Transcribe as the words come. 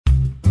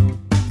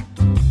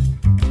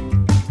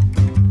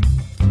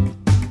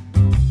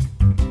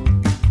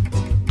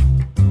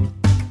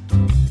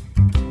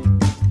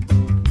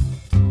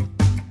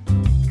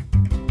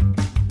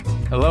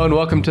and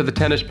welcome to the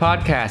Tennis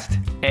Podcast.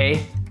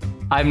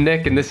 I'm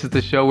Nick, and this is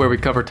the show where we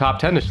cover top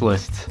tennis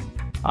lists.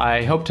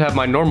 I hope to have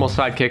my normal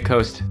sidekick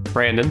host,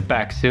 Brandon,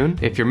 back soon.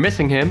 If you're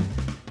missing him,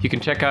 you can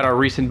check out our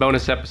recent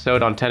bonus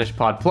episode on Tennis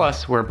Pod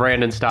Plus, where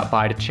Brandon stopped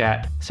by to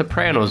chat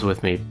Sopranos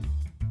with me.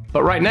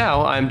 But right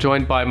now, I'm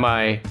joined by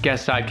my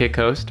guest sidekick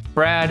host,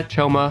 Brad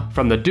Choma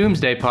from the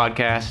Doomsday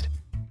Podcast.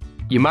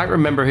 You might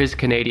remember his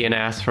Canadian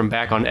ass from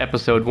back on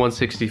episode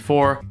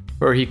 164,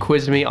 where he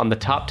quizzed me on the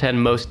top 10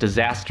 most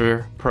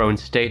disaster-prone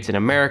states in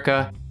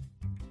America.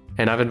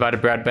 And I've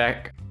invited Brad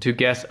back to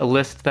guess a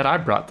list that I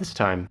brought this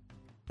time.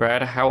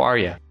 Brad, how are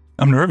you?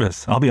 I'm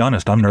nervous. I'll be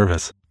honest, I'm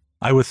nervous.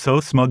 I was so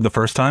smug the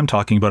first time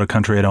talking about a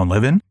country I don't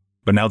live in,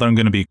 but now that I'm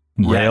going to be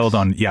railed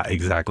on... Yeah,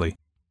 exactly.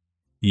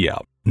 Yeah,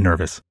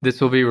 nervous.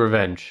 This will be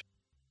revenge.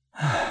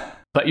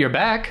 But you're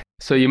back,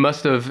 so you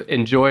must have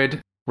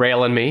enjoyed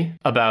railing me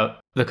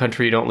about the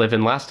country you don't live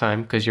in last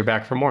time, because you're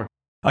back for more.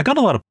 I got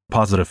a lot of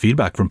positive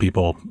feedback from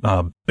people,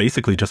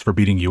 basically just for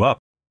beating you up.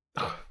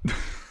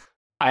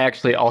 I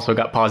actually also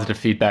got positive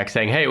feedback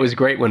saying, hey, it was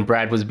great when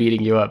Brad was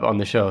beating you up on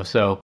the show,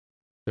 so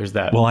there's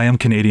that. Well, I am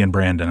Canadian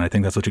Brandon. I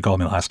think that's what you called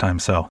me last time,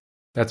 so.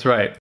 That's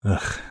right.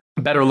 Ugh.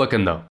 Better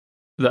looking, though.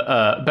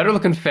 The better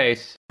looking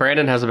face.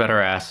 Brandon has a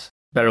better ass.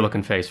 Better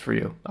looking face for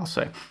you, I'll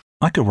say.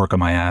 I could work on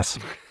my ass.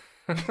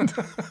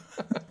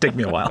 Take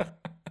me a while.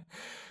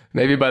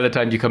 Maybe by the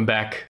time you come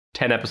back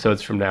 10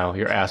 episodes from now,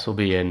 your ass will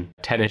be in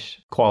tennis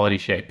quality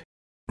shape.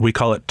 We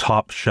call it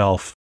top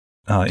shelf.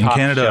 In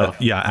Canada, shelf.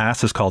 Yeah,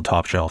 ass is called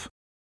top shelf.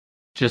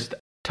 Just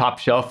top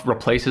shelf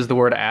replaces the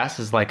word ass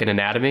as like an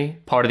anatomy,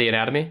 part of the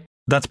anatomy?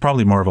 That's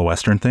probably more of a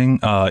Western thing.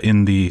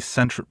 In the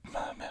central,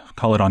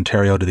 call it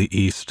Ontario to the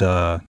east,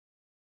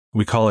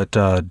 we call it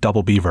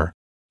double beaver.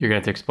 You're going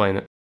to have to explain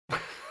it.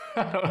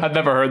 I've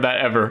never heard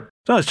that ever.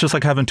 No, it's just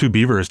like having two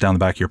beavers down the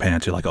back of your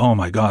pants. You're like, oh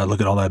my God, look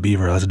at all that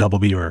beaver. That's a double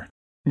beaver.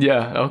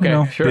 Yeah,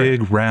 okay, sure.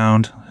 Big,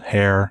 round,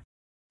 hair,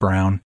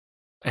 brown.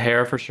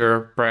 Hair for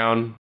sure,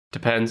 brown,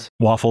 depends.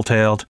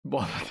 Waffle-tailed.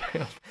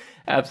 Waffle-tailed,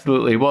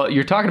 absolutely. Well,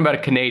 you're talking about a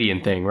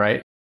Canadian thing,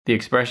 right? The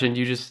expression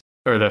you just,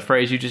 or the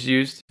phrase you just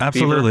used?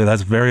 Absolutely, beaver.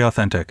 That's very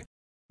authentic.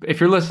 If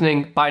you're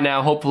listening by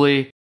now,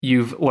 hopefully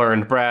you've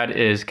learned Brad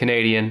is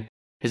Canadian.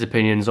 His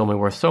opinion is only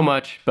worth so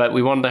much, but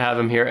we wanted to have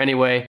him here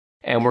anyway.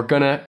 And we're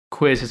going to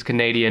quiz his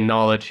Canadian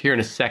knowledge here in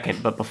a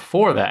second. But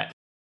before that,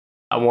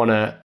 I want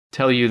to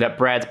tell you that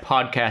Brad's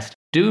podcast,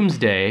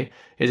 Doomsday,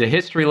 is a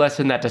history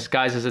lesson that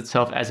disguises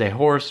itself as a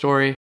horror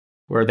story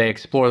where Brad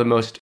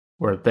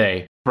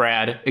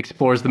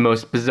explores the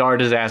most bizarre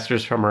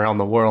disasters from around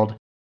the world.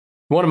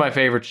 One of my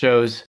favorite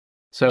shows.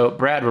 So,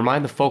 Brad,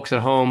 remind the folks at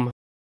home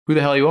who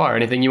the hell you are.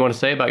 Anything you want to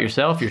say about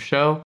yourself, your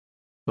show,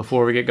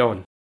 before we get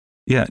going?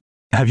 Yeah.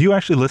 Have you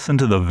actually listened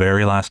to the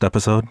very last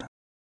episode?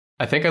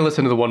 I think I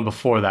listened to the one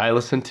before that. I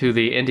listened to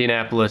the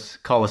Indianapolis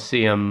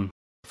Coliseum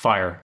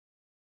fire.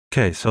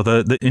 Okay, so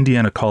the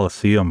Indiana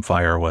Coliseum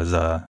fire was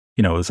it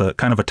was a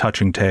kind of a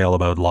touching tale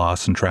about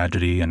loss and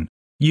tragedy and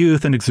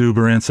youth and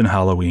exuberance and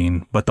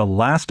Halloween. But the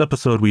last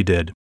episode we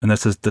did, and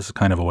this is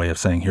kind of a way of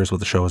saying here's what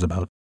the show is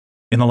about.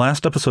 In the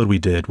last episode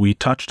we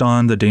touched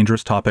on the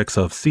dangerous topics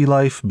of sea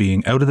life,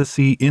 being out of the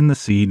sea, in the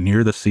sea,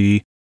 near the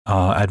sea,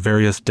 at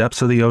various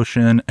depths of the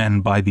ocean,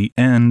 and by the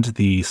end,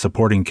 the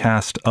supporting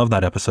cast of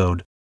that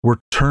episode were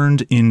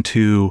turned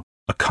into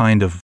a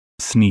kind of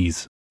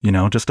sneeze,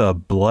 just a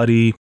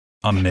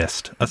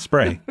mist, a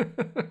spray.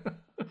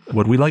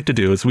 What we like to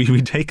do is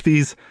we take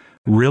these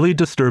really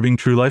disturbing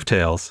true life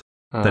tales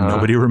that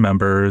nobody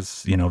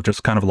remembers,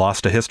 just kind of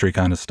lost to history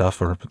kind of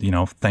stuff or,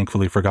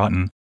 thankfully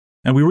forgotten.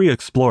 And we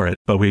re-explore it,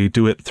 but we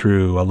do it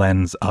through a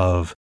lens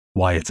of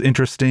why it's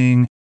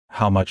interesting,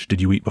 how much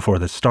did you eat before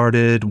this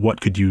started, what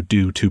could you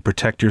do to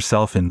protect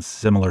yourself in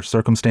similar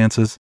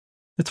circumstances.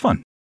 It's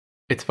fun.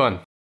 It's fun.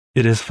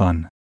 It is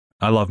fun.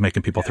 I love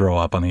making people throw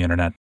up on the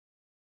internet.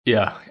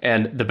 Yeah,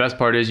 and the best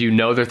part is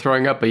they're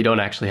throwing up, but you don't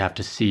actually have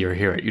to see or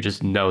hear it. You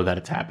just know that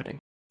it's happening.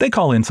 They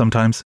call in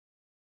sometimes.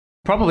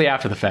 Probably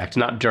after the fact,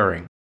 not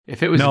during.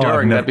 If it was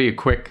during, that'd be a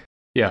quick,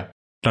 yeah.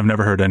 I've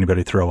never heard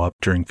anybody throw up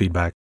during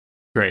feedback.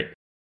 Great.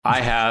 I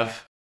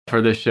have,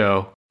 for this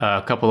show,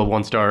 a couple of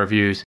one-star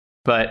reviews.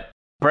 But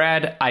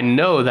Brad, I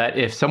know that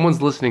if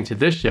someone's listening to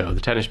this show,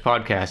 the Tennis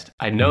Podcast,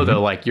 I know they'll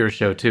like your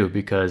show too,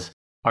 because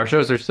our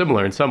shows are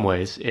similar in some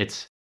ways.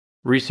 It's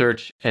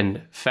research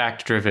and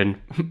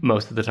fact-driven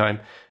most of the time.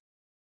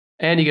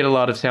 And you get a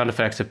lot of sound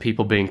effects of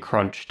people being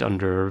crunched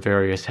under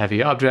various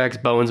heavy objects,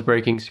 bones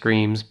breaking,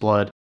 screams,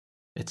 blood,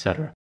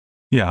 etc.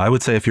 Yeah, I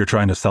would say if you're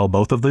trying to sell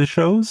both of these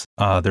shows,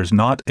 there's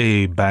not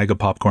a bag of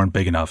popcorn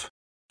big enough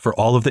for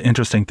all of the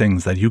interesting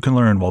things that you can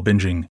learn while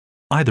binging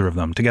either of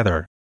them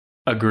together.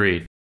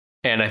 Agreed.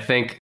 And I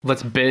think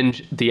let's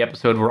binge the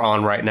episode we're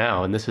on right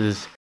now. And this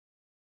is,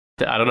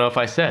 I don't know if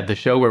I said, the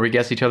show where we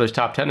guess each other's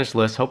top tennis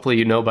lists. Hopefully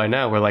you know by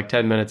now, we're like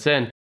 10 minutes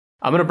in.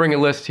 I'm going to bring a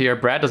list here.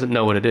 Brad doesn't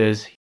know what it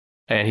is,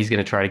 and he's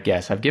going to try to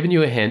guess. I've given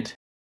you a hint.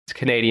 It's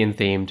Canadian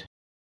themed.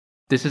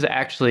 This is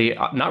actually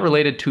not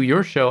related to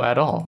your show at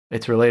all.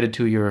 It's related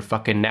to your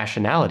fucking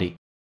nationality.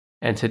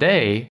 And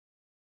today,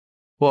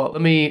 well,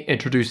 let me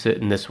introduce it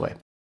in this way.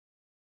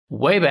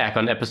 way back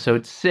on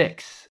episode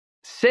 6.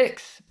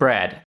 6,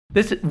 Brad.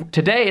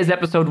 Today is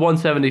episode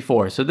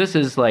 174, so this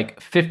is like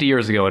 50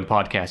 years ago in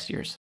podcast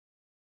years.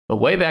 But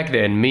way back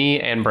then, me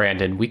and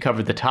Brandon, we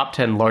covered the top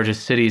 10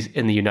 largest cities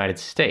in the United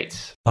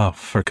States. Oh,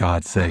 for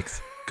God's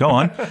sakes. Go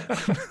on.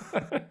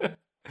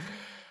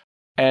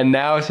 And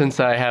now, since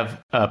I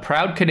have a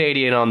proud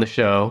Canadian on the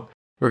show,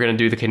 we're going to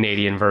do the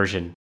Canadian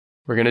version.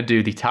 We're going to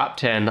do the top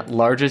 10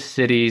 largest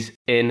cities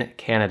in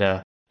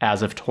Canada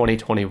as of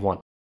 2021.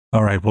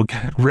 All right, well,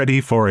 get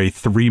ready for a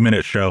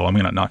 3-minute show. I'm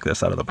going to knock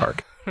this out of the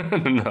park.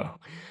 No,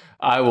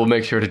 I will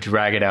make sure to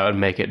drag it out and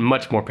make it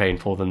much more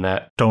painful than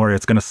that. Don't worry,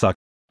 it's going to suck.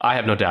 I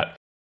have no doubt.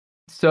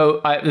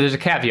 So there's a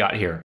caveat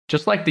here.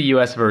 Just like the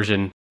US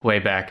version way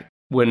back,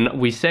 when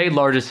we say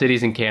largest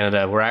cities in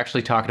Canada, we're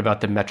actually talking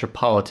about the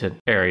metropolitan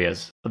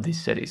areas of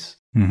these cities.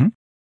 Mm-hmm.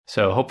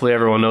 So hopefully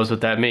everyone knows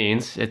what that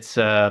means. It's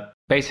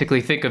basically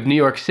think of New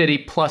York City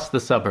plus the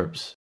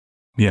suburbs.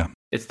 Yeah.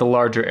 It's the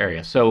larger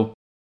area. So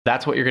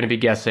that's what you're going to be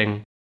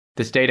guessing.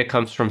 This data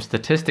comes from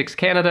Statistics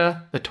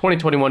Canada, the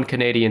 2021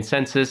 Canadian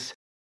Census,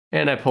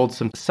 and I pulled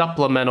some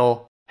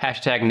supplemental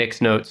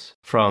 #Nick's notes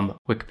from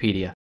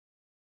Wikipedia.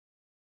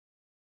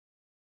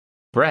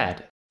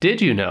 Brad,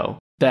 did you know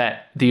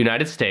that the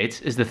United States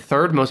is the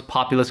third most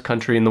populous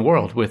country in the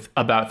world with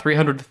about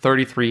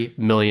 333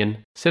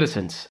 million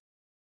citizens?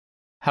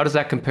 How does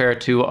that compare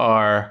to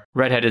our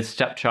redheaded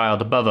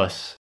stepchild above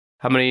us?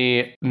 How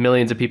many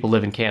millions of people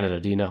live in Canada,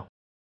 do you know?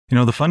 You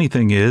know, the funny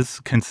thing is,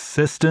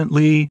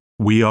 consistently,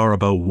 we are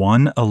about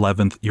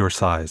 1/11th your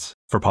size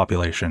for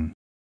population.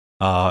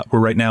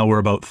 Right now, we're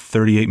about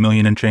 38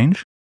 million and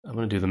change. I'm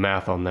going to do the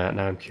math on that.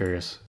 Now I'm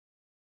curious.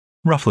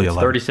 Roughly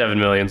 11. 37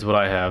 million is what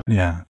I have.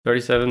 Yeah.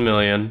 37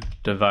 million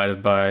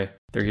divided by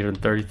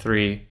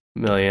 333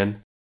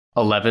 million,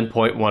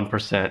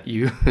 11.1%.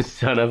 You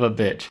son of a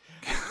bitch.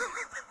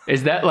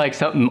 Is that like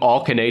something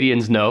all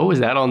Canadians know? Is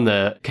that on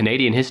the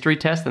Canadian history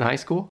test in high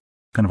school?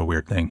 Kind of a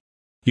weird thing.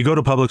 You go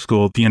to public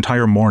school, the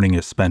entire morning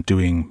is spent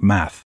doing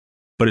math.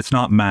 But it's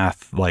not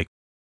math like,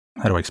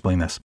 how do I explain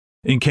this?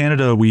 In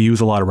Canada, we use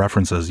a lot of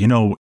references. You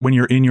know, when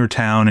you're in your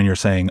town and you're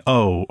saying,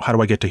 oh, how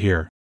do I get to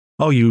here?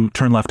 Oh, you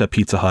turn left at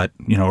Pizza Hut,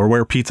 you know, or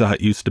where Pizza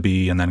Hut used to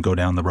be, and then go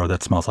down the road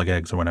that smells like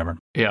eggs or whatever.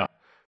 Yeah.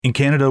 In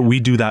Canada, we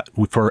do that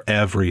for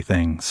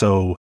everything.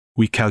 So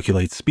we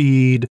calculate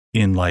speed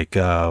in like,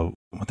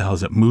 what the hell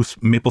is it?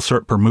 Maple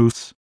syrup per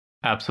moose.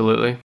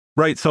 Absolutely.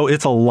 Right. So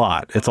it's a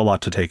lot. It's a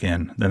lot to take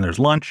in. Then there's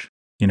lunch,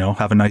 you know,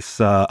 have a nice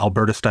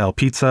Alberta style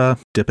pizza,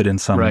 dip it in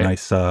some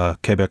nice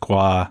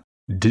Quebecois,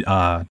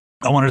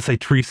 I wanted to say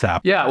tree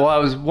sap. Yeah. Well, I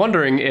was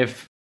wondering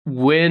if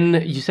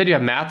when you said you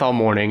have math all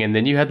morning and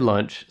then you had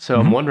lunch. So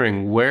I'm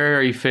wondering, where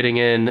are you fitting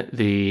in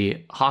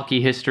the hockey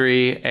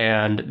history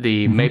and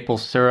the maple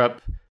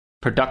syrup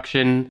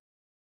production?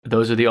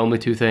 Those are the only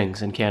two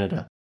things in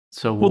Canada.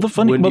 So well,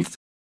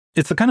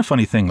 it's the kind of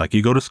funny thing. Like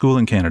you go to school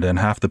in Canada and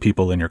half the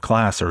people in your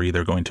class are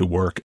either going to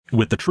work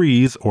with the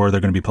trees or they're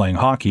going to be playing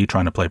hockey,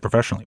 trying to play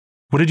professionally.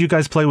 What did you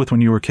guys play with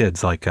when you were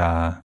kids? Like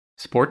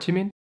sports, you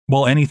mean?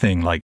 Well,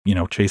 anything like, you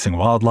know, chasing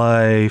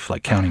wildlife,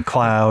 like counting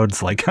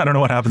clouds. Like, I don't know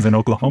what happens in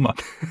Oklahoma.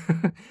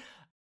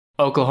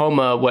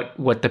 Oklahoma,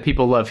 what the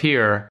people love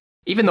here,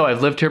 even though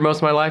I've lived here most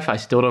of my life, I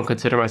still don't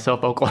consider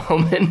myself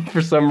Oklahoman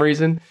for some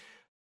reason.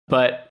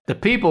 But the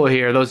people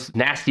here, those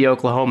nasty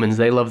Oklahomans,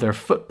 they love their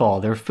football,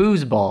 their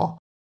foosball.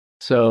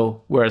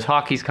 So whereas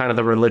hockey's kind of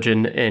the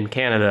religion in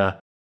Canada,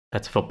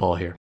 that's football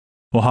here.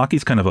 Well,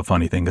 hockey's kind of a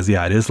funny thing because,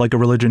 yeah, it is like a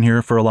religion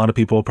here for a lot of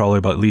people, probably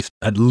about at least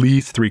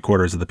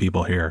 3/4 of the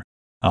people here.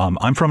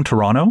 I'm from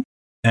Toronto,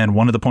 and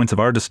one of the points of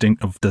our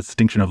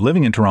distinction of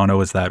living in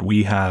Toronto is that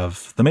we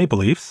have the Maple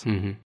Leafs,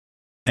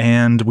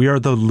 and we are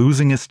the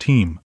losingest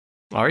team.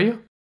 Are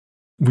you?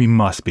 We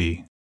must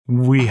be.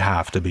 We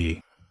have to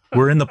be.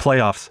 We're in the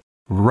playoffs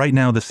right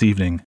now this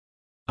evening.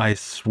 I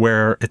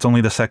swear it's only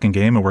the second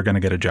game, and we're going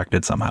to get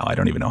ejected somehow. I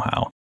don't even know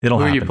how. It'll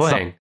happen. Who are you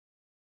playing?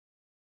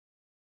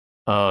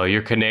 Oh,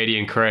 your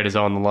Canadian cred is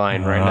on the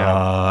line right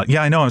now.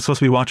 Yeah, I know. I'm supposed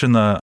to be watching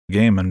the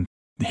game, and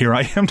here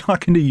I am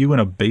talking to you in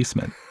a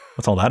basement.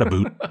 What's all that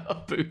about? A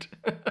boot.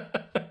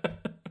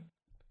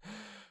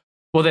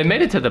 Well, they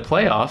made it to the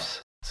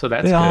playoffs, so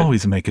that's good. They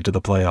always make it to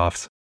the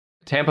playoffs.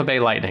 Tampa Bay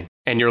Lightning,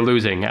 and you're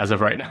losing as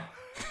of right now.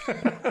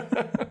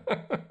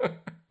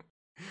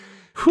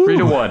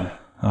 3-1.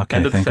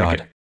 Okay, thank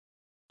God.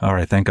 All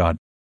right, thank God.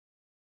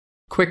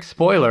 Quick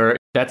spoiler,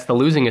 that's the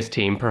losingest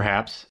team,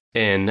 perhaps,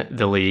 in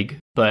the league,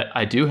 but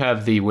I do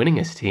have the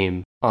winningest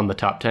team on the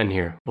top 10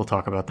 here. We'll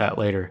talk about that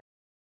later.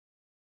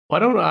 Why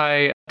don't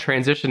I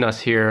transition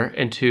us here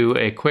into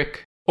a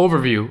quick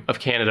overview of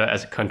Canada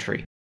as a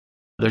country?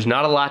 There's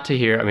not a lot to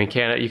hear. I mean,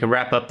 Canada, you can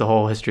wrap up the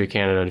whole history of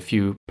Canada in a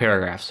few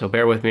paragraphs, so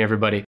bear with me,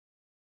 everybody.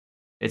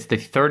 It's the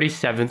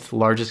 37th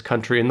largest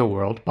country in the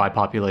world by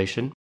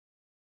population.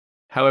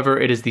 However,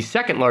 it is the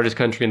second largest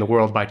country in the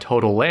world by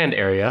total land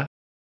area,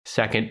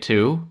 second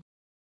to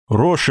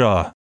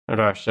Russia.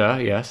 Russia,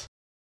 yes.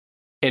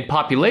 In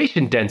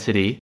population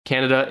density,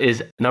 Canada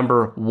is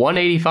number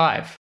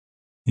 185.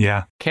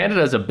 Yeah.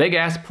 Canada's a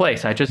big-ass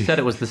place. I just said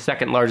it was the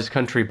second largest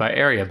country by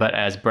area, but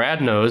as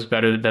Brad knows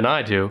better than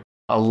I do,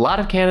 a lot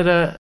of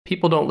Canada,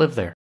 people don't live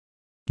there.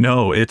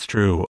 No, it's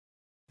true.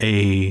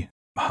 I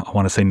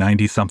want to say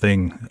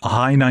 90-something, a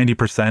high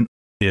 90%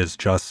 is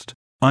just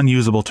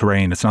unusable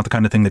terrain. It's not the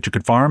kind of thing that you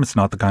could farm. It's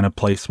not the kind of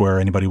place where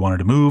anybody wanted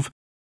to move.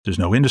 There's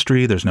no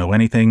industry. There's no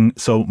anything.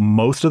 So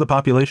most of the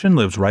population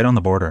lives right on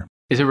the border.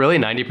 Is it really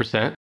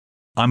 90%?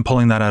 I'm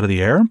pulling that out of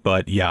the air,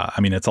 but yeah,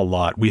 I mean, it's a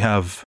lot. We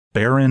have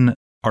barren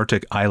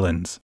Arctic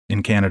islands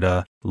in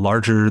Canada,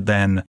 larger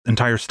than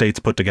entire states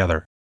put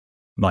together.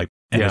 And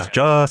it's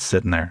just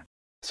sitting there.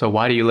 So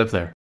why do you live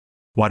there?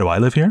 Why do I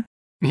live here?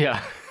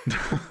 Yeah.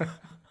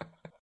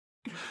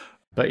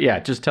 But yeah,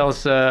 just tell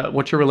us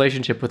what's your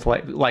relationship with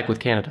like with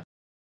Canada?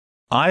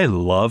 I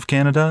love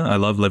Canada. I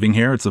love living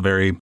here. It's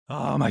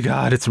oh my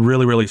God, it's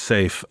really, really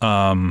safe.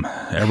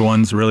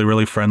 Everyone's really,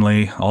 really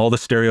friendly. All the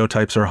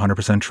stereotypes are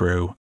 100%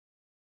 true.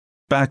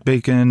 Back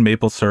bacon,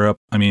 maple syrup.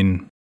 I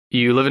mean...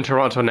 You live in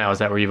Toronto now. Is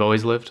that where you've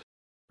always lived?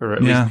 Or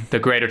at least the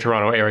greater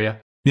Toronto area?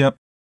 Yep.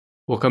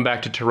 We'll come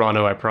back to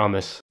Toronto, I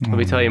promise. Let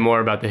me tell you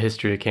more about the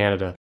history of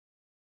Canada.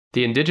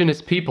 The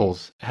Indigenous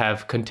peoples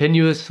have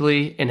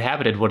continuously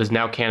inhabited what is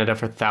now Canada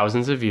for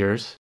thousands of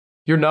years.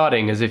 You're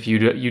nodding as if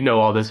you know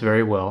all this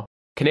very well.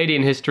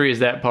 Canadian history, is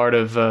that part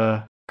of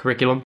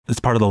curriculum? It's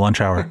part of the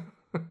lunch hour.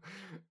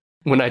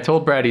 When I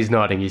told Brad he's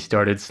nodding, he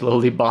started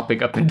slowly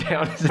bopping up and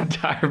down his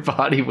entire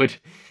body,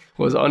 which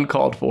was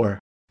uncalled for,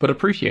 but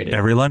appreciated.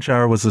 Every lunch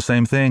hour was the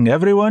same thing.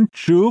 Everyone,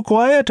 chew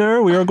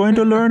quieter. We are going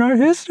to learn our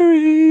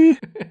history.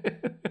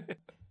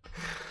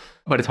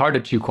 But it's hard to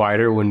chew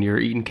quieter when you're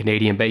eating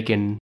Canadian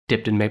bacon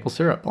dipped in maple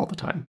syrup all the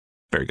time.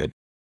 Very good.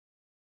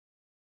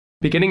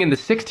 Beginning in the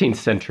 16th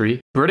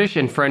century, British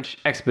and French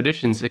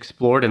expeditions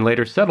explored and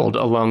later settled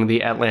along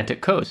the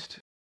Atlantic coast.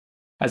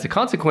 As a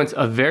consequence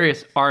of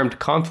various armed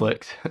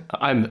conflicts,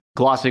 I'm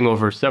glossing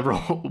over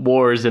several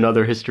wars and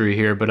other history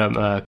here, but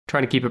I'm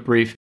trying to keep it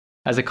brief.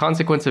 As a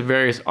consequence of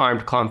various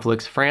armed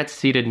conflicts, France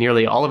ceded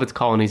nearly all of its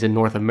colonies in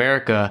North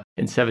America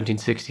in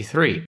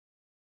 1763.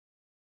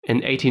 In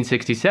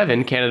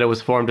 1867, Canada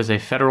was formed as a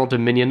federal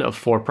dominion of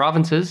 4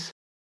 provinces.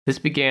 This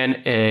began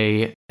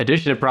an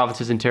addition of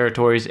provinces and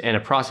territories and a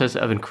process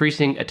of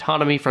increasing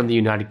autonomy from the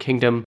United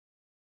Kingdom,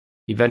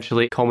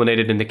 eventually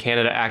culminated in the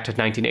Canada Act of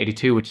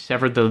 1982, which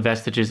severed the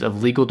vestiges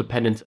of legal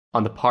dependence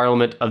on the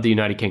Parliament of the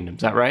United Kingdom.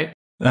 Is that right?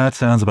 That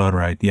sounds about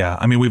right, yeah.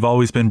 I mean, we've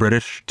always been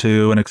British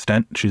to an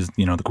extent. She's,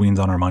 the Queen's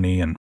on our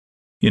money, and,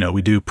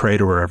 we do pray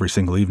to her every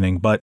single evening,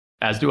 but...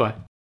 As do I.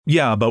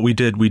 Yeah, but we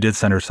did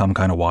send her some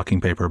kind of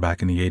walking paper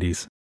back in the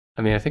 80s.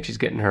 I mean, I think she's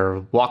getting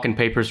her walking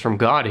papers from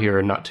God here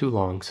in not too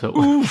long, so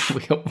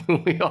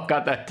we all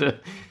got that to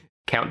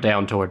count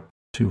down toward.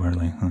 Too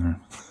early.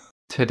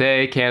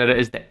 Today, Canada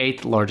is the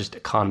 8th largest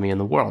economy in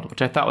the world,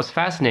 which I thought was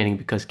fascinating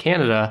because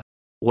Canada,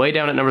 way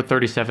down at number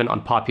 37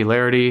 on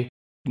popularity,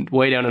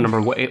 way down at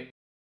number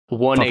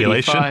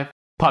 185.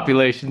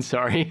 Population,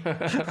 sorry.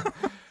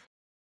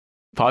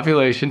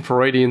 Population,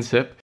 Freudian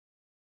sip.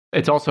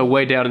 It's also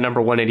way down at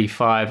number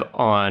 185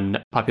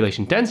 on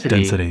population density.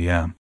 Density,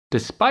 yeah.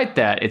 Despite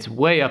that, it's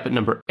way up at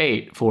number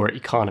 8 for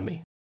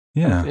economy.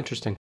 Yeah. That's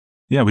interesting.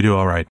 Yeah, we do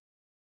all right.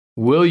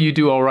 Will you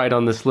do all right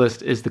on this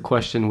list is the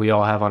question we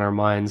all have on our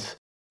minds.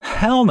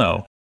 Hell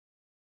no.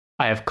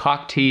 I have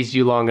cock-teased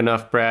you long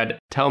enough, Brad.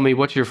 Tell me,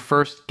 what's your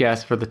first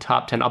guess for the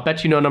top 10? I'll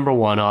bet you know number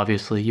 1,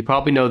 obviously. You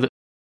probably know that.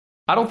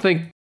 I don't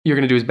think you're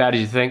going to do as bad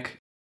as you think,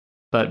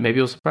 but maybe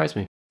you'll surprise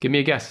me. Give me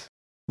a guess.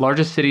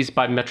 Largest cities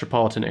by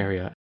metropolitan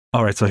area.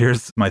 All right, so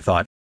here's my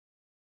thought.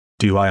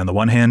 On the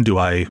one hand, do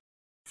I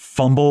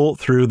fumble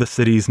through the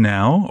cities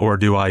now, or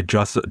do I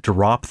just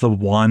drop the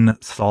one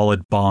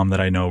solid bomb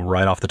that I know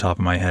right off the top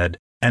of my head,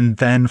 and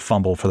then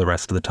fumble for the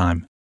rest of the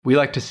time? We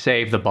like to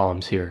save the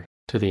bombs here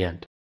to the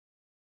end.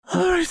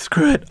 All right,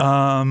 screw it.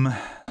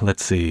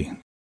 Let's see.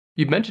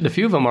 You've mentioned a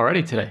few of them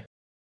already today.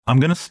 I'm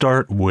going to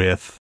start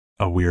with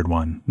a weird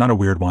one. Not a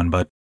weird one,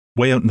 but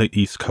way out in the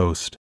East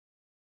Coast.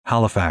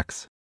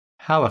 Halifax.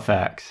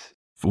 Halifax.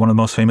 One of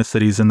the most famous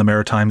cities in the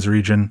Maritimes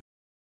region.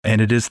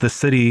 And it is the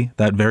city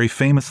that very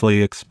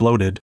famously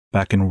exploded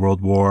back in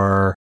World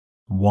War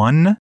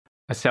I.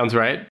 That sounds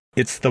right.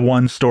 It's the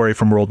one story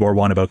from World War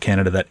I about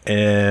Canada that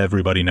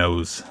everybody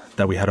knows,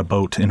 that we had a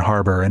boat in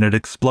harbor and it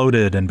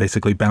exploded and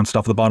basically bounced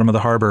off the bottom of the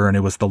harbor, and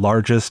it was the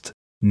largest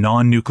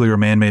non-nuclear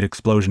man-made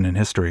explosion in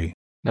history.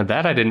 Now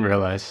that I didn't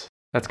realize.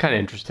 That's kind of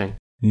interesting.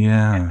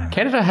 Yeah.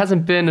 Canada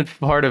hasn't been a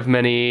part of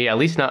many, at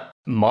least not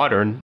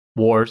modern,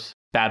 wars,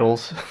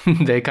 battles.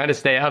 They kind of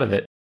stay out of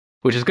it,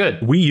 which is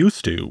good. We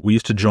used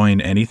to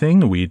join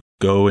anything. We'd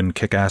go and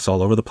kick ass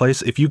all over the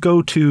place. If you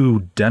go to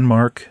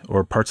Denmark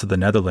or parts of the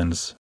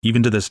Netherlands,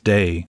 even to this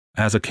day,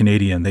 as a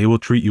Canadian, they will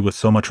treat you with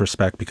so much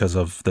respect because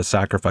of the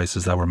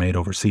sacrifices that were made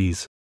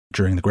overseas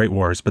during the Great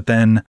Wars. But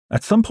then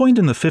at some point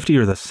in the 50s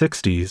or the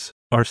 60s,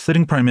 our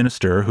sitting prime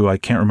minister, who I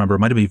can't remember,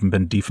 might have even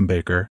been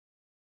Diefenbaker,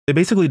 they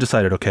basically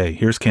decided, okay,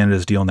 here's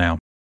Canada's deal now.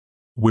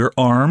 We're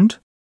armed.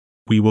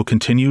 We will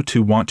continue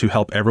to want to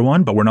help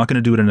everyone, but we're not going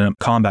to do it in a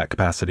combat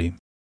capacity.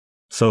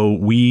 So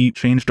we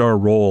changed our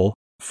role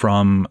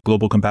from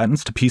global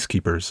combatants to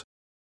peacekeepers.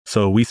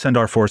 So we send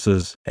our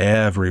forces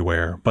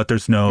everywhere, but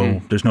there's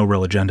no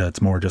real agenda.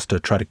 It's more just to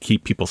try to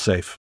keep people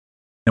safe.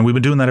 And we've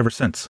been doing that ever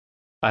since.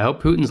 I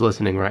hope Putin's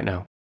listening right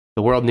now.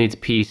 The world needs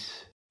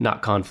peace,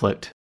 not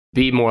conflict.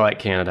 Be more like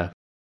Canada.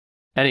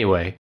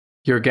 Anyway,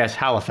 your guess,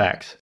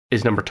 Halifax,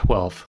 is number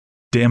 12.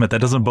 Damn it,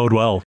 that doesn't bode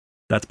well.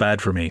 That's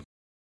bad for me.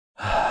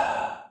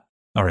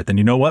 All right, then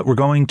you know what? We are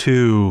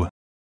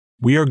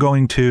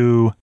going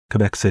to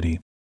Quebec City.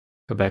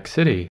 Quebec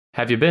City.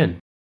 Have you been?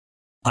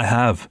 I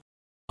have.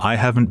 I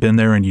haven't been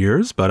there in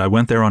years, but I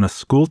went there on a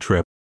school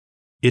trip.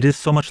 It is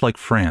so much like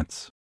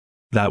France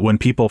that when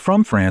people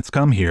from France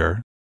come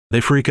here, they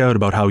freak out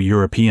about how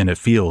European it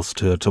feels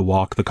to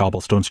walk the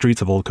cobblestone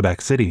streets of old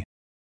Quebec City.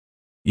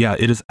 Yeah,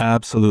 it is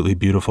absolutely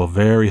beautiful,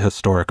 very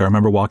historic. I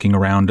remember walking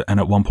around and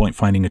at one point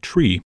finding a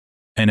tree,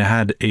 and it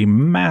had a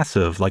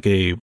massive, like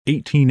a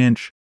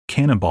 18-inch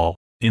cannonball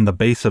in the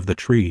base of the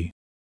tree.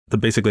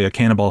 Basically, a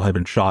cannonball had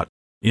been shot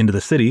into the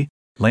city,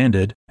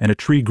 landed, and a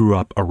tree grew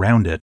up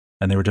around it.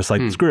 And they were just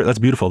like, screw it, that's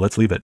beautiful, let's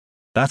leave it.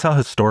 That's how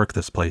historic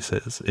this place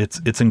is.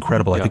 It's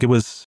incredible. I think it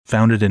was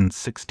founded in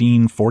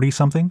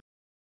 1640-something.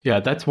 Yeah,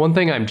 that's one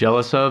thing I'm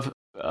jealous of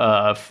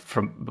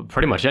from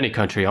pretty much any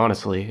country,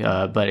 honestly,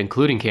 but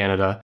including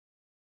Canada,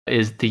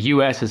 is the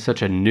U.S. is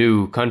such a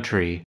new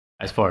country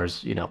as far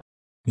as,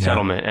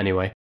 settlement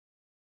anyway,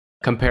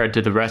 compared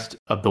to the rest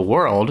of the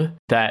world,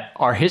 that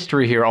our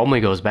history here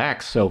only goes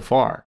back so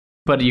far.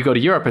 But you go to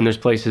Europe and there's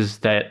places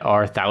that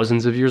are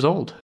thousands of years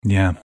old.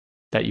 Yeah.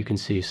 That you can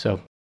see. So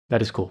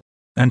that is cool.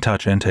 And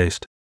touch and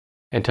taste.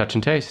 And touch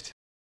and taste.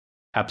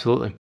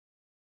 Absolutely.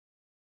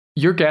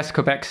 Your guess,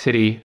 Quebec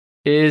City,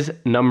 is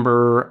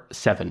number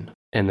 7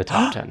 in the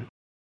top 10.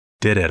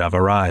 Did it. I've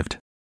arrived.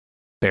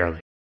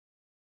 Barely.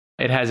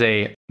 It has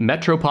a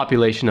metro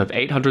population of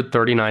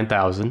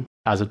 839,000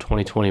 as of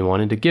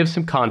 2021. And to give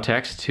some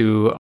context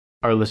to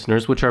our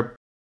listeners, which are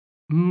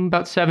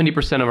about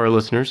 70% of our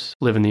listeners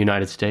live in the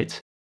United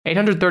States,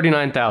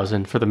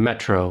 839,000 for the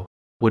metro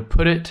would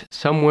put it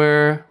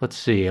somewhere, let's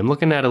see, I'm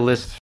looking at a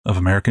list of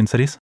American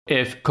cities.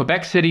 If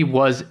Quebec City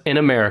was in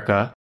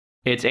America,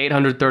 its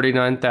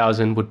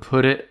 839,000 would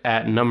put it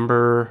at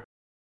number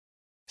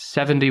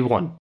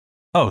 71.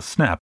 Oh,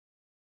 snap.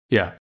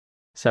 Yeah,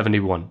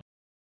 71.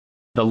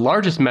 The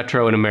largest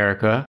metro in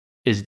America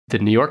is the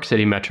New York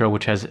City Metro,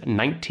 which has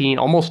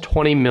almost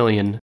 20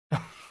 million.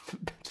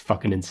 It's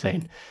fucking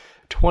insane.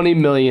 20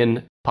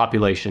 million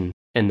population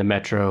in the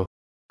metro.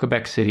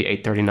 Quebec City,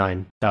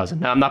 839,000.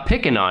 Now, I'm not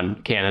picking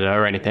on Canada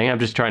or anything. I'm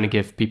just trying to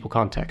give people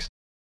context.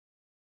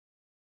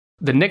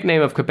 The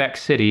nickname of Quebec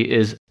City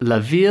is La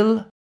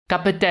Ville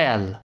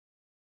Capitale.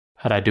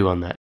 How'd I do on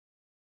that?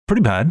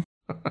 Pretty bad.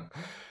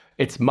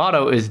 Its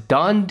motto is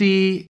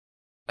Dondi...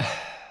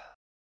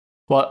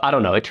 Well, I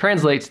don't know. It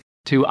translates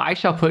to, I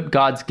shall put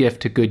God's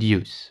gift to good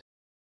use.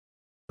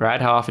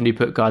 Brad, how often do you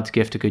put God's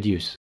gift to good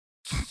use?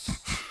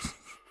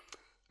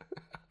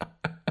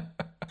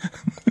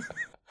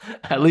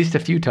 At least a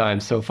few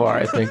times so far,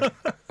 I think.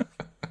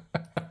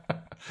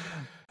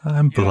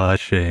 I'm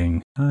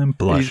blushing. He's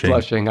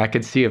blushing. I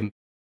can see him.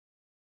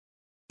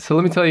 So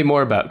let me tell you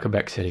more about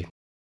Quebec City.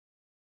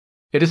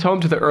 It is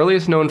home to the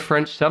earliest known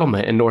French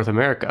settlement in North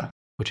America,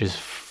 which is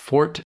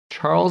Fort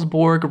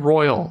Charlesbourg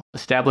Royal,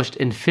 established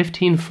in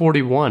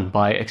 1541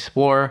 by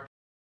explorer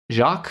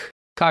Jacques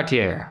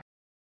Cartier.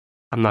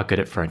 I'm not good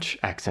at French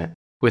accent.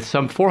 With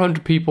some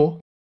 400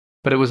 people,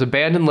 but it was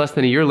abandoned less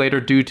than a year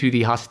later due to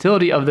the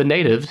hostility of the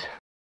natives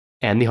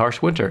and the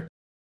harsh winter.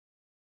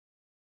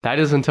 That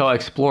is until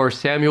explorer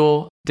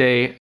Samuel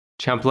de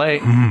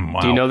Champlain. Wow.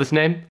 Do you know this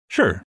name?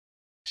 Sure.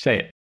 Say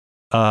it.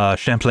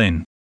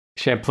 Champlain.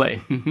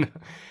 Champlain.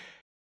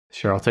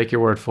 Sure, I'll take your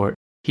word for it.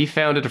 He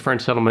founded a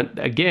French settlement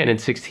again in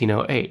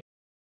 1608.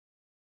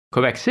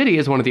 Quebec City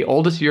is one of the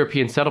oldest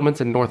European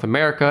settlements in North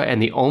America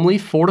and the only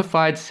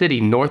fortified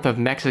city north of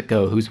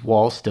Mexico whose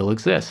walls still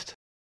exist.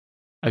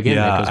 Again,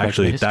 that goes back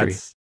to the history.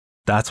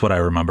 That's what I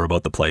remember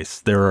about the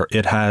place.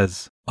 It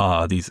has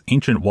these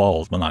ancient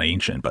walls, well, not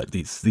ancient, but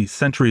these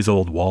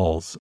centuries-old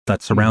walls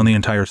that surround the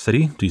entire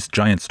city, these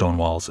giant stone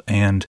walls,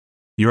 and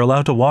you're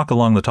allowed to walk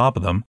along the top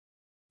of them.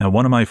 And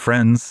one of my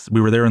friends,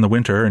 we were there in the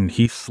winter, and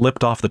he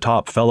slipped off the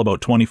top, fell about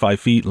 25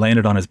 feet,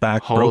 landed on his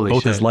back, broke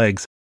both his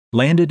legs,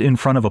 landed in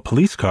front of a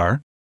police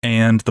car,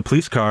 and the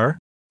police car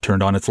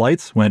turned on its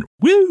lights, went,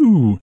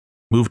 woo,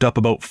 moved up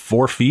about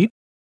 4 feet,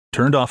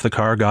 turned off the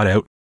car, got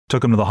out,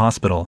 took him to the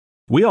hospital.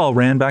 We all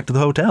ran back to the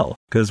hotel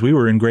because we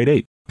were in grade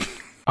 8.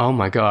 Oh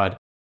my God.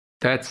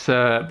 That's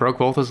broke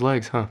both his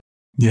legs, huh?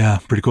 Yeah,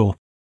 pretty cool.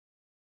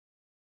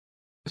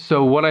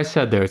 So what I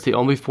said there, it's the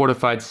only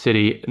fortified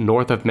city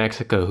north of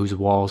Mexico whose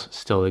walls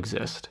still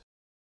exist.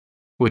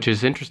 Which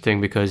is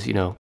interesting because,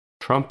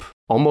 Trump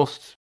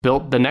almost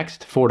built the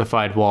next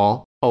fortified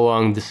wall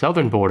along the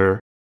southern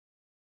border.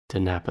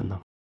 Didn't happen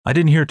though. I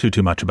didn't hear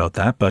too much about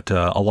that, but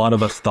a lot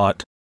of us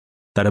thought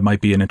that it might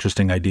be an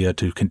interesting idea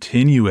to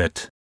continue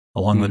it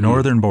along the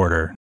northern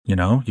border.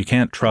 You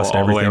can't trust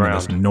everything on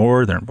this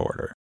northern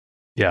border.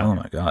 Yeah. Oh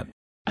my God.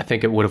 I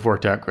think it would have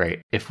worked out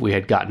great if we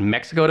had gotten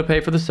Mexico to pay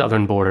for the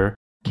southern border,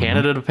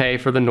 Canada to pay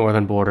for the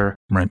northern border,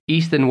 Right.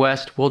 East and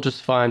West, we'll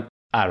just find,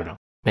 I don't know,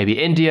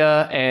 maybe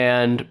India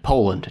and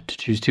Poland to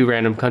choose 2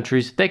 random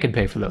countries. They can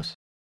pay for those.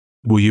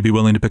 Will you be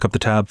willing to pick up the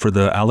tab for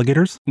the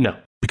alligators? No.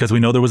 Because we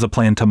know there was a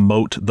plan to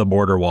moat the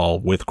border wall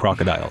with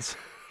crocodiles.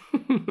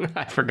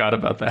 I forgot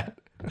about that.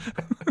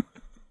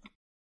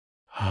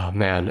 Oh,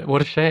 man.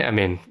 What a shame. I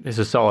mean, it's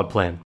a solid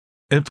plan.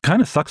 It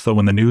kind of sucks, though,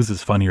 when the news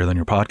is funnier than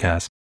your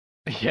podcast.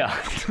 Yeah,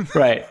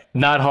 right.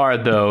 Not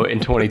hard, though, in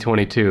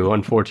 2022,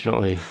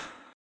 unfortunately.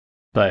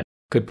 But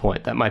good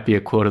point. That might be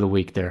a quote of the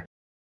week there.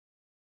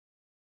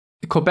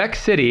 Quebec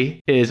City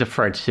is a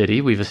French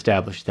city. We've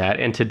established that.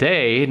 And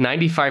today,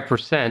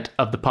 95%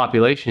 of the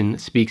population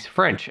speaks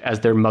French as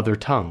their mother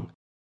tongue.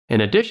 In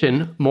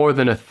addition, more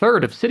than a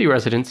third of city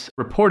residents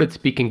reported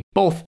speaking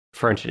both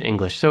French and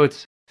English. So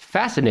it's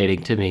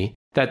fascinating to me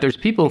that there's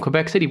people in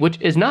Quebec City, which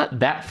is not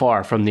that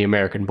far from the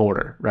American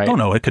border, right? Oh,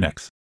 no, it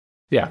connects.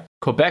 Yeah.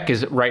 Quebec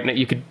is right now.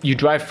 You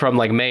drive from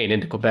like Maine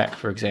into Quebec,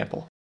 for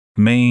example.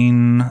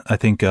 Maine, I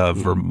think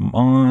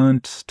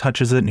Vermont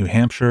touches it, New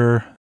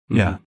Hampshire. Mm-hmm.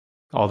 Yeah.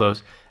 All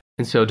those.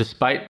 And so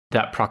despite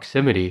that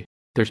proximity,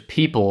 there's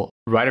people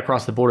right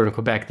across the border in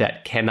Quebec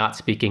that cannot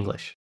speak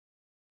English.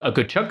 A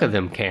good chunk of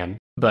them can,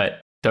 but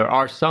there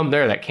are some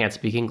there that can't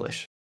speak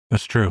English.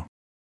 That's true.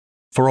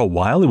 For a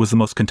while, it was the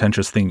most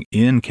contentious thing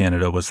in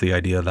Canada was the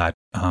idea that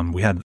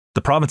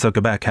the province of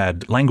Quebec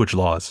had language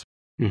laws,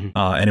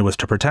 and it was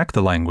to protect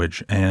the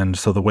language. And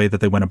so the way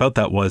that they went about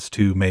that was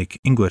to make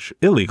English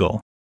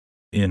illegal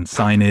in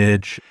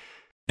signage,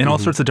 in all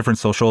sorts of different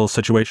social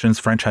situations.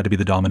 French had to be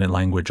the dominant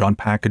language on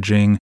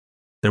packaging.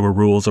 There were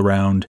rules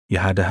around you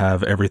had to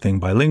have everything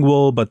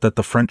bilingual, but that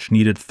the French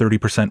needed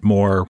 30%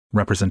 more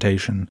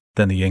representation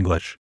than the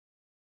English.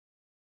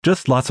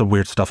 Just lots of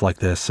weird stuff like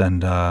this.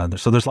 And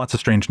so there's lots of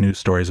strange news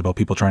stories about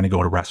people trying to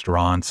go to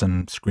restaurants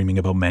and screaming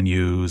about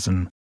menus.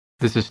 And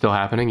this is still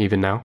happening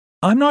even now?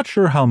 I'm not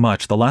sure how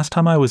much. The last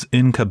time I was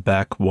in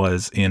Quebec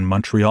was in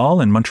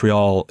Montreal, and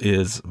Montreal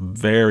is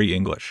very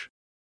English.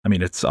 I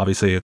mean, it's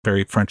obviously a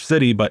very French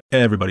city, but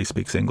everybody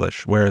speaks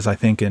English. Whereas I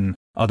think in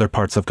other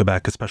parts of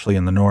Quebec, especially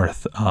in the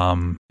north,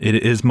 it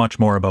is much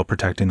more about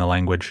protecting the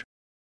language.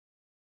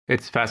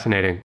 It's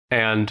fascinating.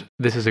 And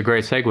this is a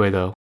great segue,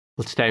 though.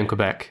 Let's stay in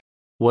Quebec.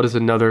 What is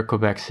another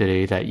Quebec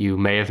city that you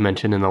may have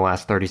mentioned in the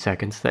last 30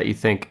 seconds that you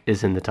think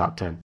is in the top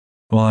 10?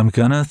 Well, I'm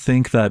going to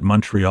think that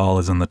Montreal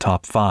is in the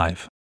top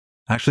 5.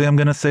 Actually, I'm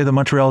going to say that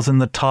Montreal is in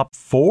the top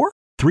 4?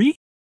 3?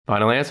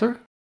 Final answer?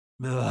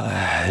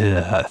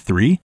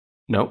 3?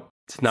 Nope.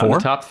 It's not in the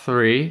top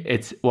 3.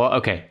 It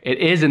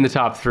is in the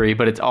top 3,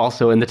 but it's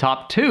also in the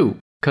top 2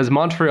 because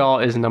Montreal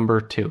is number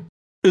 2.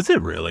 Is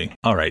it really?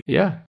 All right.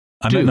 Yeah.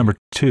 I'm at number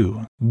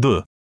 2.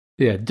 Duh.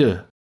 Yeah,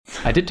 duh.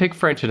 I did take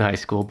French in high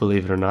school,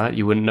 believe it or not.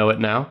 You wouldn't know it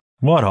now.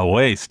 What a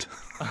waste.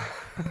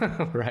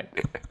 Right.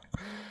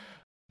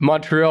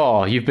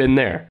 Montreal, you've been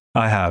there.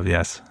 I have,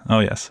 yes. Oh,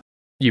 yes.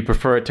 You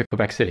prefer it to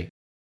Quebec City?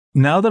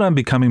 Now that I'm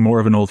becoming more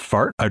of an old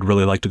fart, I'd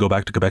really like to go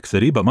back to Quebec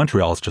City, but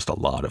Montreal is just a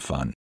lot of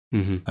fun.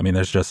 I mean,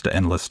 there's just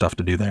endless stuff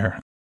to do there.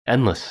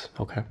 Endless.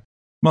 Okay.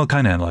 Well,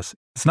 kind of endless.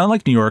 It's not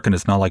like New York and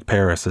it's not like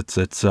Paris. It's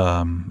its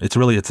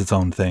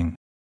own thing.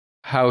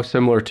 How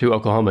similar to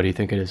Oklahoma do you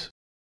think it is?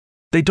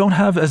 They don't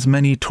have as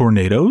many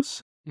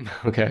tornadoes.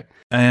 Okay.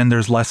 And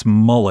there's less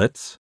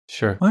mullets.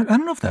 Sure. I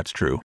don't know if that's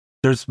true.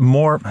 There's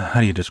more.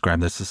 How do you describe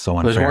this? This is so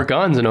unfair. There's more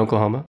guns in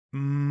Oklahoma.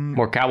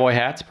 More cowboy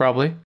hats,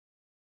 probably.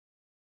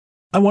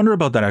 I wonder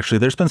about that, actually.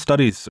 There's been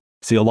studies.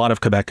 See, a lot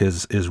of Quebec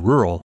is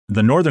rural.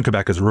 The northern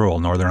Quebec is rural.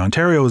 Northern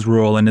Ontario is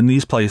rural. And in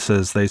these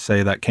places, they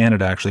say that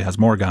Canada actually has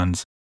more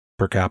guns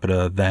per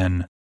capita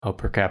than... Oh,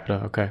 per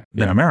capita. Okay.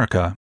 Than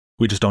America.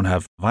 We just don't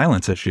have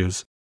violence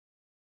issues.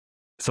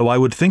 So I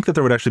would think that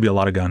there would actually be a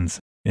lot of guns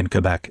in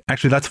Quebec.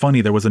 Actually, that's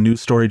funny. There was a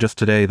news story just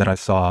today that I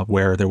saw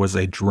where there was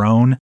a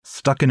drone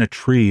stuck in a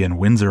tree in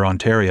Windsor,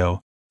 Ontario,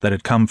 that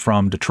had come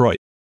from Detroit.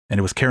 And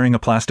it was carrying a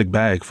plastic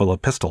bag full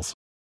of pistols.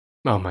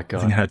 Oh, my God.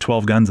 I think it had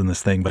 12 guns in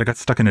this thing, but it got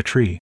stuck in a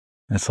tree.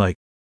 And it's like,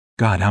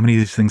 God, how many of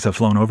these things have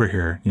flown over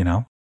here, you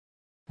know?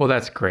 Well,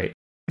 that's great.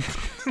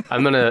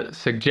 I'm going to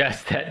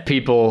suggest that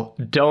people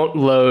don't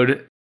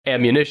load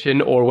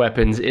ammunition or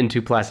weapons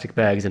into plastic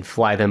bags and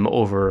fly them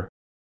over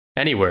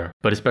anywhere,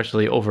 but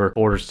especially over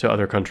borders to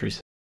other countries.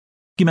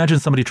 Can you imagine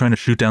somebody trying to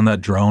shoot down that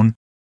drone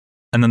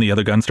and then the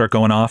other guns start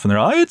going off and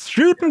they're like, it's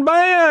shooting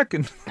back.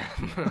 And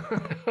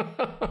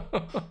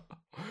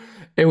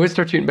it would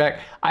start shooting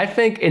back. I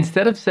think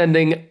instead of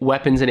sending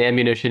weapons and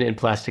ammunition in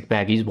plastic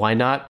baggies, why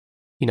not,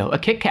 a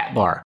Kit Kat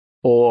bar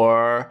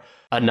or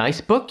a nice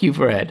book you've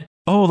read?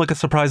 Oh, like a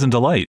surprise and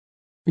delight.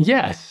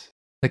 Yes.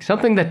 Like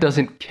something that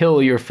doesn't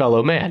kill your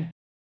fellow man.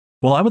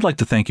 Well, I would like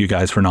to thank you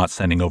guys for not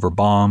sending over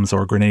bombs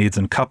or grenades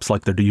and cups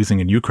like they're using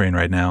in Ukraine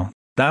right now.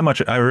 That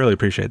much, I really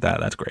appreciate that.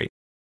 That's great.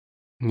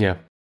 Yeah.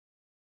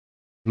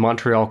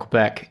 Montreal,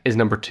 Quebec is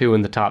number 2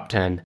 in the top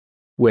 10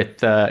 with,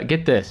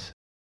 get this,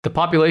 the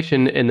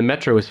population in the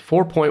metro is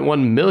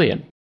 4.1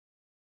 million.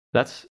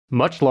 That's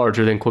much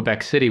larger than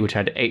Quebec City, which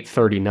had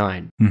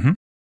 839.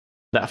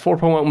 That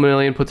 4.1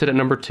 million puts it at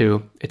number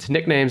 2. Its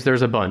nicknames,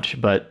 there's a bunch,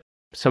 but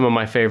some of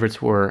my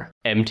favorites were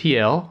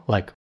MTL,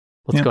 like,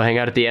 let's go hang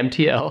out at the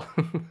MTL,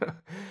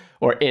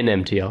 or in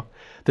MTL.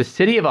 The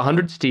City of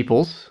 100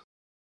 Steeples.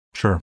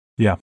 Sure,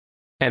 yeah.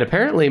 And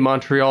apparently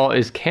Montreal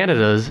is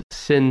Canada's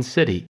Sin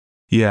City.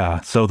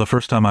 Yeah, so the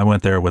first time I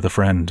went there with a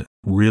friend,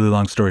 really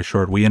long story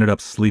short, we ended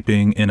up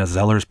sleeping in a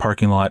Zeller's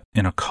parking lot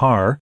in a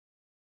car.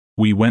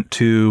 We went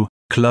to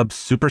Club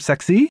Super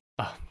Sexy.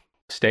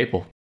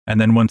 Staple. And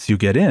then once you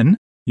get in,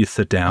 you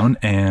sit down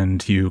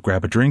and you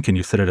grab a drink and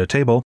you sit at a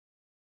table.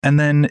 And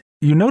then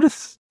you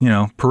notice,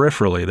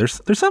 peripherally,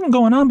 there's something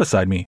going on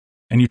beside me.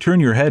 And you turn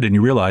your head and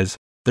you realize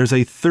there's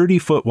a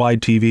 30-foot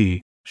wide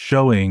TV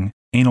showing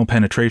anal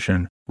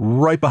penetration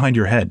right behind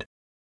your head.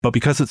 But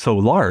because it's so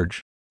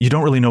large, you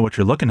don't really know what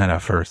you're looking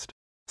at first.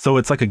 So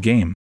it's like a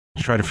game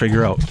to try to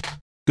figure out,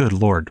 good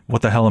Lord,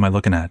 what the hell am I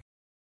looking at?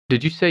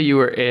 Did you say you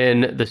were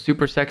in the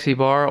Super Sexy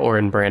bar or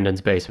in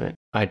Brandon's basement?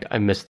 I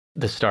missed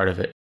the start of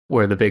it,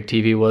 where the big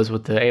TV was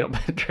with the anal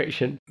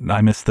penetration.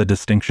 I missed the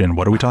distinction.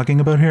 What are we talking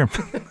about here?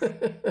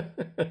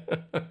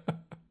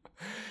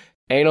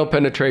 Anal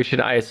penetration,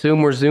 I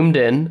assume we're zoomed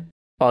in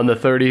on the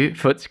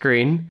 30-foot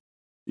screen.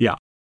 Yeah.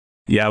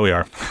 Yeah, we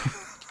are.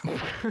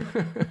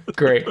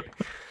 Great.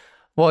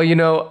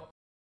 Well,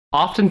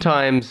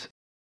 oftentimes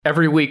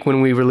every week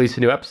when we release a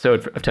new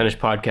episode of Tennis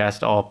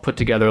Podcast, I'll put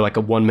together like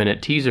a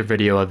 1-minute teaser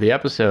video of the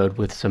episode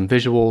with some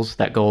visuals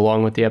that go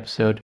along with the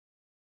episode.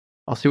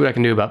 I'll see what I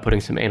can do about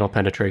putting some anal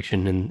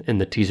penetration in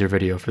the teaser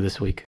video for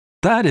this week.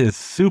 That is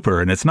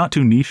super, and it's not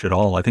too niche at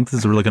all. I think this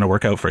is really going to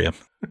work out for you.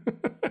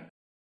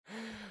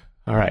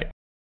 All right.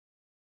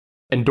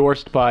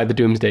 Endorsed by the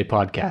Doomsday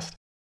Podcast.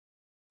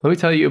 Let me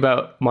tell you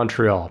about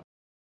Montreal.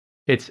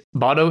 Its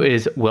motto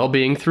is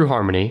well-being through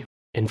harmony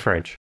in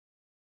French.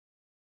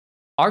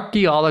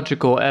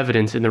 Archaeological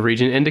evidence in the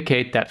region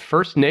indicate that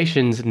First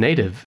Nations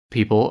native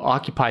people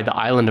occupied the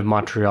island of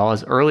Montreal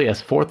as early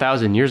as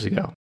 4,000 years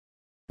ago.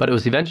 But it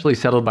was eventually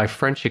settled by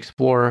French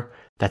explorer,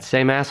 that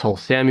same asshole,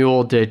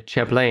 Samuel de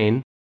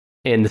Champlain,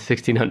 in the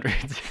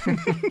 1600s.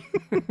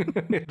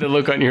 The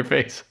look on your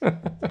face.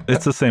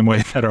 It's the same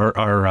way that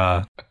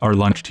our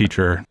lunch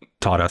teacher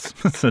taught us.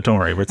 So don't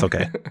worry, it's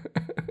okay.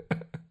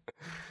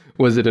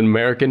 Was it an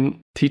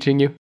American teaching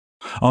you?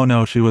 Oh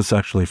no, she was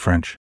actually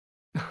French.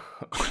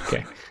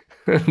 Okay.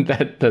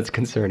 That's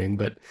concerning,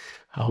 but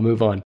I'll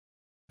move on.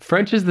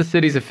 French is the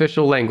city's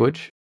official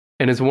language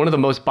and is one of the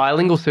most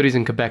bilingual cities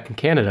in Quebec and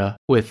Canada,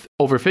 with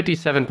over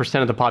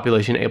 57% of the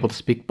population able to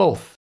speak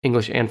both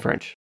English and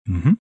French.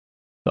 Mm-hmm.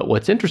 But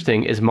what's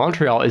interesting is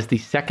Montreal is the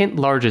second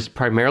largest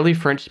primarily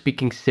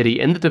French-speaking city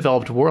in the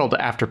developed world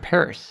after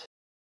Paris,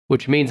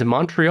 which means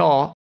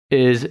Montreal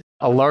is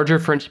a larger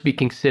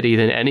French-speaking city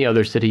than any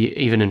other city,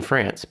 even in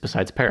France,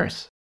 besides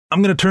Paris.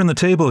 I'm going to turn the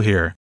table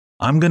here.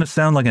 I'm going to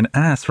sound like an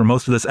ass for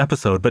most of this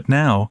episode, but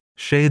now,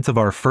 shades of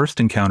our first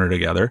encounter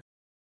together,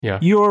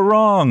 you're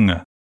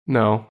wrong.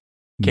 No,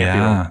 can't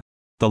be wrong.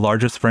 The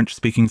largest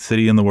French-speaking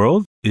city in the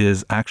world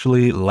is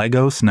actually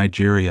Lagos,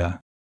 Nigeria.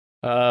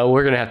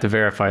 We're going to have to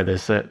verify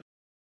this. It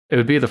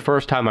would be the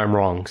first time I'm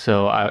wrong.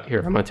 So here,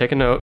 I'm going to take a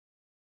note.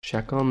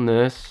 Check on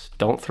this.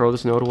 Don't throw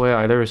this note away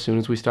either as soon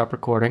as we stop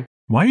recording.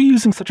 Why are you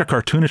using such a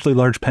cartoonishly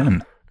large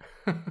pen?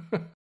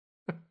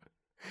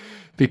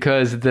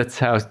 Because that's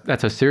how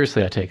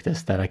seriously I take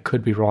this, that I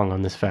could be wrong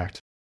on this fact.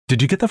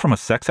 Did you get that from a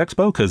sex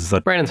expo? Because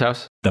Brandon's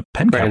house. The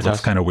pen cap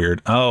looks kind of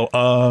weird.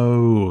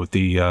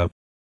 The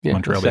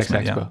Montreal Sex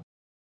basement, Expo. yeah.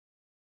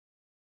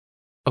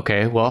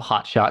 Okay, well,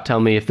 hot shot. Tell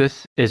me if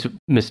this is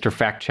Mr.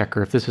 Fact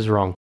Checker, if this is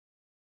wrong.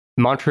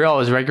 Montreal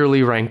is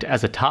regularly ranked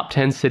as a top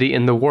 10 city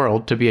in the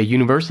world to be a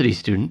university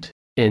student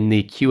in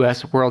the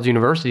QS World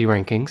University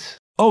Rankings.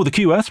 Oh, the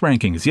QS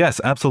rankings. Yes,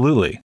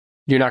 absolutely.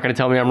 You're not going to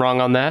tell me I'm wrong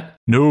on that?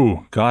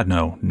 No, God,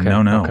 no. Okay,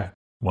 No. Okay.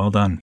 Well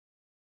done.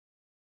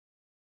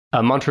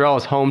 Montreal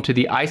is home to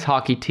the ice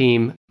hockey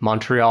team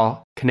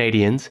Montreal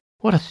Canadiens.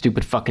 What a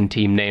stupid fucking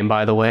team name,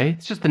 by the way.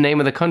 It's just the name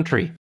of the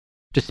country,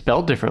 just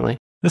spelled differently.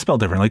 It's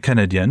spelled differently.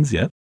 Canadiens,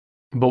 yeah.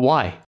 But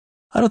why?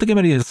 I don't think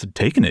anybody has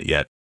taken it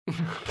yet.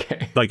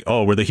 Okay. Like,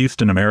 we're the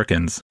Houston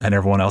Americans, and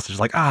everyone else is just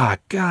like, God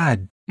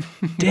damn.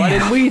 Why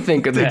didn't we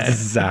think of that?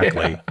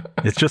 Exactly. Yeah.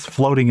 It's just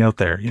floating out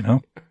there,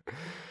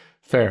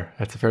 Fair.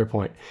 That's a fair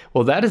point.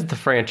 Well, that is the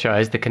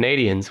franchise, the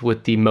Canadiens,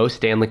 with the most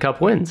Stanley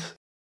Cup wins.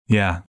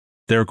 Yeah,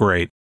 they're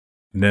great.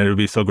 And it would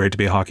be so great to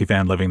be a hockey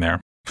fan living there.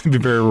 It'd be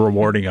very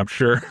rewarding, I'm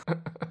sure.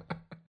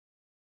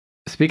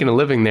 Speaking of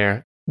living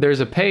there,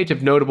 there's a page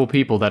of notable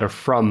people that are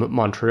from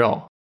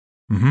Montreal.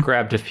 Mm-hmm.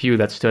 Grabbed a few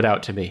that stood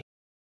out to me.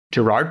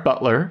 Gerard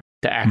Butler,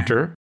 the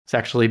actor, is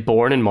actually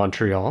born in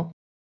Montreal.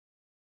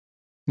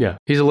 Yeah,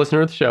 he's a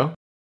listener of the show.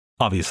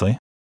 Obviously.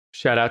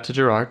 Shout out to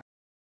Gerard.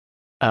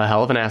 A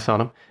hell of an ass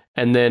on him.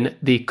 And then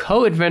the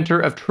co-inventor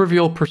of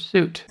Trivial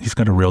Pursuit. He's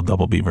got a real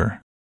double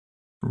beaver.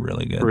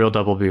 Really good. Real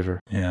double beaver.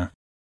 Yeah.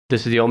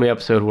 This is the only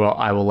episode where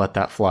I will let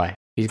that fly.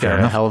 He's got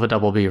a hell of a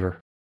double beaver.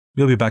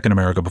 You'll be back in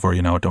America before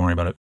you know it. Don't worry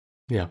about it.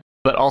 Yeah.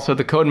 But also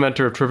the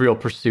co-inventor of Trivial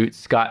Pursuit,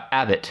 Scott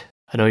Abbott.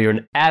 I know you're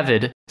an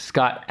avid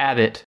Scott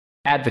Abbott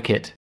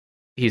advocate.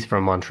 he's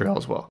from Montreal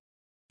as well.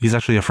 He's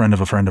actually a friend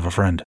of a friend of a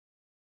friend.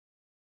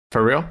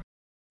 For real?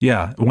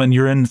 Yeah.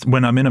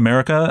 When I'm in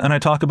America and I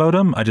talk about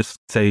him, I just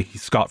say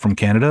he's Scott from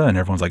Canada, and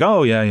everyone's like,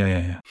 oh,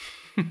 yeah.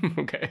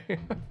 Okay.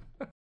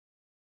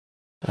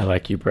 I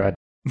like you, Brad.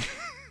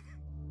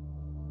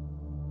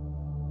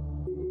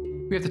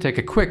 We have to take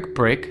a quick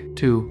break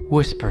to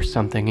whisper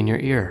something in your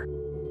ear.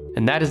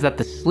 And that is that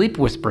the Sleep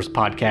Whispers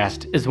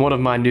podcast is one of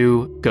my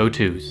new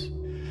go-tos.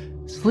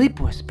 Sleep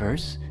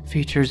Whispers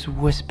features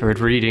whispered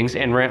readings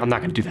and I'm not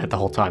going to do that the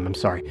whole time, I'm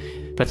sorry.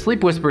 But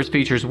Sleep Whispers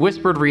features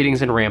whispered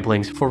readings and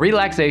ramblings for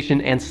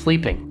relaxation and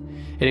sleeping.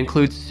 It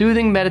includes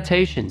soothing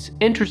meditations,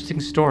 interesting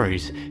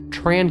stories,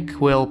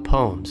 tranquil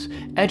poems,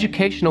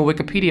 educational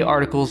Wikipedia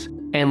articles,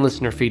 and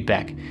listener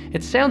feedback.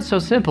 It sounds so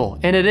simple,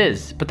 and it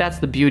is, but that's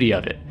the beauty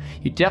of it.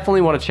 You definitely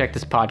want to check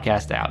this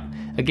podcast out.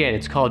 Again,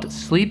 it's called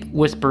Sleep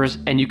Whispers,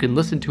 and you can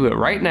listen to it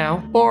right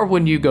now or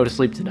when you go to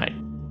sleep tonight.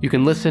 You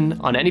can listen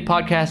on any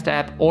podcast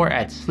app or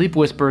at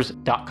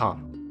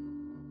sleepwhispers.com.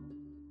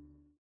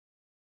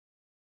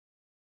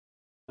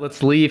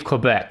 Let's leave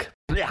Quebec.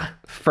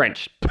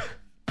 French.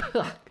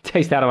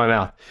 Taste out of my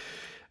mouth.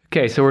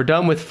 Okay, so we're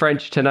done with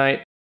French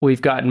tonight.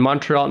 We've got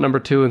Montreal at number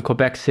 2 and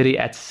Quebec City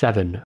at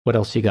 7. What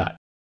else you got?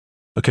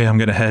 Okay, I'm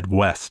going to head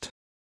west.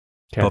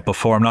 Okay. But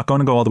before, I'm not going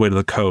to go all the way to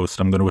the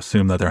coast. I'm going to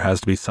assume that there has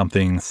to be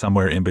something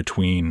somewhere in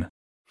between.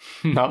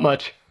 Not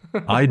much.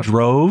 I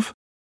drove.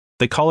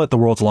 They call it the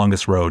world's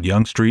longest road.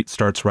 Yonge Street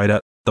starts right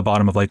at the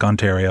bottom of Lake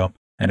Ontario,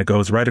 and it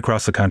goes right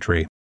across the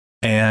country.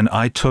 And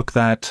I took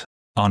that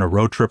on a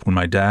road trip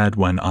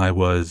when I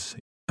was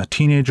a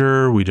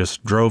teenager. We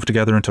just drove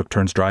together and took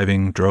turns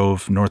driving,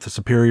 drove north of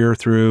Superior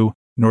through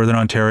northern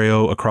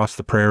Ontario, across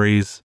the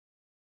prairies.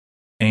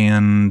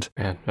 And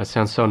man, that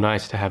sounds so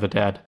nice to have a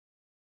dad.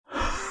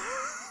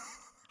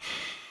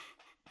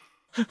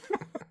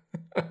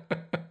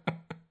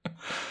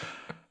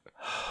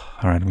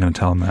 All right, I'm going to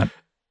tell him that.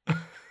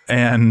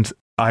 And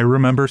I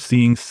remember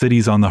seeing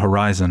cities on the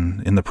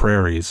horizon in the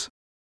prairies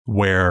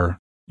where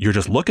you're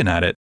just looking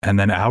at it and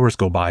then hours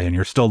go by and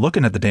you're still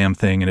looking at the damn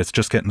thing and it's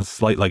just getting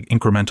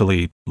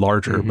incrementally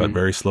larger, but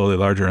very slowly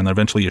larger. And then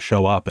eventually you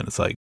show up and it's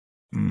like,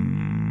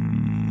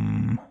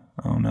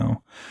 oh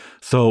no.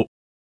 So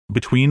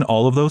between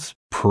all of those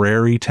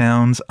prairie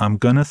towns, I'm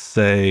going to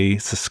say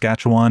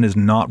Saskatchewan is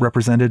not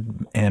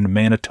represented and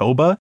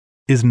Manitoba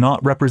is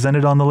not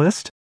represented on the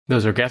list.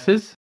 Those are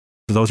guesses?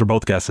 Those are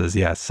both guesses,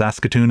 yes.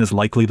 Saskatoon is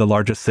likely the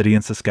largest city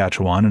in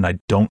Saskatchewan, and I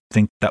don't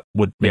think that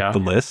would make the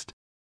list.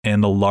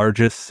 And the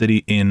largest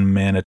city in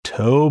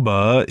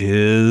Manitoba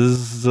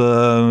is...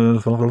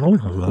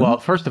 Well,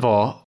 first of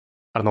all,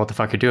 I don't know what the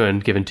fuck you're doing,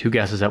 giving 2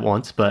 guesses at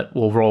once, but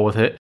we'll roll with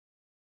it.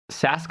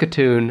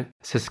 Saskatoon,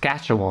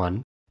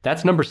 Saskatchewan,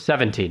 that's number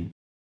 17.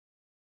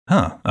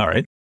 Huh, all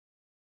right.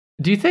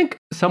 Do you think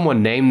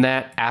someone named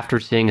that after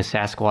seeing a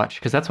Sasquatch?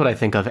 Because that's what I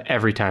think of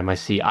every time I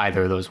see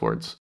either of those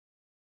words.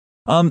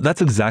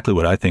 That's exactly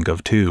what I think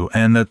of too.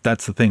 And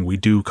that's the thing. We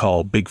do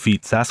call Big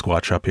Feet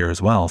Sasquatch up here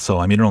as well. So,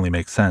 I mean, it only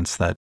makes sense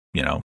that,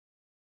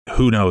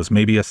 who knows?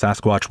 Maybe a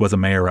Sasquatch was a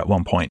mayor at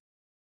one point.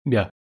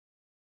 Yeah.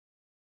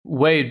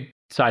 Way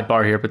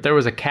sidebar here, but there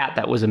was a cat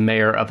that was a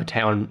mayor of a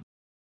town,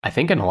 I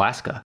think in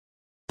Alaska.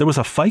 There was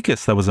a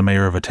ficus that was a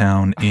mayor of a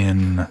town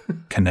in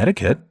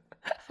Connecticut.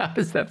 How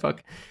does that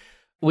fuck?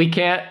 We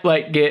can't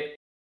get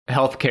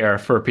healthcare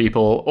for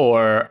people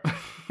or...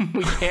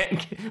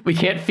 we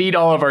can't feed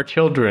all of our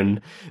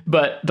children,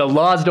 but the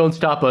laws don't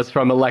stop us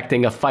from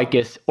electing a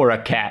ficus or a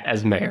cat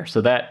as mayor.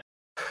 So that,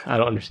 I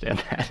don't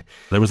understand that.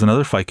 There was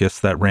another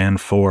ficus that ran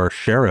for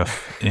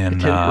sheriff in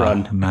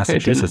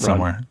Massachusetts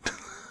somewhere.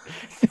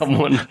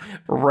 Someone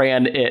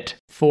ran it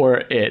for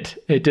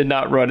it. It did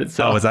not run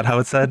itself. Oh, is that how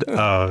it said?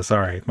 Oh,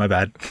 sorry. My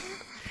bad.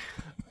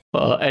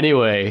 Well,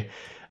 anyway,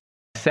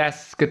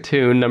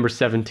 Saskatoon, number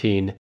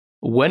 17.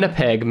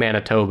 Winnipeg,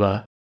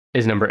 Manitoba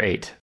is number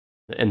 8.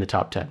 In the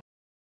top 10.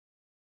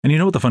 And you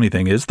know what the funny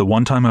thing is? The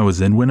one time I was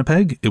in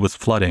Winnipeg, it was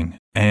flooding.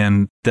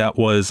 And that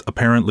was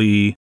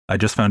apparently, I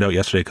just found out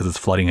yesterday because it's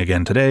flooding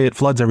again today. It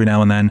floods every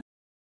now and then.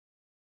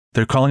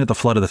 They're calling it the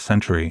flood of the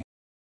century.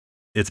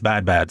 It's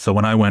bad. So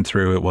when I went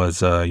through, it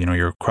was,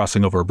 you're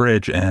crossing over a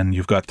bridge and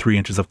you've got 3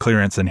 inches of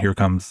clearance and here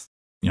comes,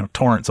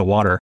 torrents of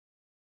water.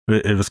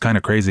 It was kind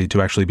of crazy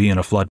to actually be in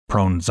a flood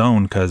prone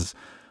zone because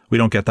we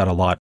don't get that a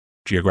lot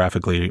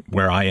geographically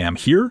where I am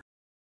here.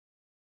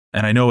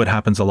 And I know it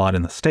happens a lot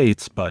in the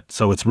States, but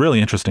so it's really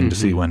interesting to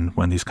see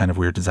when these kind of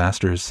weird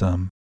disasters,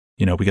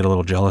 we get a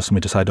little jealous and we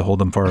decide to hold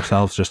them for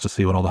ourselves just to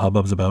see what all the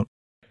hubbub's about.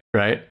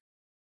 Right.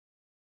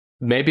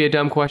 Maybe a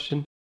dumb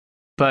question,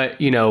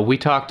 but, we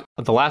talked,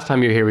 the last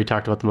time you were here, we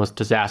talked about the most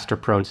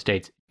disaster-prone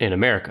states in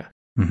America.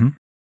 Mm-hmm.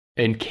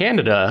 In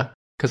Canada,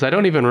 because I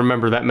don't even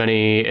remember that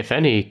many, if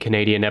any,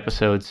 Canadian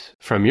episodes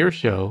from your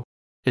show,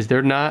 is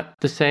there not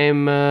the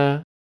same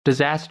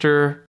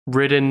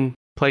disaster-ridden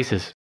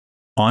places?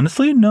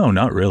 Honestly, no,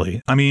 not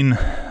really. I mean,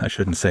 I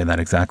shouldn't say that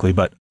exactly,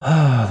 but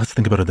let's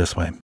think about it this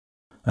way.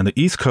 On the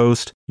East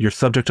Coast, you're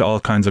subject to all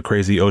kinds of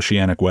crazy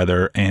oceanic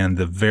weather and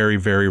the very,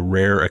 very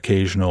rare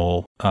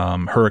occasional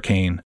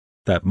hurricane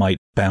that might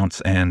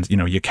bounce, and,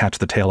 you catch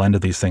the tail end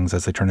of these things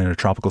as they turn into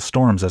tropical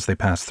storms as they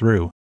pass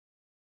through.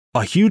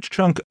 A huge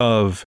chunk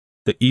of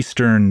the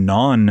eastern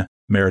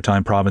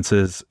non-maritime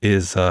provinces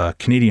is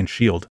Canadian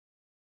Shield,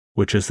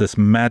 which is this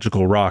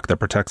magical rock that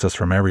protects us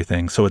from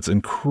everything. So it's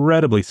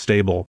incredibly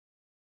stable.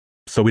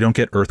 So we don't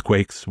get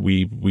earthquakes.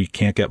 We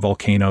can't get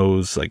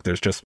volcanoes. Like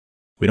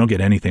we don't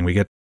get anything. We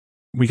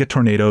get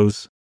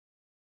tornadoes.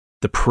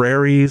 The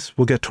prairies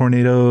will get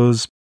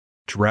tornadoes,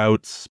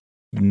 droughts,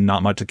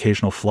 not much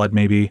occasional flood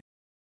maybe.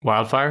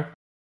 Wildfire?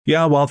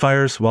 Yeah,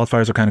 wildfires.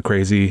 Wildfires are kind of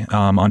crazy.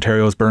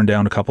 Ontario's burned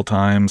down a couple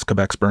times.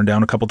 Quebec's burned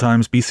down a couple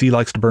times. BC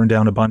likes to burn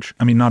down a bunch.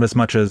 I mean, not as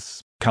much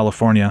as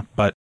California,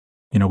 but,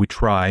 we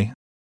try.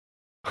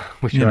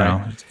 We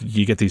try.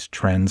 You get these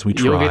trends. We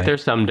try. You'll get there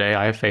someday.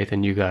 I have faith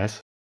in you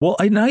guys. Well,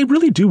 I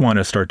really do want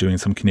to start doing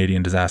some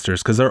Canadian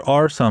disasters because there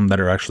are some that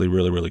are actually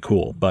really, really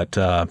cool. But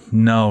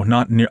no,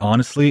 not near.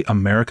 Honestly,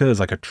 America is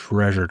like a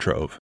treasure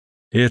trove.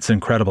 It's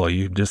incredible.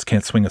 You just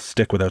can't swing a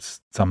stick without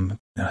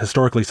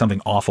historically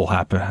something awful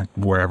happen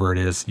wherever it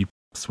is. You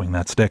swing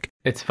that stick.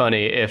 It's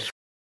funny. If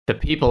the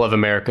people of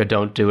America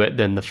don't do it,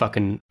 then the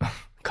fucking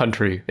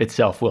country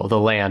itself will. The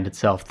land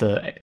itself.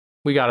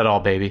 We got it all,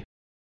 baby.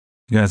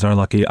 You guys are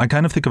lucky. I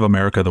kind of think of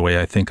America the way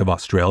I think of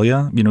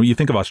Australia. You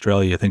think of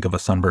Australia, you think of a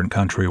sunburned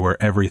country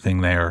where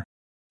everything there,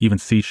 even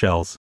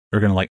seashells,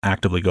 are going to like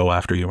actively go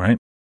after you, right?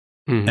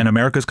 Mm-hmm. And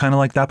America's kind of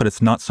like that, but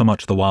it's not so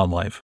much the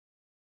wildlife.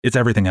 It's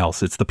everything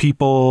else. It's the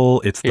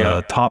people, it's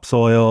the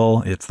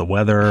topsoil, it's the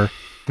weather.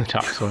 The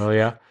topsoil,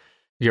 yeah.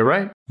 You're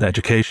right. The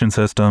education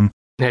system.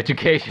 The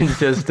education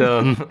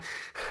system.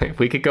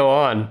 We could go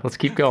on. Let's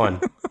keep going.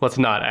 Let's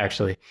not,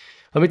 actually.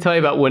 Let me tell you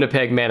about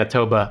Winnipeg,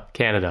 Manitoba,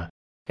 Canada.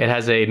 It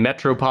has a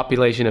metro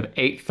population of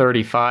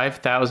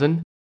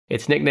 835,000.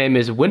 Its nickname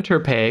is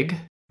Winterpeg,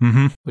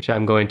 which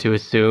I'm going to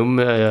assume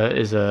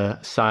is a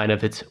sign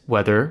of its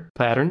weather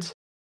patterns.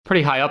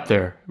 Pretty high up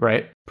there,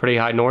 right? Pretty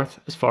high north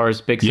as far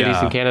as big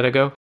cities in Canada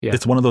go. Yeah.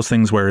 It's one of those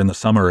things where in the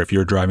summer, if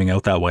you're driving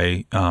out that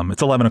way,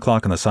 it's 11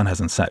 o'clock and the sun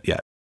hasn't set yet,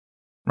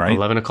 right?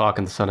 11 o'clock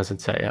and the sun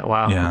hasn't set yet.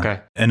 Wow. Yeah.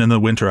 Okay. And in the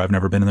winter, I've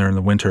never been there in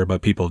the winter,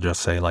 but people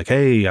just say like,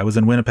 hey, I was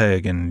in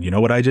Winnipeg and you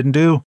know what I didn't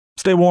do?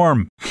 Stay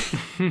warm.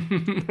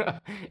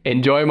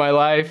 Enjoy my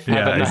life.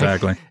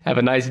 Exactly. Have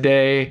a nice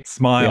day.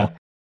 Smile. Yeah.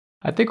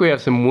 I think we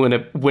have some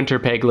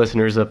Winterpeg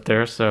listeners up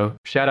there, so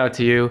shout out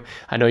to you.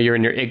 I know you're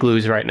in your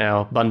igloos right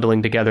now,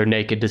 bundling together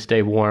naked to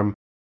stay warm,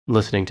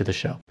 listening to the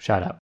show.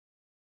 Shout out.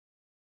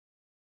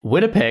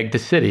 Winnipeg, the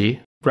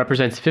city,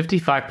 represents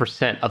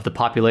 55% of the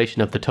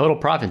population of the total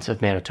province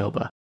of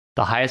Manitoba,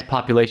 the highest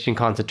population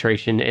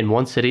concentration in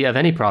one city of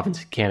any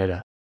province in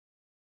Canada.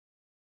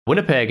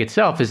 Winnipeg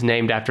itself is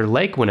named after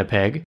Lake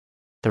Winnipeg.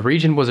 The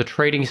region was a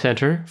trading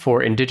center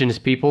for Indigenous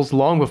peoples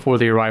long before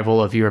the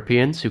arrival of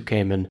Europeans who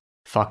came and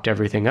fucked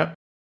everything up.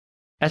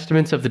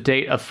 Estimates of the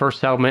date of first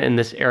settlement in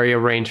this area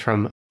range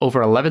from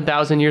over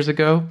 11,000 years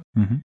ago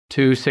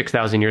to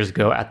 6,000 years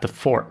ago at the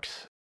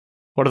Forks.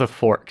 What are the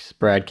Forks,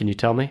 Brad? Can you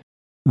tell me?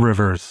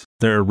 Rivers.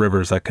 There are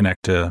rivers that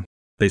connect to,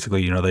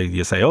 basically,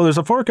 you say, oh, there's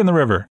a fork in the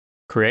river.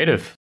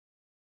 Creative.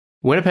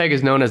 Winnipeg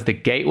is known as the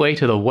gateway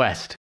to the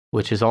West,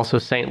 which is also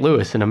St.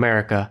 Louis in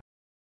America.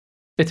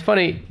 It's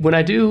funny, when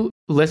I do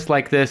lists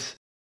like this,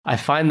 I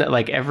find that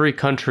like every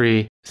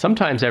country,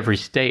 sometimes every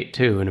state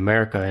too, in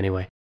America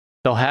anyway,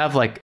 they'll have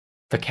like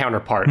the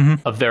counterpart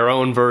of their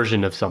own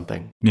version of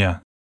something. Yeah.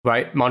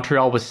 Right?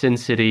 Montreal was Sin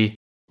City.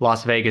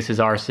 Las Vegas is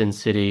our Sin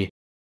City.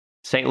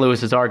 St.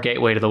 Louis is our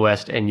gateway to the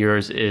West, and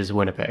yours is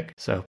Winnipeg.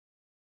 So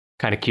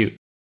kind of cute.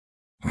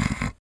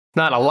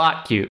 Not a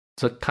lot cute.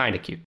 It's kind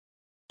of cute.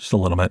 Just a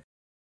little bit.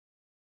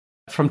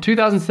 From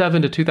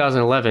 2007 to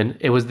 2011,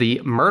 it was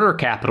the murder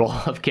capital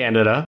of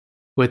Canada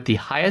with the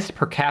highest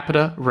per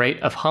capita rate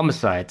of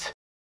homicides.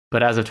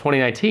 But as of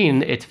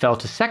 2019, it fell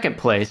to second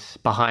place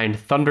behind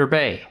Thunder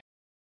Bay.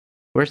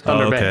 Where's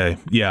Thunder Bay? Okay,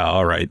 yeah,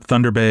 all right.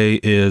 Thunder Bay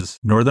is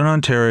Northern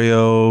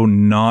Ontario,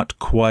 not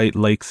quite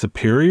Lake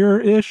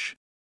Superior-ish.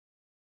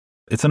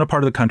 It's in a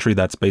part of the country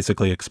that's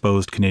basically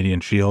exposed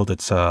Canadian Shield.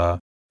 It's a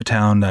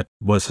town that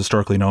was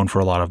historically known for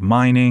a lot of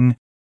mining.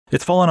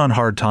 It's fallen on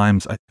hard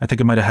times. I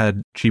think it might have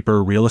had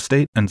cheaper real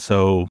estate. And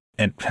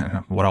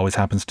what always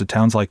happens to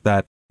towns like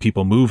that,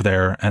 people move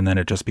there and then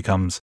it just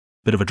becomes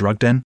a bit of a drug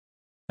den.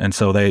 And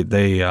so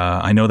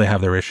I know they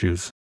have their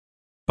issues.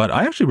 But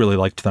I actually really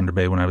liked Thunder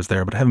Bay when I was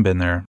there, but I haven't been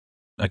there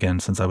again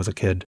since I was a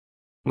kid.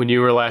 When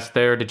you were last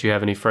there, did you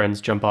have any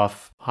friends jump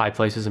off high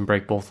places and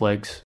break both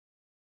legs?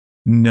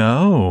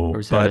 No.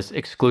 Or is that an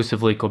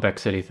exclusively Quebec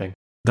City thing?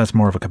 That's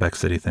more of a Quebec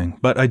City thing.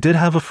 But I did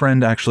have a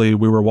friend, actually,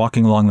 we were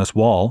walking along this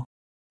wall,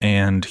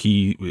 and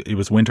it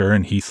was winter,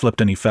 and he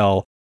slipped and he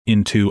fell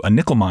into a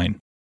nickel mine.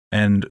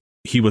 And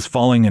he was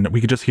falling, and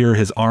we could just hear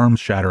his arms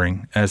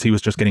shattering as he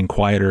was just getting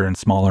quieter and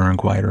smaller and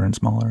quieter and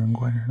smaller and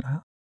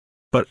quieter.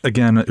 But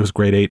again, it was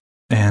grade 8,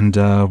 and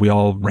we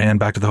all ran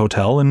back to the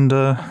hotel and...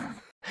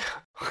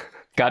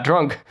 got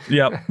drunk.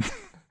 Yep.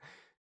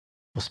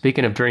 Well,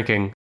 speaking of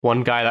drinking,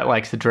 one guy that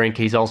likes to drink,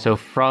 he's also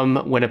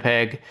from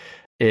Winnipeg,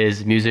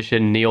 is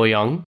musician Neil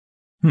Young.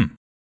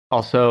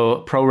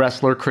 Also, pro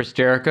wrestler Chris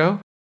Jericho.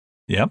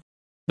 Yep.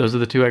 Those are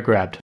the two I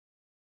grabbed.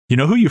 You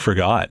know who you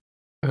forgot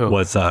Who?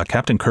 was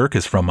Captain Kirk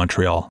is from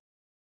Montreal.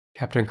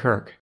 Captain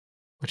Kirk.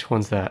 Which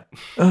one's that?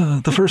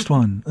 The first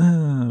one.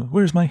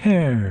 Where's my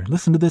hair?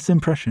 Listen to this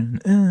impression.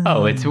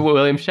 Oh, it's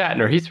William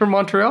Shatner. He's from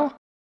Montreal?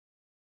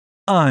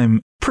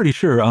 I'm pretty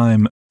sure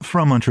I'm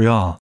from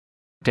Montreal.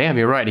 Damn,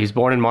 you're right. He's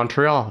born in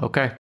Montreal.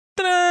 Okay.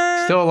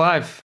 Ta-da! Still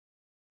alive.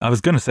 I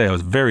was going to say I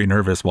was very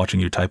nervous watching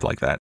you type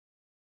like that.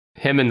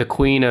 Him and the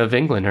Queen of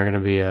England are going to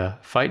be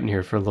fighting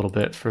here for a little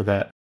bit for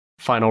that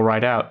final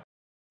ride out.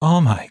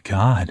 Oh my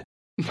God.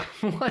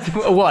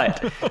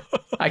 What?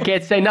 I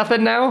can't say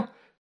nothing now?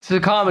 This is a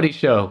comedy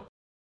show.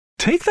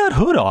 Take that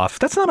hood off.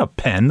 That's not a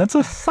pen. That's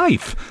a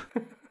scythe.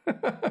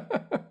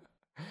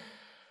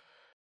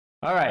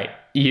 All right.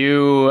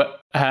 You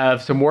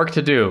have some work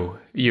to do.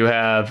 You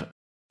have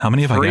How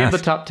many have I 3 guessed? of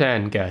the top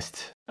 10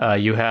 guests.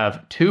 You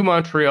have 2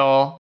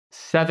 Montreal,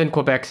 7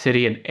 Quebec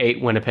City, and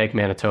 8 Winnipeg,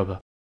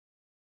 Manitoba.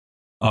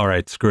 All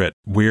right, screw it.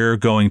 We're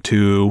going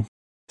to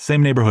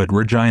same neighborhood,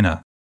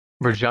 Regina.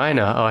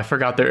 Regina. Oh, I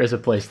forgot there is a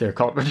place there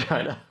called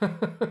Regina.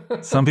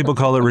 Some people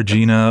call it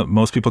Regina.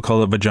 Most people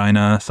call it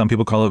vagina. Some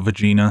people call it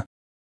vagina.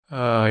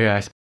 Oh,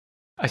 yeah.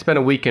 I spent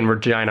a week in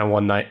Regina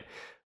one night.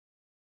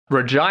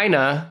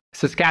 Regina,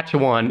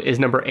 Saskatchewan is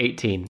number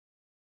 18.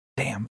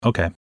 Damn.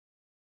 Okay.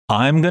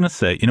 I'm going to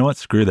say, you know what?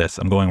 Screw this.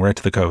 I'm going right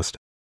to the coast.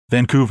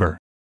 Vancouver.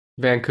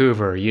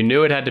 Vancouver. You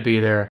knew it had to be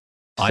there.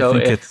 I So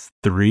think if it's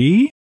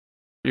 3.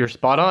 you're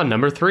spot on.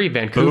 Number 3,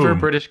 Vancouver, Boom.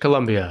 British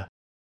Columbia.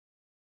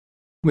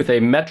 With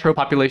a metro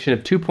population of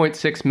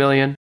 2.6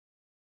 million.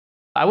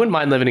 I wouldn't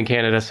mind living in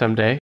Canada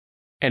someday.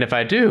 And if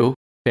I do,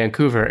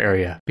 Vancouver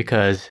area,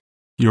 because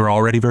You're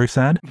already very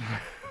sad?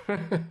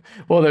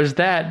 well, there's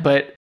that,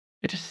 but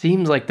it just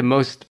seems like the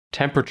most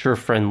temperature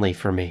friendly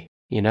for me,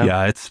 you know?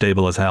 Yeah, it's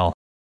stable as hell.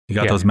 You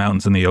got Yeah. those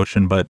mountains in the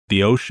ocean, but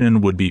the ocean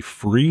would be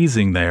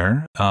freezing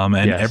there. And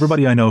Yes.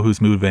 everybody I know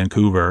who's moved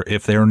Vancouver,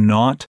 if they're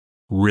not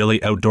really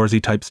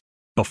outdoorsy types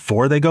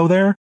before they go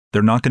there,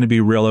 they're not going to be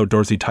real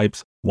outdoorsy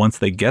types once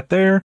they get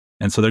there.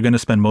 And so they're going to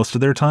spend most of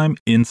their time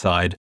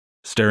inside,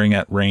 staring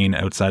at rain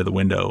outside the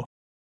window,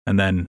 and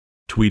then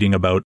tweeting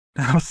about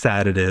how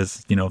sad it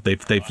is. You know,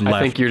 they've left.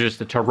 I think you're just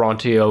a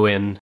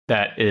Torontoan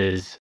that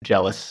is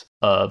jealous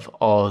of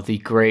all of the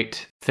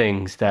great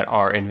things that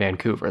are in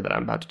Vancouver that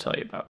I'm about to tell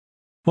you about.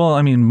 Well,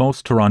 I mean,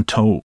 most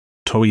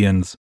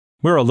Torontoians,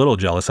 we're a little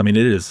jealous. I mean,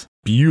 it is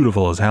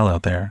beautiful as hell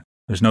out there.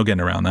 There's no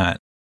getting around that.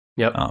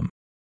 Yep.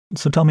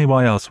 So tell me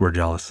why else we're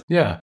jealous.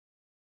 Yeah.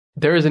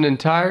 There is an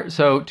entire,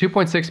 so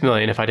 2.6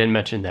 million, if I didn't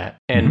mention that.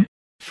 And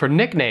for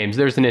nicknames,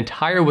 there's an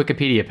entire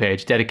Wikipedia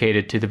page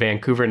dedicated to the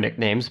Vancouver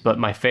nicknames, but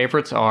my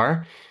favorites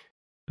are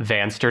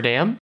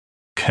Vansterdam,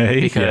 Okay.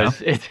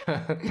 because it's,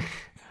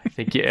 I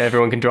think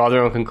everyone can draw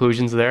their own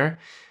conclusions there.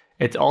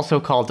 It's also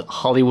called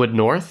Hollywood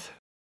North,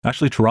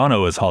 Actually,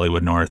 Toronto is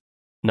Hollywood North.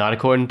 not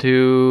according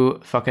to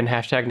fucking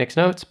hashtag Nick's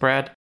Notes,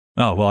 Brad.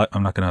 Oh, well,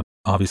 I'm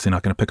obviously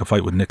not going to pick a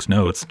fight with Nick's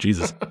notes.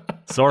 Jesus.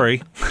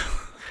 Sorry.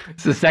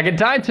 It's the second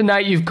time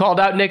tonight you've called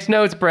out Nick's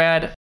Notes,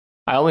 Brad.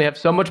 I only have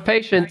so much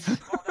patience.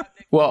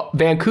 Well,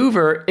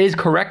 Vancouver is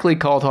correctly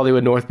called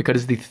Hollywood North because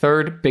it's the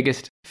 3rd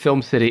biggest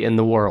film city in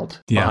the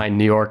world, Yeah. behind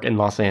New York and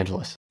Los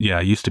Angeles. Yeah,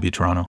 it used to be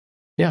Toronto.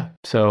 Yeah,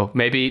 so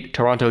maybe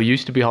Toronto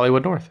used to be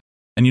Hollywood North.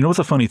 And you know what's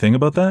a funny thing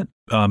about that?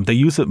 They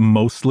use it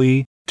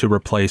mostly to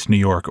replace New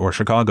York or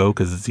Chicago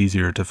because it's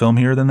easier to film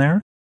here than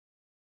there.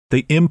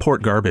 They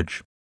import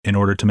garbage in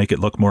order to make it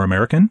look more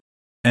American.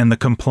 And the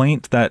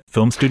complaint that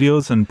film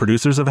studios and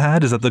producers have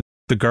had is that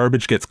the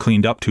garbage gets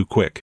cleaned up too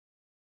quick.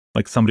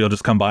 Like somebody will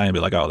just come by and be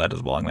like, oh, that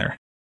doesn't belong there.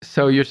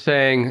 So you're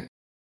saying,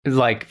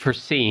 like, for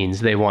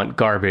scenes, they want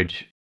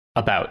garbage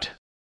about,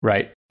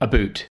 right? A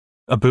boot.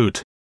 A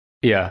boot.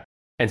 Yeah.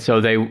 And so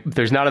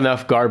there's not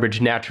enough garbage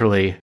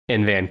naturally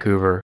in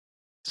Vancouver.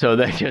 So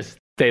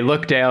they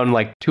look down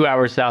like 2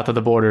 hours south of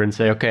the border and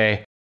say,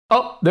 okay,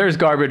 oh, there's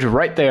garbage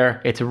right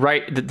there. It's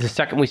right, the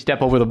second we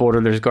step over the border,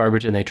 there's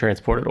garbage, and they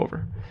transport it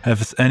over.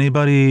 Has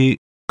anybody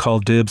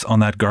called dibs on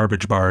that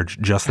garbage barge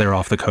just there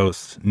off the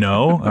coast?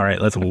 No? All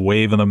right, let's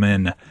wave them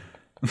in.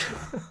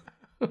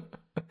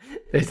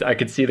 I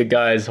could see the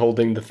guys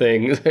holding the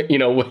things,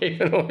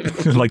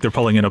 waving. Like they're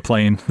pulling in a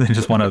plane. They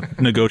just want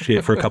to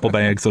negotiate for a couple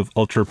bags of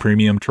ultra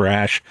premium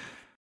trash.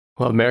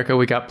 Well, America,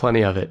 we got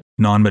plenty of it.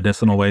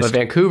 Non-medicinal waste. But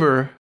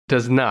Vancouver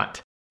does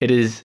not. It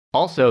is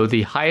also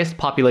the highest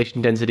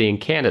population density in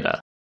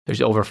Canada.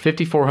 There's over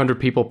 5,400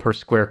 people per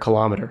square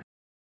kilometer.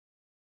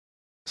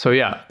 So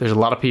yeah, there's a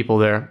lot of people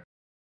there.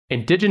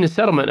 Indigenous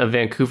settlement of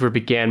Vancouver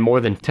began more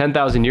than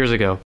 10,000 years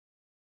ago,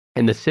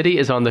 and the city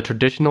is on the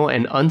traditional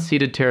and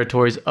unceded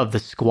territories of the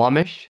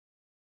Squamish,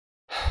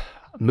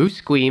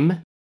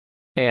 Musqueam,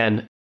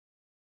 and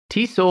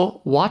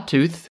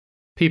Tsleil-Waututh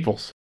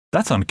peoples.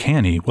 That's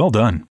uncanny. Well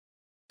done.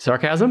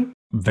 Sarcasm?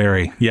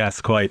 Very. Yes,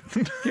 quite.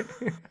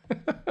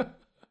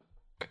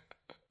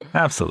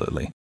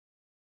 Absolutely.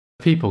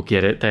 People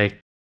get it.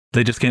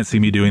 They just can't see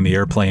me doing the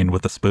airplane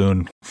with a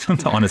spoon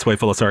on its way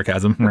full of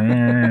sarcasm.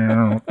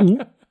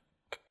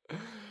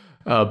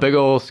 Big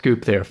ol'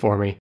 scoop there for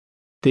me.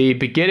 The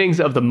beginnings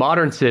of the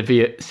modern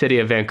city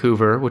of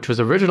Vancouver, which was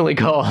originally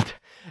called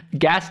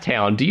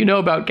Gastown. Do you know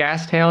about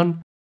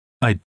Gastown?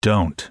 I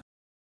don't.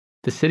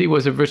 The city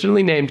was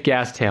originally named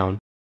Gastown.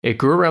 It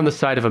grew around the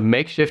site of a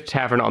makeshift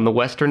tavern on the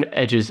western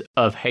edges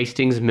of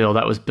Hastings Mill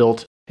that was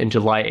built in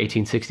July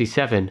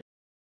 1867.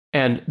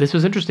 And this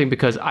was interesting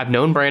because I've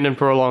known Brandon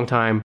for a long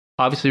time.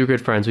 Obviously, we're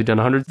good friends. We've done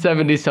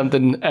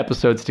 170-something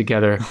episodes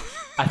together.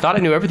 I thought I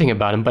knew everything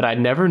about him, but I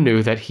never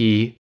knew that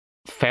he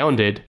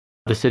founded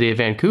the city of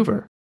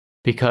Vancouver,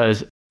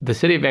 because the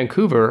city of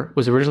Vancouver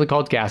was originally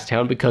called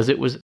Gastown because it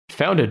was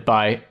founded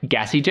by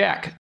Gassy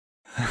Jack.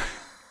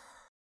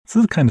 This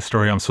is the kind of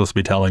story I'm supposed to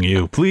be telling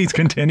you. Please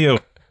continue.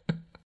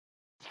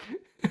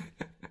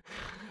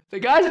 The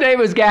guy's name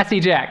was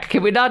Gassy Jack.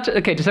 Can we not?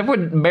 Okay, just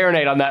everyone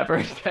marinate on that for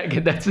a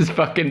second. That's his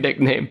fucking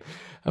nickname.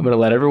 I'm going to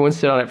let everyone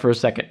sit on it for a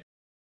second.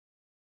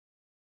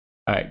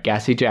 All right,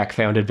 Gassy Jack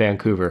founded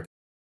Vancouver.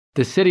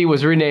 The city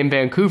was renamed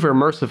Vancouver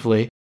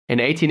mercifully in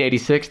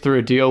 1886 through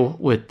a deal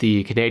with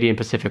the Canadian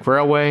Pacific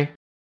Railway.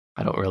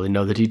 I don't really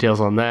know the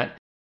details on that.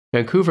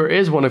 Vancouver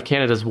is one of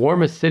Canada's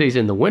warmest cities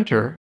in the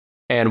winter,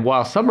 and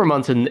while summer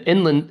months in the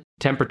inland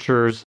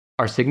temperatures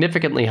are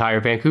significantly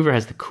higher, Vancouver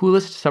has the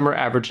coolest summer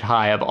average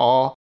high of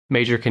all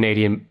major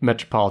Canadian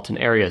metropolitan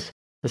areas.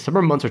 The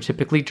summer months are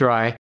typically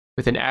dry,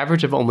 with an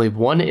average of only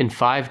 1 in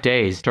 5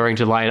 days during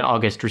July and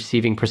August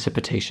receiving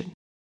precipitation.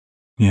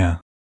 Yeah.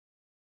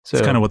 So,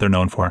 it's kind of what they're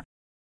known for.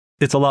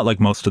 It's a lot like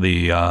most of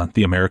the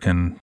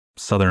American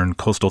southern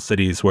coastal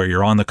cities where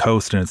you're on the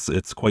coast and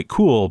it's quite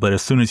cool, but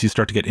as soon as you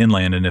start to get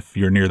inland and if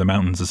you're near the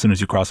mountains, as soon as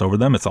you cross over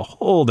them, it's a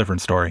whole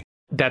different story.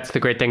 That's the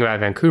great thing about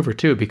Vancouver,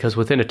 too, because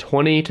within a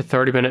 20 to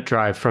 30-minute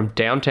drive from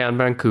downtown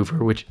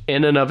Vancouver, which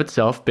in and of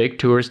itself, big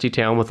touristy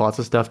town with lots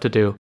of stuff to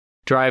do,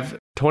 drive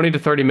 20 to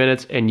 30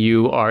 minutes and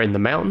you are in the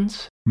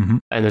mountains. Mm-hmm.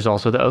 And there's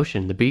also the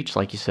ocean, the beach,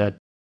 like you said.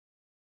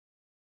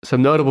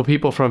 Some notable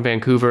people from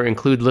Vancouver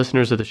include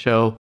listeners of the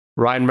show,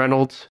 Ryan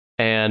Reynolds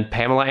and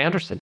Pamela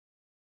Anderson,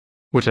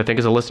 which I think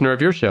is a listener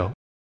of your show.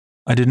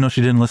 I didn't know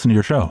she didn't listen to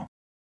your show.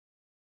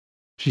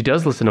 She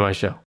does listen to my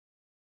show.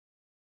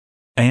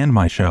 And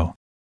my show.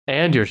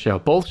 And your show,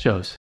 both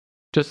shows.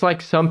 Just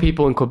like some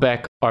people in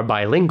Quebec are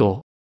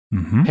bilingual,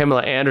 Mm-hmm.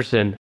 Pamela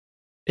Anderson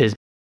is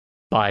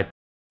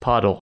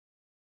bipodal.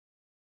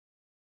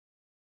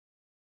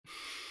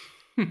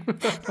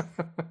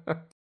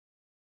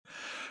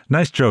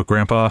 Nice joke,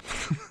 Grandpa.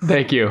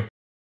 Thank you.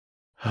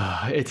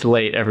 It's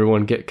late,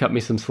 everyone. Cut me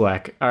some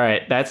slack. All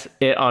right, that's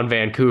it on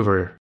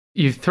Vancouver.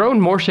 You've thrown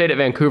more shade at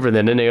Vancouver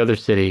than any other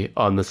city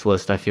on this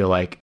list, I feel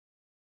like.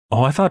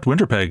 Oh, I thought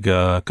Winterpeg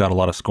got a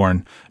lot of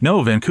scorn.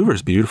 No,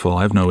 Vancouver's beautiful.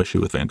 I have no issue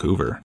with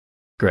Vancouver.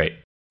 Great.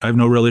 I have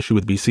no real issue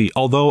with BC.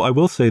 Although I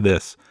will say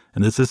this,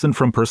 and this isn't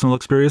from personal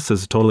experience,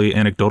 this is totally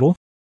anecdotal,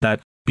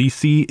 that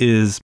BC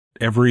is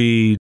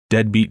every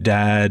deadbeat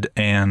dad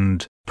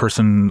and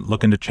person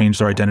looking to change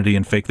their identity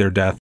and fake their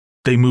death.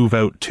 They move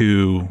out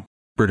to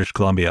British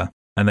Columbia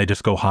and they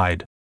just go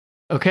hide.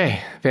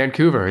 Okay,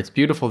 Vancouver. It's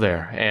beautiful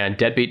there, and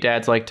deadbeat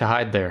dads like to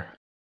hide there.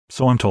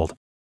 So I'm told.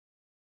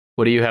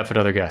 What do you have for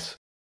another guess?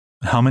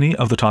 How many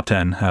of the top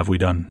 10 have we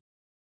done?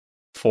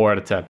 4 out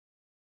of 10.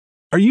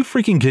 Are you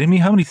freaking kidding me?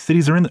 How many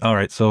cities are in? All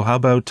right, so how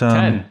about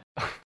 10.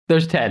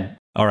 There's 10.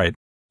 All right,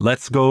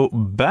 let's go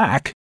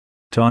back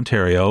to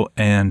Ontario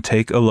and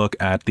take a look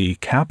at the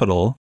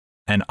capital.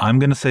 And I'm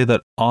going to say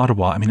that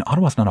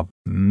Ottawa's not a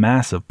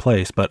massive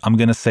place, but I'm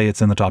going to say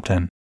it's in the top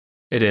 10.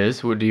 It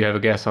is. Do you have a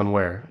guess on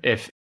where?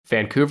 If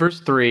Vancouver's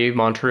 3,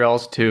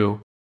 Montreal's 2,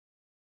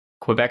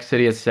 Quebec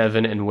City is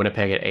 7, and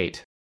Winnipeg at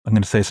 8. I'm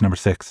going to say it's number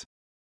 6.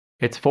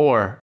 It's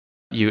 4.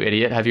 You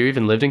idiot. Have you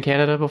even lived in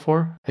Canada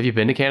before? Have you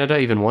been to Canada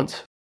even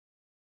once?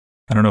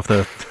 I don't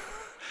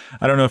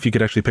know if you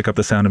could actually pick up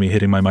the sound of me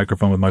hitting my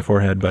microphone with my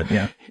forehead, but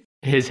yeah.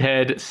 His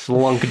head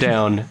slunk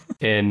down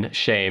in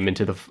shame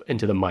into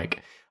the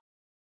mic.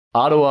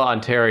 Ottawa,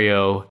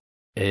 Ontario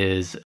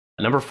is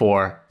number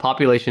 4.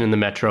 Population in the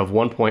metro of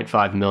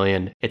 1.5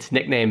 million. Its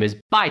nickname is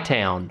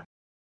Bytown.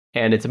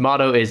 And its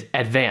motto is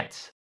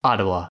Advance,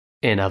 Ottawa,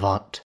 in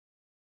avant.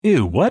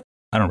 Ew, what?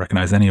 I don't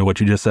recognize any of what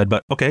you just said,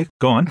 but okay,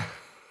 go on.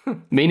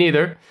 Me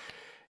neither.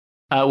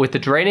 With the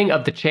draining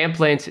of the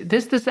Champlain's...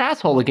 This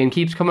asshole again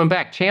keeps coming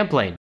back.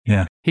 Champlain.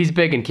 Yeah. He's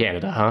big in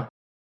Canada, huh?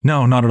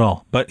 No, not at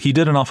all. But he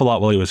did an awful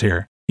lot while he was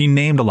here. He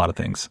named a lot of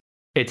things.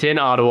 It's in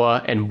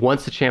Ottawa, and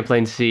once the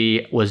Champlain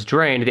Sea was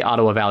drained, the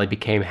Ottawa Valley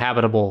became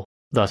habitable.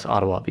 Thus,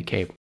 Ottawa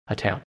became a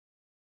town.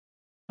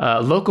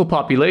 Local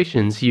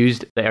populations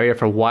used the area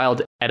for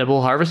wild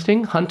edible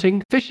harvesting,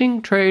 hunting,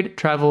 fishing, trade,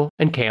 travel,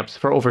 and camps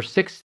for over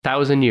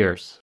 6,000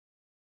 years.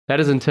 That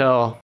is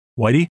until...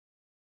 Whitey?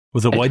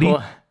 Was it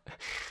Whitey?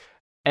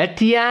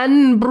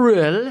 Etienne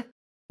Brule,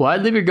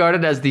 widely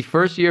regarded as the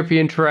first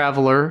European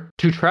traveler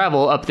to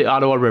travel up the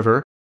Ottawa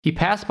River, he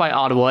passed by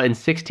Ottawa in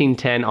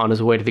 1610 on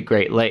his way to the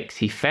Great Lakes.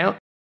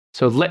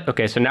 So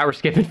now we're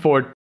skipping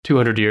forward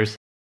 200 years.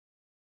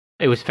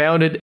 It was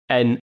founded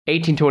in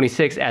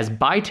 1826 as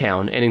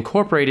Bytown and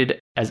incorporated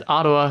as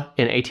Ottawa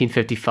in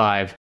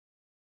 1855.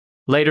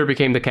 later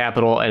became the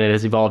capital, and it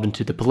has evolved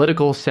into the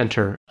political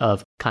center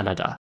of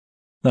Canada.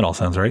 That all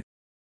sounds right.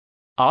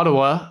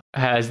 Ottawa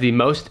has the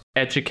most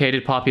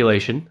educated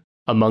population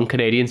among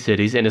Canadian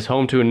cities and is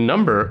home to a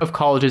number of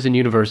colleges and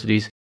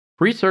universities,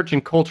 research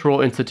and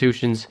cultural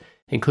institutions,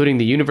 including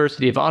the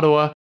University of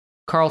Ottawa,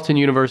 Carleton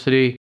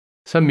University,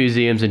 some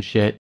museums and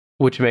shit,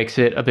 which makes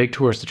it a big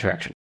tourist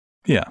attraction.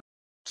 Yeah.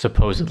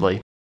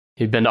 Supposedly.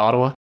 You've been to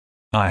Ottawa?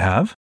 I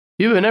have.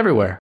 You've been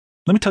everywhere.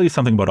 Let me tell you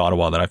something about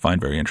Ottawa that I find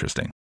very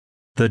interesting.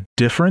 The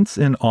difference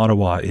in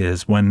Ottawa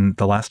is when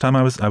the last time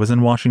I was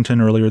in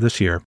Washington earlier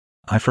this year,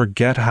 I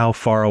forget how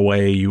far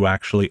away you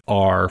actually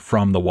are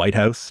from the White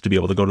House to be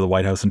able to go to the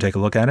White House and take a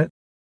look at it.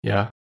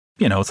 Yeah.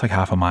 You know, it's like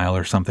half a mile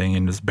or something,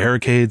 and there's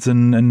barricades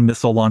and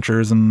missile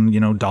launchers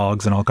and,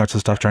 dogs and all kinds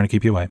of stuff trying to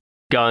keep you away.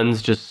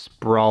 Guns just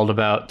sprawled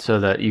about so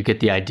that you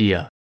get the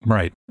idea.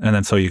 Right. And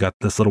then so you got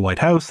this little White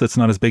House that's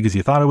not as big as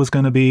you thought it was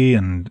going to be,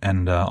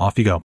 and off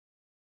you go.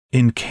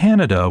 In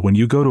Canada, when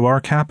you go to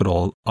our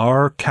capital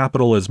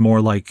is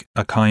more like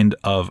a kind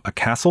of a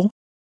castle,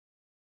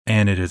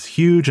 and it is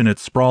huge and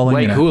it's sprawling.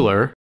 Way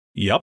cooler.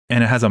 Yep.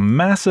 And it has a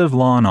massive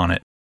lawn on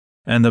it.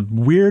 And the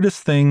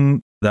weirdest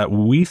thing that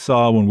we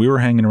saw when we were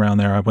hanging around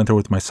there, I went there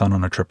with my son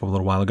on a trip a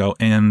little while ago,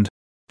 and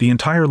the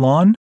entire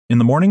lawn in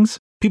the mornings,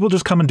 people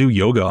just come and do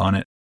yoga on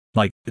it.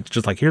 Like, it's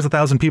just like, here's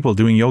 1,000 people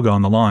doing yoga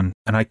on the lawn.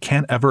 And I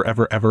can't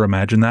ever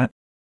imagine that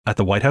at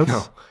the White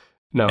House.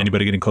 No.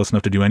 Anybody getting close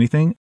enough to do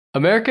anything.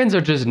 Americans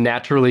are just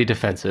naturally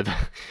defensive.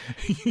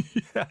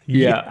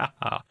 Yeah.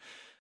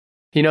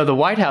 The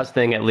White House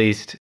thing, at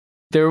least,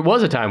 there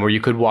was a time where you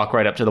could walk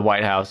right up to the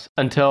White House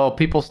until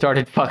people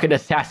started fucking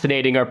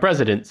assassinating our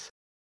presidents.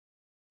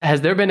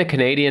 Has there been a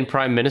Canadian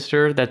prime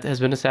minister that has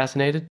been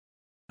assassinated?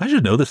 I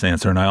should know this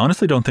answer, and I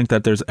honestly don't think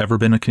that there's ever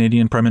been a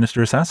Canadian prime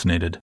minister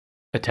assassinated.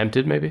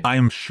 Attempted, maybe?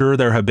 I'm sure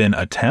there have been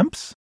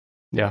attempts.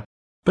 Yeah.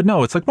 But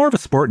no, it's like more of a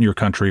sport in your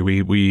country.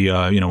 We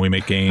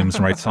make games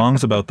and write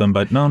songs about them,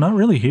 but no, not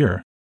really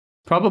here.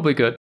 Probably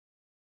good.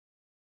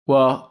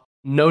 Well,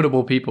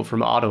 notable people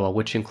from Ottawa,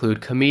 which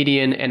include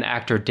comedian and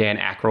actor Dan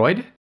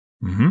Aykroyd,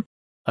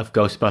 of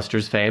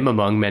Ghostbusters fame,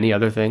 among many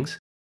other things.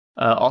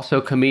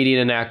 Also comedian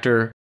and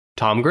actor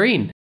Tom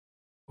Green,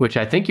 which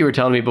I think you were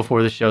telling me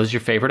before the show is your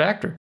favorite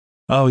actor.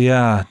 Oh,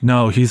 yeah.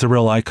 No, he's a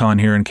real icon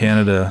here in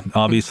Canada.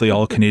 Obviously,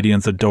 all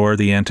Canadians adore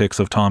the antics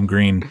of Tom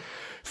Green.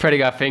 Freddy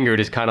Got Fingered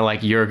is kind of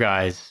like your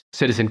guy's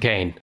Citizen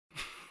Kane.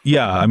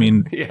 Yeah, I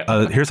mean,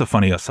 here's a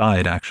funny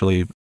aside,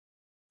 actually.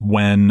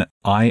 When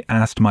I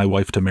asked my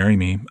wife to marry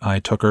me, I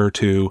took her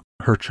to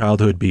her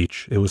childhood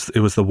beach. It was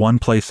the one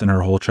place in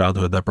her whole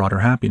childhood that brought her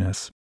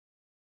happiness.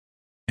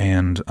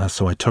 And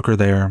so I took her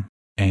there,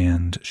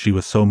 and she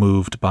was so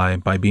moved by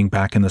being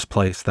back in this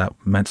place that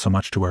meant so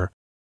much to her.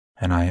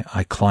 And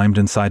I climbed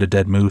inside a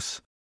dead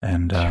moose,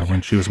 and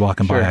when she was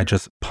walking by, I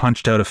just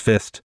punched out a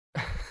fist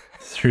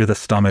through the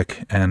stomach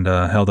and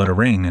held out a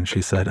ring, and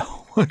she said,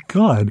 "Oh my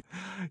God,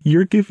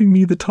 you're giving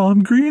me the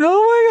Tom Green?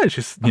 Oh my God."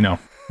 She's,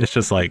 it's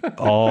just like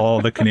all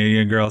the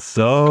Canadian girls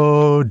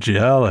so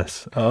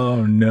jealous.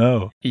 Oh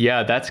no.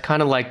 Yeah, that's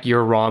kind of like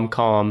your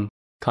rom-com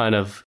kind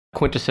of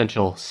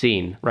quintessential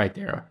scene right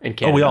there in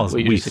Canada. Oh,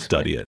 we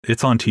study it.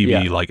 It's on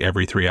TV like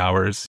every 3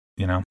 hours,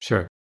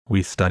 Sure.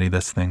 We study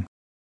this thing.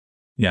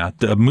 Yeah,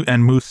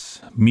 and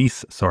meese,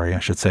 I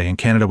should say. In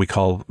Canada, we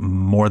call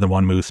more than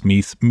one moose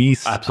meese.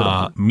 Meese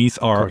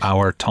are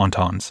our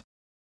tauntauns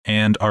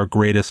and our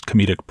greatest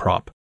comedic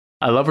prop.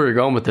 I love where you're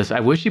going with this. I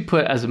wish you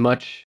put as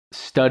much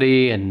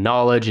study and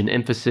knowledge and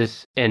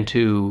emphasis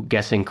into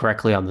guessing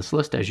correctly on this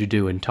list as you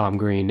do in Tom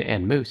Green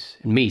and Moose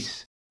and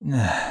Meese.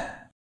 Why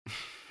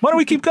don't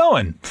we keep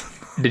going?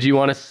 Did you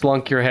want to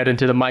slunk your head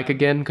into the mic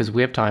again? Because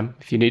we have time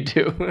if you need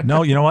to.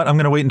 No, you know what? I'm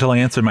going to wait until I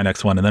answer my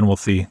next one, and then we'll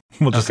see.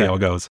 We'll just see how it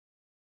goes.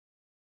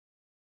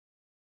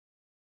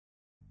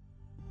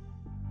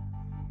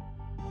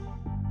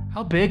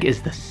 How big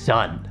is the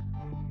sun?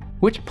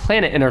 Which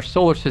planet in our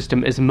solar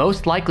system is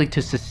most likely to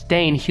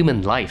sustain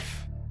human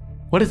life?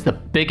 What is the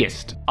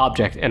biggest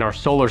object in our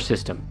solar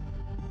system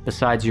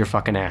besides your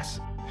fucking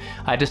ass?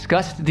 I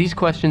discussed these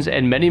questions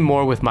and many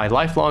more with my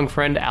lifelong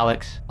friend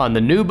Alex on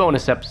the new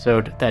bonus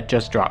episode that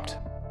just dropped.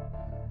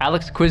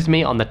 Alex quizzed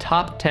me on the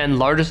top 10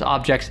 largest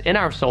objects in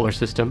our solar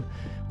system,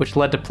 which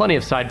led to plenty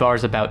of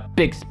sidebars about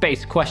big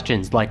space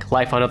questions like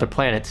life on other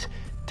planets,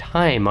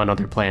 time on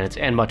other planets,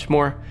 and much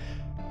more.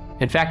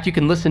 In fact, you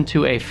can listen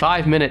to a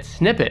 5-minute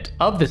snippet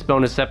of this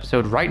bonus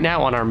episode right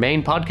now on our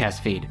main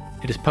podcast feed.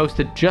 It is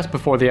posted just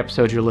before the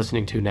episode you're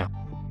listening to now.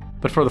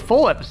 But for the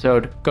full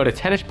episode, go to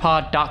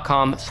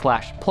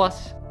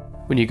tennishpod.com/plus.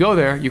 When you go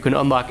there, you can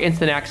unlock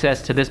instant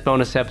access to this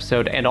bonus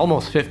episode and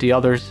almost 50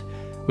 others,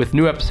 with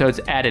new episodes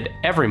added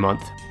every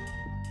month.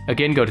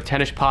 Again, go to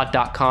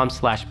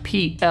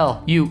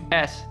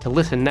tennishpod.com/PLUS to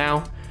listen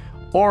now.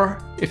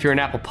 Or, if you're an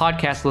Apple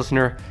Podcast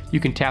listener, you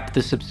can tap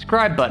the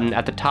subscribe button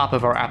at the top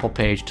of our Apple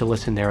page to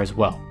listen there as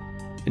well.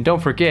 And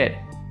don't forget,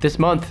 this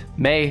month,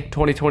 May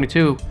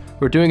 2022,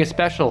 we're doing a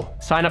special.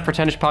 Sign up for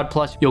Tennis Pod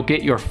Plus. You'll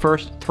get your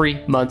first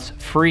 3 months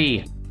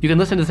free. You can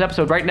listen to this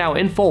episode right now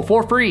in full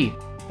for free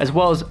as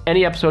well as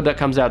any episode that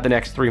comes out the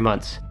next 3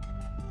 months.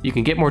 You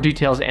can get more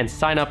details and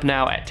sign up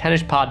now at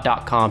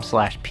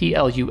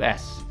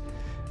tennishpod.com/PLUS.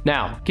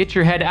 Now, get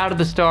your head out of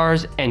the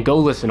stars and go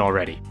listen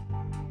already.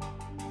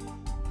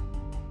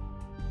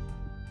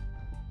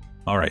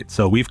 All right,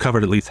 so we've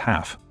covered at least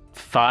half.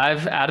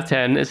 5 out of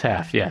 10 is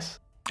half, yes.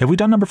 Have we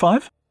done number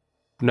 5?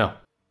 No.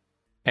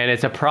 And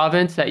it's a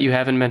province that you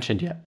haven't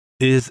mentioned yet.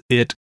 Is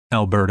it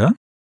Alberta?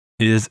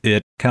 Is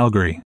it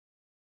Calgary?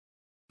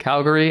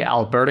 Calgary,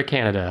 Alberta,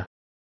 Canada,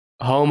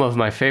 home of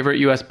my favorite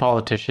U.S.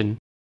 politician,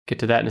 get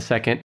to that in a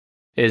second,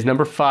 is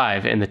number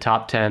 5 in the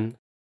top 10,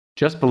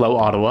 just below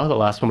Ottawa, the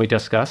last one we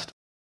discussed.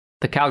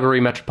 The Calgary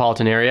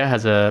metropolitan area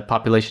has a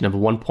population of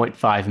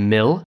 1.5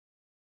 mil.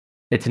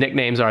 Its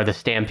nicknames are the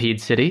Stampede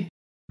City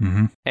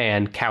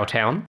and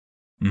Cowtown.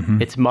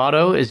 Its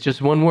motto is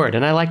just one word,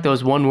 and I like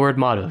those one-word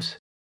mottos.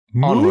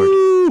 Onward.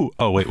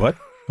 Oh, wait, what?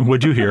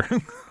 What'd you hear?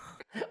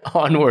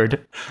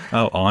 Onward.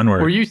 Oh,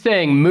 onward. Were you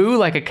saying moo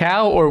like a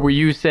cow, or were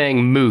you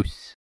saying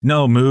moose?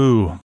 No,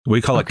 moo.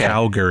 We call it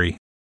Calgary.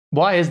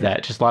 Why is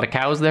that? Just a lot of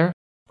cows there?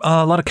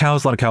 A lot of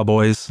cows, a lot of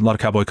cowboys, a lot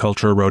of cowboy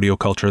culture, rodeo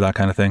culture, that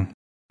kind of thing.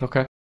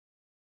 Okay.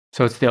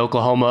 So it's the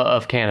Oklahoma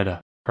of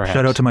Canada, perhaps.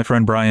 Shout out to my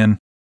friend Brian.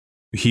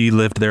 He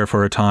lived there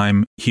for a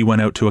time. He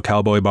went out to a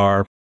cowboy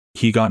bar.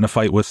 He got in a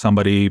fight with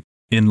somebody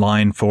in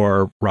line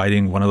for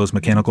riding one of those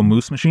mechanical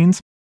moose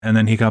machines, and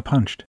then he got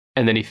punched.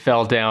 And then he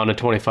fell down a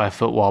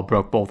 25-foot wall,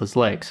 broke both his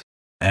legs.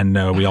 And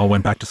we all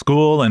went back to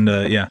school, and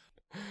yeah.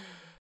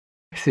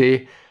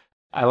 See,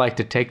 I like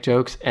to take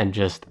jokes and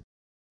just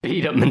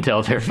beat them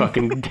until they're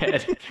fucking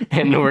dead.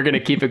 And we're going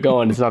to keep it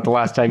going. It's not the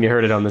last time you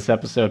heard it on this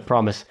episode,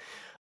 promise.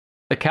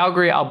 The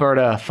Calgary,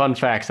 Alberta fun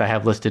facts I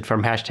have listed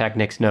from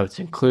 #Nick's Notes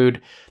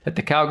include that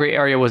the Calgary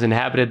area was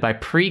inhabited by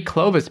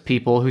pre-Clovis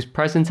people whose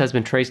presence has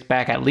been traced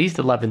back at least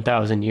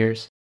 11,000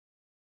 years.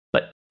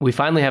 But we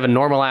finally have a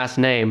normal-ass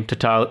name to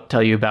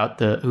tell you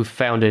about who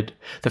founded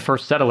the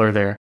first settler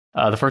there.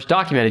 The first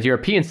documented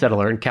European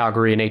settler in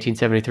Calgary in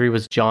 1873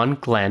 was John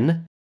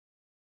Glenn.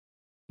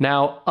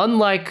 Now,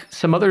 unlike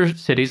some other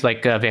cities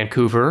like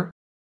Vancouver,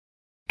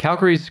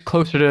 Calgary's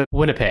closer to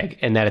Winnipeg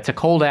in that it's a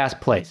cold-ass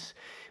place.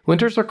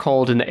 Winters are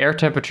cold and the air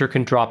temperature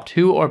can drop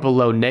to or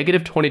below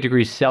negative 20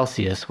 degrees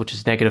Celsius, which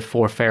is negative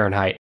 4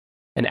 Fahrenheit,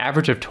 an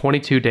average of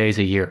 22 days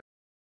a year.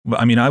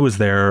 I mean, I was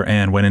there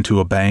and went into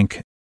a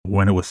bank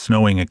when it was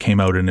snowing. It came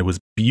out and it was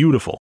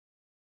beautiful.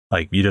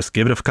 Like, you just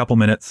give it a couple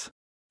minutes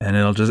and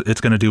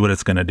it's going to do what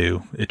it's going to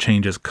do. It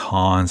changes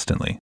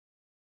constantly.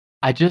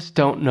 I just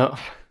don't know.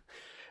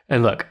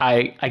 And look,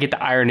 I get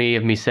the irony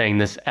of me saying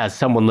this as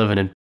someone living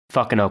in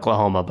fucking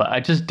Oklahoma, but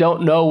I just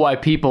don't know why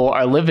people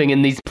are living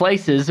in these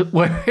places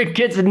where it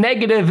gets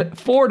negative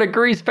 4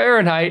 degrees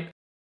Fahrenheit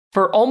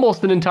for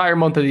almost an entire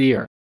month of the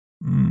year.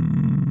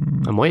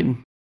 I'm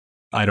waiting.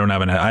 I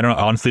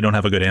honestly don't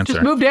have a good answer.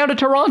 Just move down to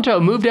Toronto,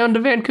 move down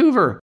to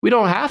Vancouver. We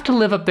don't have to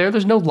live up there.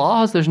 There's no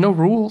laws, there's no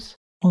rules.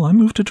 Well, I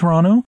moved to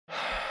Toronto.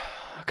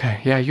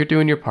 Okay, yeah, you're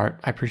doing your part.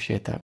 I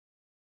appreciate that.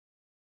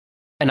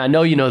 And I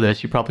know you know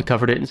this, you probably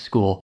covered it in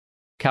school.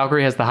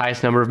 Calgary has the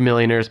highest number of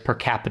millionaires per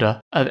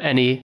capita of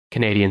any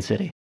Canadian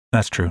city.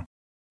 That's true.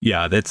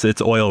 Yeah, it's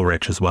oil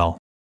rich as well.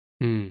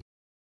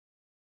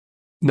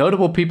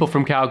 Notable people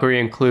from Calgary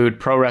include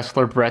pro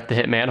wrestler Bret the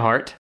Hitman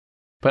Hart,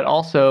 but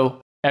also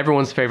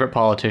everyone's favorite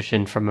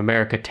politician from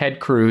America,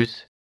 Ted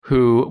Cruz,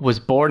 who was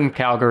born in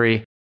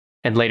Calgary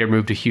and later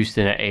moved to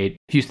Houston,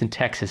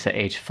 Texas at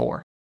age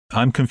 4.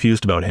 I'm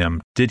confused about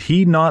him. Did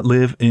he not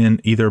live in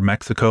either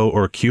Mexico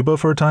or Cuba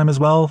for a time as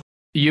well?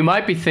 You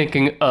might be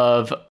thinking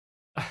of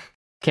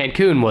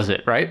Cancun, was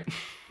it, right?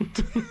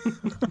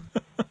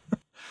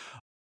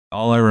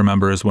 All I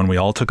remember is when we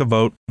all took a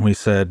vote, we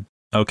said,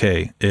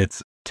 okay,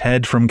 it's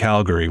Ted from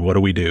Calgary. What do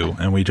we do?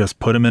 And we just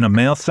put him in a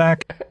mail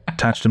sack,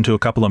 attached him to a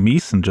couple of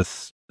meese, and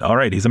just, all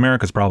right, he's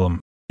America's problem.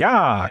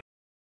 Yeah.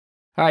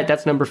 All right,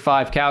 that's number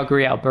 5,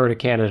 Calgary, Alberta,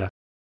 Canada.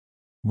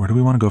 Where do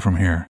we want to go from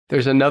here?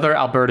 There's another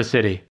Alberta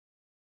city.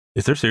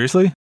 Is there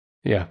seriously?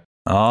 Yeah.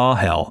 Oh,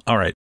 hell. All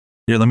right.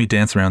 Here, let me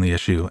dance around the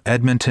issue.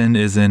 Edmonton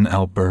is in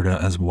Alberta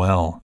as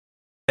well.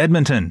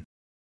 Edmonton.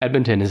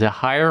 Edmonton, is it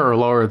higher or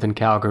lower than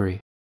Calgary?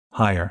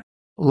 Higher.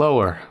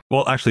 Lower.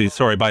 Well, actually,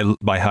 sorry,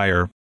 by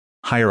higher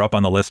up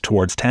on the list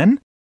towards 10?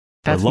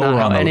 That's not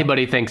how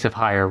anybody thinks of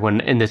higher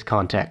when in this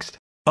context.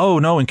 Oh,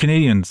 no, and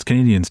Canadians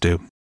do.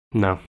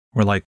 No.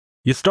 We're like,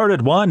 you start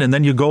at 1 and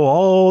then you go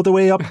all the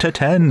way up to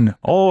 10.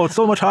 Oh, it's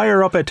so much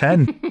higher up at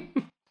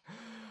 10.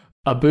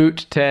 A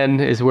boot 10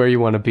 is where you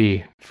want to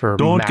be for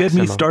Don't maximum.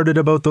 get me started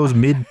about those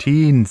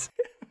mid-teens.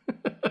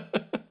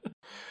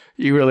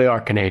 You really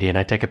are Canadian.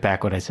 I take it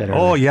back what I said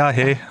earlier. Oh, yeah,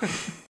 hey.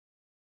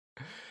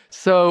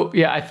 So,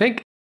 yeah, I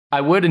think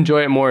I would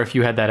enjoy it more if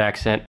you had that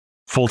accent.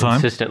 Full-time?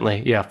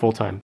 Consistently. Yeah,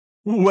 full-time.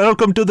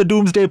 Welcome to the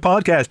Doomsday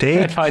Podcast,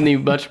 hey? I'd find you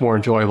much more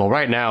enjoyable.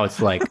 Right now,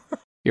 it's like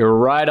you're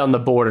right on the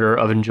border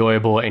of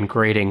enjoyable and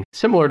grating,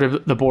 similar to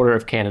the border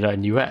of Canada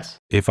and US.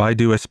 If I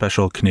do a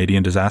special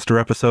Canadian disaster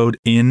episode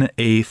in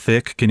a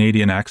thick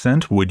Canadian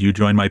accent, would you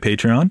join my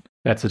Patreon?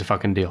 That's a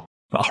fucking deal.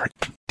 All right,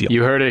 deal.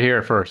 You heard it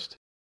here first.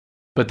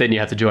 But then you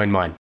have to join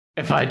mine.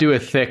 if I do a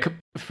thick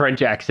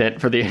French accent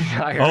for the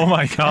entire Oh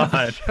my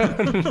God.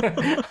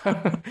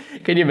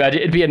 Can you imagine?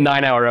 It'd be a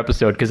 9-hour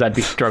episode because I'd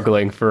be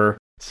struggling for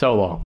so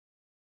long.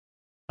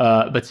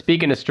 But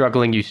speaking of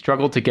struggling, you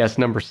struggled to guess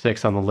number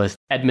 6 on the list,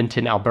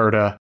 Edmonton,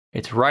 Alberta.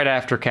 It's right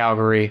after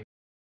Calgary,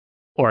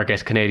 or I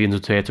guess Canadians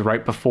would say it's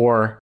right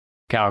before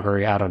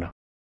Calgary. I don't know.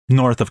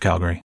 North of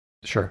Calgary.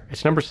 Sure.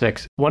 It's number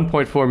 6,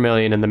 1.4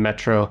 million in the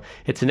metro.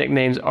 Its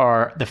nicknames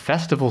are the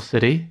Festival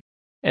City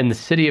and the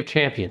City of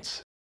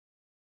Champions.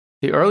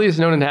 The earliest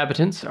known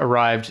inhabitants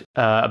arrived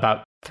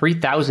about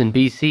 3000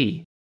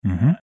 BC,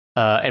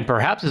 and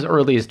perhaps as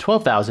early as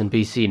 12,000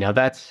 BC. Now,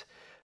 that's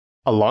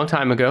a long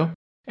time ago,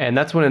 and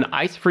that's when an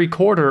ice-free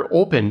corridor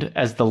opened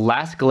as the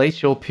last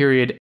glacial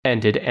period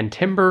ended and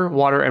timber,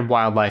 water, and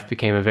wildlife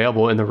became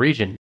available in the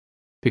region,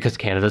 because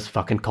Canada's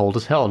fucking cold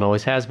as hell and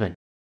always has been.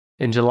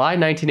 In July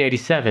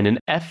 1987, an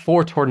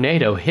F4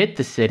 tornado hit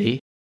the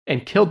city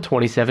and killed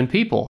 27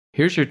 people.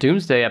 Here's your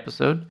Doomsday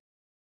episode.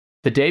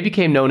 The day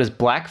became known as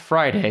Black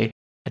Friday.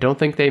 I don't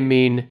think they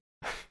mean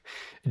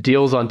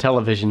deals on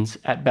televisions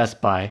at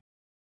Best Buy.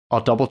 I'll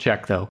double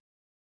check though.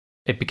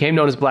 It became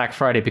known as Black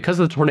Friday because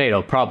of the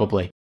tornado,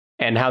 probably,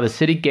 and how the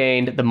city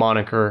gained the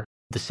moniker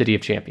the City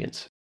of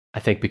Champions. I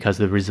think because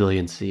of the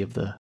resiliency of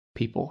the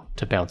people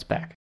to bounce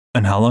back.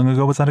 And how long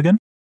ago was that again?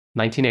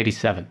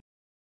 1987.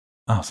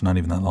 Oh, it's not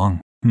even that long.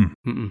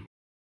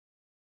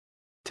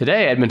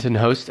 Today, Edmonton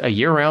hosts a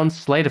year-round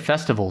slate of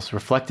festivals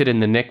reflected in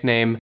the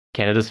nickname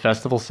Canada's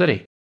Festival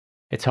City.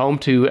 It's home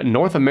to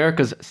North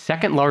America's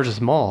second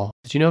largest mall.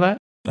 Did you know that?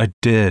 I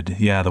did.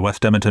 Yeah, the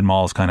West Edmonton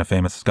Mall is kind of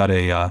famous. It's got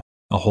a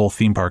whole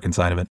theme park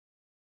inside of it.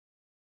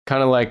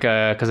 Kind of like,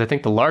 because I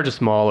think the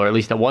largest mall, or at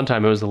least at one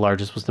time it was the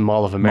largest, was the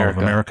Mall of America.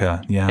 Mall of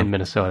America, yeah. In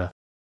Minnesota.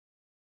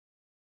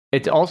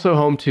 It's also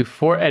home to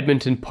Fort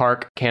Edmonton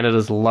Park,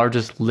 Canada's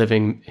largest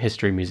living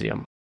history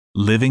museum.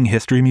 Living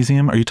History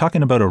Museum? Are you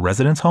talking about a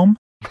residence home?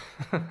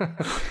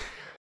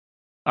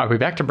 Are we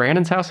back to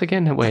Brandon's house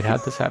again? Wait,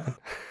 how'd this happen?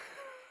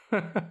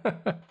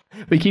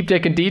 We keep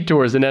taking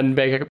detours and then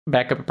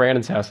back up at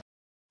Brandon's house.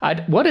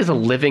 What is a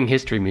living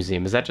history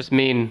museum? Does that just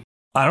mean...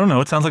 I don't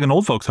know. It sounds like an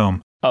old folks'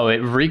 home. Oh, it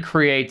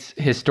recreates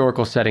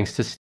historical settings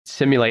to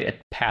simulate a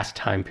past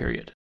time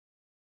period.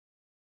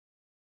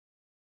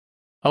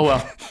 Oh,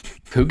 well,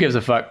 who gives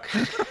a fuck?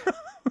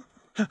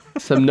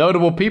 Some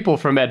notable people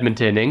from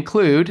Edmonton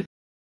include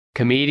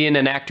comedian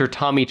and actor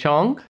Tommy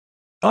Chong.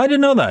 Oh, I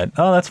didn't know that.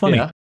 Oh, that's funny.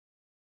 Yeah.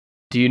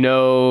 Do you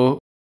know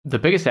the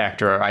biggest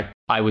actor?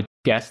 I would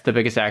guess the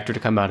biggest actor to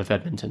come out of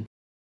Edmonton.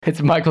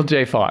 It's Michael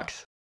J.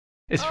 Fox.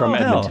 It's from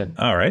Edmonton.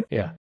 All right.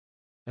 Yeah.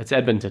 It's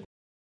Edmonton.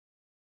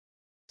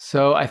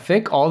 So I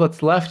think all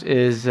that's left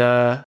is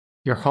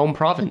your home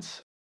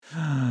province.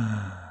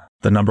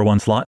 The number 1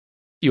 slot?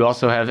 You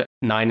also have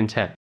 9 and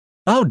 10.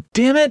 Oh,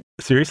 damn it.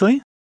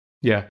 Seriously?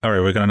 Yeah. All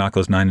right, we're going to knock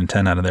those 9 and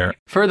 10 out of there.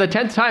 For the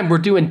 10th time, we're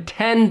doing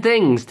 10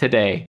 things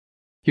today.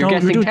 You're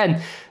guessing 10.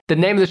 The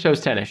name of the show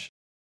is 10-ish.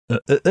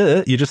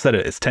 You just said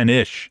it. It's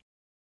 10-ish.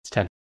 It's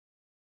 10.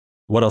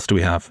 What else do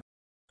we have?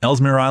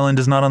 Ellesmere Island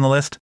is not on the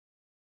list?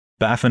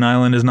 Baffin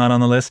Island is not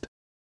on the list?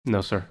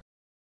 No, sir.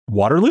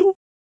 Waterloo?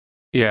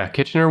 Yeah,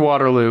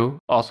 Kitchener-Waterloo,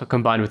 also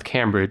combined with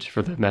Cambridge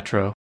for the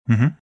metro.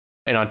 In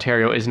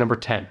Ontario is number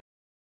 10.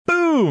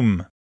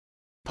 Boom!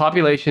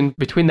 Population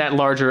between that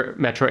larger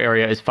metro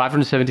area is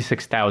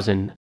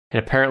 576,000, and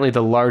apparently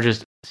the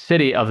largest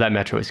city of that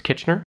metro is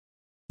Kitchener.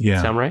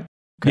 Yeah. Sound right?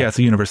 Okay. Yeah, it's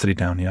a university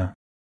town, yeah.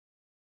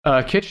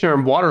 Kitchener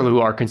and Waterloo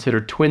are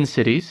considered twin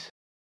cities.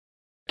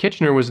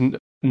 Kitchener was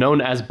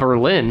known as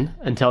Berlin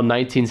until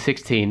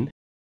 1916.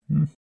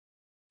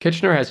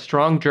 Kitchener has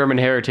strong German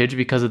heritage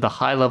because of the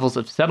high levels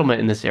of settlement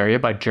in this area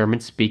by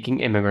German-speaking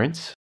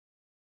immigrants.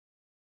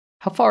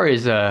 How far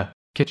is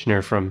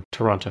Kitchener from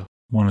Toronto?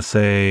 Want to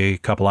say a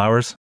couple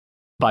hours?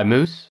 By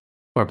moose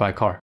or by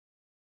car?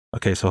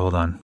 Okay, so hold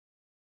on.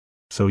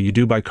 So you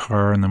do by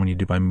car, and then when you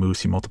do by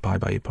moose, you multiply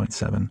by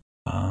 8.7.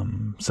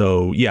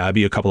 So yeah, it'd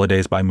be a couple of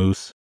days by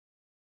moose.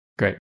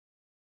 Great.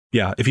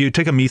 Yeah, if you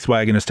take a Meese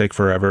wagon, it'll take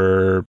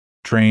forever.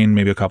 Train,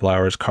 maybe a couple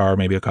hours. Car,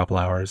 maybe a couple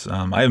hours.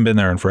 I haven't been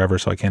there in forever,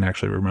 so I can't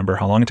actually remember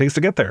how long it takes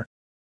to get there.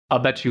 I'll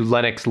bet you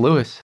Lennox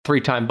Lewis,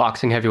 3-time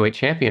boxing heavyweight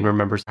champion,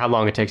 remembers how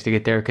long it takes to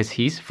get there because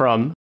he's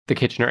from the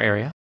Kitchener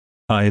area.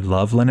 I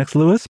love Lennox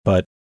Lewis,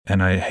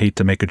 and I hate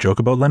to make a joke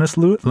about Lennox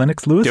Lewis,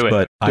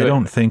 but I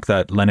don't think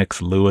that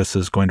Lennox Lewis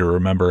is going to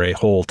remember a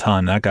whole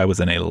ton. That guy was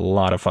in a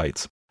lot of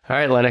fights. All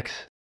right, Lennox,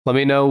 let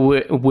me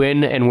know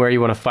when and where you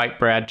want to fight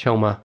Brad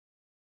Choma,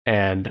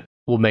 and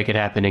we'll make it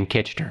happen in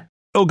Kitchener.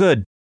 Oh,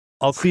 good.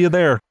 I'll see you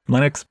there,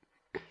 Lennox.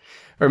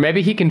 Or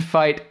maybe he can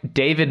fight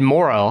David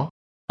Morrell,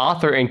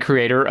 author and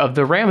creator of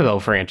the Rambo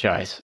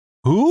franchise.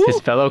 Who? His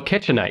fellow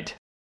Kitchenite.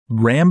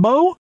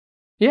 Rambo?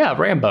 Yeah,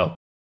 Rambo.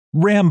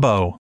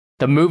 Rambo.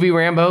 The movie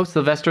Rambo,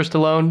 Sylvester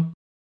Stallone.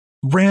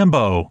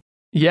 Rambo.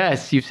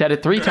 Yes, you've said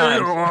it 3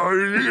 times.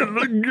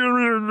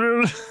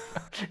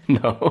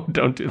 No,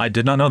 don't do that. I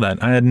did not know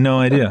that. I had no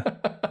idea.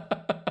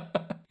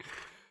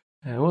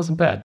 It wasn't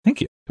bad. Thank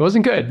you. It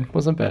wasn't good. It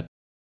wasn't bad.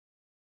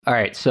 All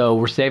right, so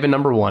we're saving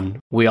number 1.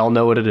 We all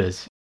know what it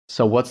is.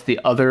 So what's the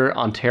other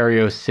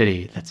Ontario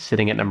city that's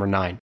sitting at number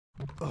 9?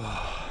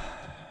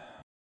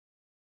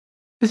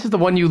 This is the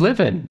one you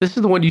live in. This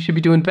is the one you should be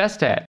doing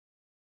best at.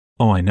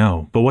 Oh, I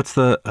know. But what's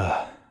the...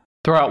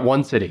 Throw out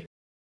one city.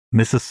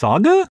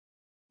 Mississauga?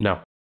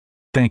 No.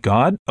 Thank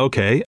God.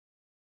 Okay.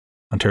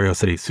 Ontario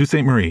City. Sault Ste.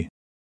 Marie.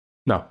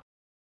 No.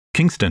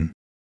 Kingston.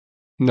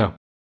 No.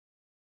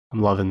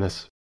 I'm loving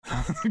this.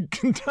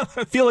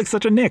 I feel like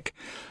such a Nick.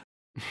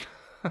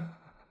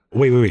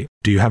 Wait.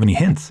 Do you have any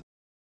hints?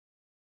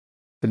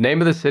 The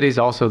name of the city is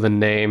also the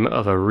name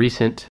of a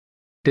recent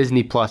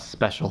Disney Plus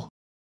special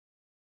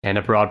and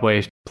a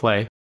Broadway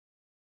play.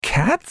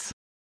 Cats?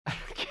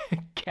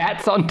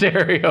 Cats,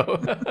 Ontario.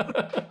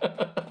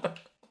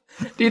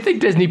 Do you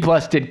think Disney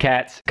Plus did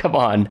Cats? Come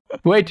on.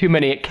 Way too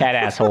many cat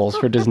assholes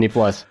for Disney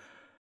Plus.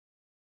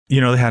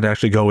 You know, they had to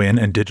actually go in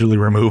and digitally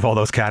remove all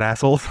those cat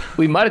assholes.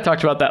 We might have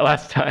talked about that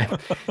last time.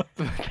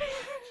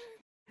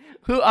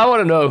 I want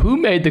to know who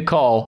made the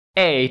call,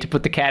 A, to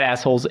put the cat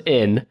assholes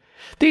in.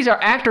 These are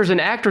actors and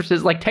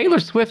actresses. Like Taylor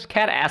Swift's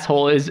cat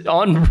asshole is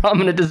on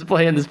prominent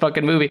display in this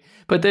fucking movie.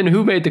 But then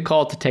who made the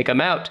call to take him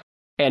out?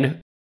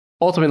 And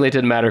ultimately it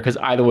didn't matter because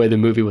either way the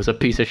movie was a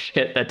piece of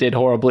shit that did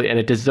horribly and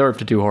it deserved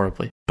to do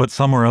horribly. But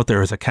somewhere out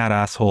there is a cat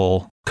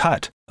asshole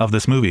cut of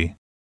this movie.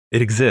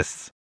 It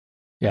exists.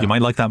 Yeah. You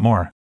might like that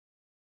more.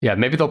 Yeah,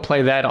 maybe they'll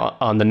play that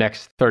on the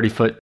next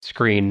 30-foot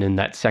screen in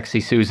that Sexy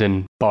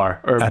Susan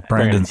bar. Or at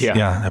Brandon's,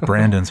 yeah, at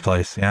Brandon's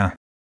place, yeah.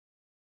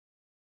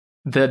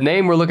 The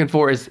name we're looking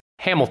for is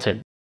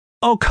Hamilton.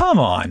 Oh, come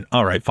on.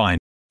 All right, fine.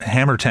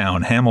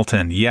 Hammertown,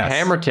 Hamilton, yes.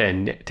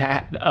 Hamilton,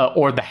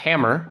 or the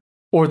Hammer,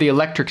 or the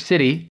Electric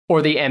City,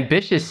 or the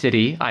Ambitious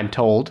City, I'm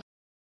told.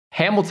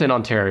 Hamilton,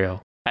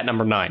 Ontario, at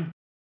number 9.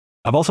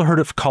 I've also heard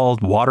it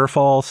called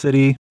Waterfall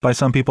City by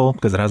some people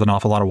because it has an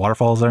awful lot of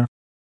waterfalls there.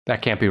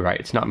 That can't be right.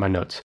 It's not in my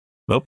notes.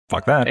 Oh,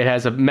 fuck that. It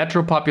has a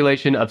metro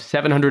population of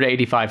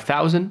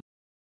 785,000.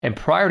 And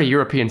prior to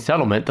European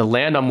settlement, the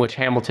land on which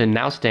Hamilton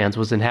now stands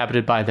was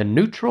inhabited by the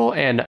Neutral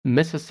and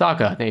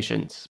Mississauga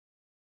nations.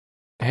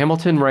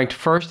 Hamilton ranked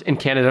first in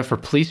Canada for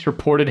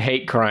police-reported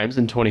hate crimes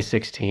in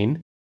 2016,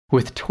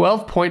 with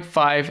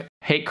 12.5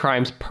 hate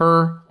crimes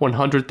per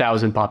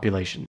 100,000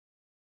 population.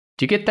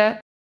 Do you get that?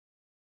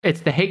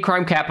 It's the hate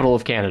crime capital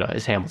of Canada,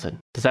 is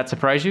Hamilton. Does that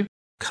surprise you?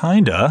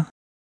 Kinda.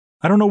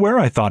 I don't know where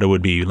I thought it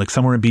would be, like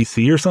somewhere in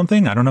BC or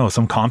something. I don't know,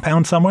 some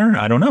compound somewhere.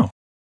 I don't know.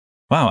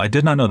 Wow, I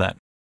did not know that.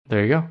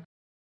 There you go.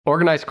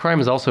 Organized crime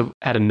has also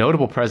had a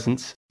notable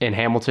presence in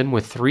Hamilton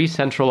with 3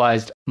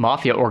 centralized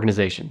mafia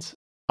organizations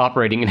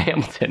operating in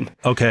Hamilton.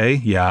 Okay,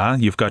 yeah,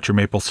 you've got your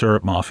maple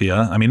syrup mafia.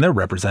 I mean, they're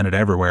represented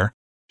everywhere.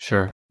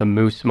 Sure, the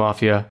Moose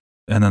Mafia.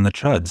 And then the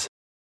Chuds.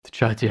 The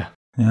Chuds, yeah.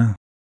 Yeah.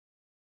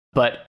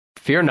 But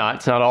fear not,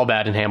 it's not all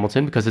bad in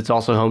Hamilton because it's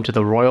also home to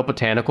the Royal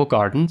Botanical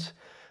Gardens,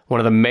 one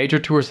of the major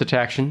tourist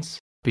attractions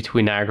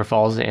between Niagara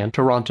Falls and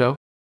Toronto.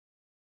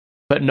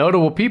 But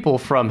notable people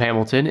from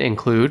Hamilton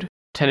include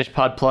Tennis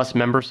Pod Plus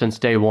member since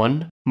day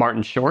one,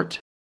 Martin Short.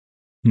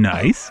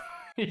 Nice.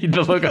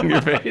 The look on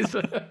your face.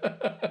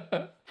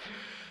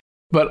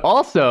 But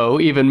also,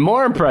 even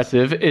more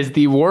impressive, is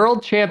the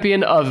world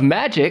champion of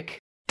magic,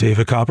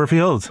 David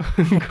Copperfield.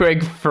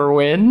 Craig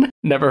Ferwin.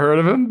 Never heard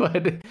of him,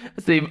 but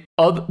it's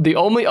the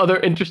only other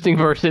interesting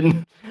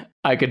person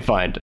I could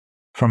find.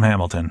 From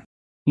Hamilton.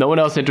 No one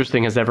else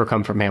interesting has ever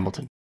come from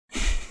Hamilton.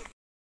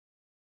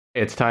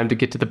 It's time to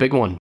get to the big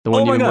one. The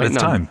one oh my God, it's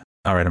time.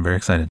 All right, I'm very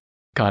excited.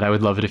 God, I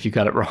would love it if you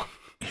got it wrong.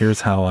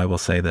 Here's how I will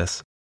say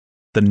this.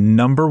 The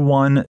number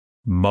 1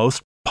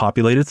 most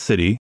populated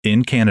city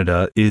in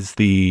Canada is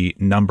the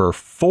number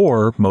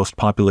 4 most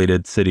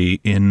populated city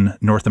in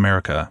North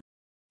America,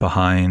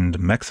 behind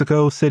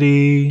Mexico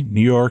City, New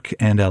York,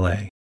 and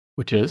LA.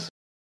 Which is?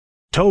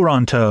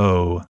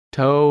 Toronto.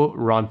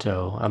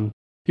 Toronto.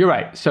 You're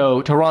right.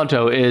 So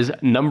Toronto is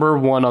number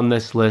 1 on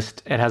this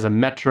list. It has a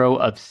metro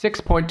of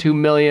 6.2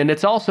 million.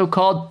 It's also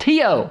called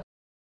TO.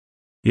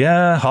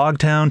 Yeah,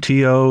 Hogtown,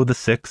 TO, the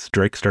 6.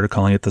 Drake started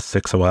calling it the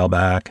 6 a while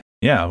back.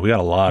 Yeah, we got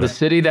a lot of... The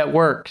city that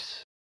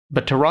works.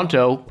 But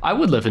Toronto, I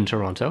would live in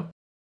Toronto.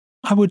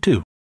 I would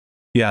too.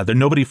 Yeah, there's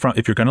nobody from...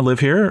 If you're going to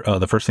live here,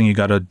 the first thing you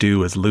got to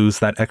do is lose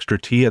that extra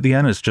T at the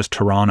end. It's just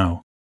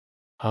Toronto.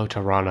 Oh,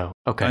 Toronto.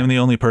 Okay. I'm the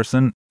only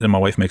person, and my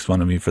wife makes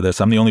fun of me for this,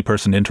 I'm the only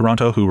person in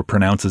Toronto who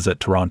pronounces it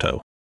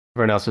Toronto.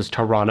 Everyone else is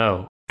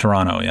Toronto.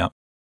 Toronto, yeah.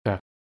 Okay.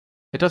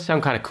 It does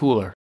sound kind of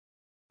cooler.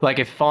 Like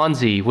if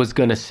Fonzie was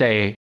going to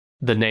say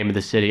the name of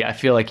the city, I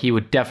feel like he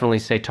would definitely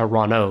say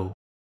Toronto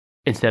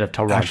instead of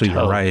Toronto. Actually,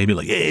 you're right. He'd be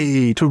like,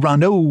 hey,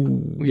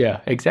 Toronto.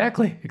 Yeah,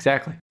 exactly.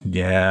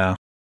 Yeah.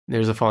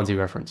 There's a Fonzie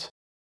reference.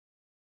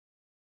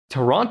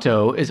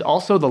 Toronto is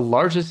also the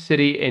largest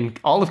city in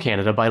all of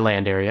Canada by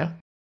land area.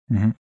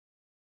 Mm-hmm.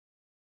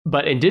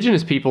 But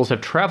Indigenous peoples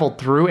have traveled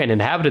through and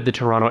inhabited the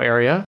Toronto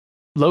area,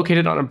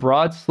 located on a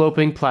broad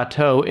sloping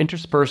plateau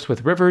interspersed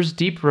with rivers,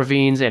 deep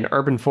ravines, and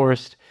urban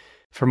forest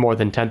for more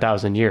than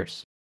 10,000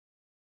 years.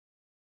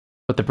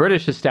 But the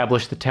British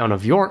established the town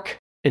of York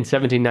in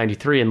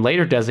 1793 and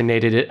later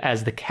designated it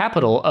as the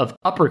capital of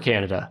Upper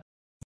Canada.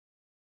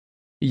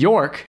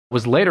 York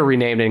was later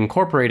renamed and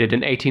incorporated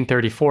in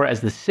 1834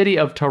 as the City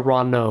of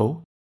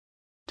Toronto.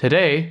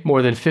 Today,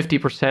 more than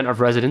 50% of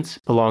residents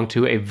belong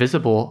to a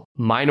visible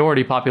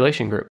minority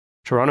population group.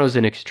 Toronto is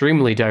an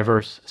extremely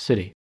diverse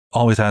city.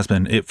 Always has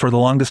been. For the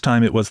longest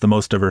time, it was the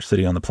most diverse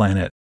city on the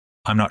planet.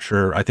 I'm not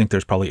sure. I think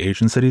there's probably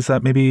Asian cities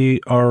that maybe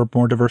are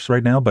more diverse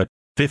right now, but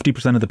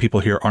 50% of the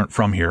people here aren't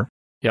from here.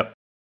 Yep.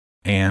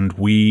 And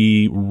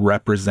we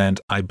represent,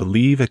 I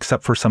believe,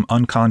 except for some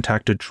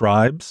uncontacted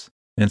tribes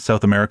in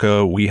South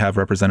America, we have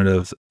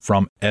representatives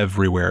from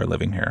everywhere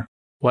living here.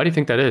 Why do you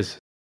think that is?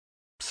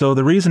 So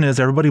the reason is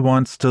everybody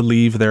wants to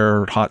leave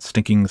their hot,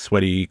 stinking,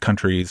 sweaty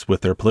countries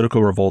with their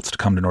political revolts to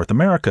come to North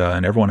America.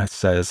 And everyone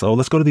says, oh,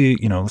 let's go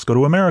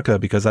to America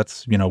because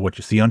that's, what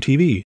you see on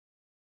TV.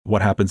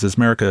 What happens is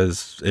America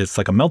it's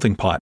like a melting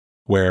pot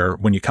where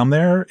when you come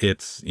there,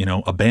 it's,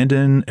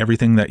 abandon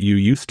everything that you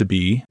used to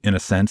be in a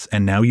sense.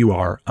 And now you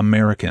are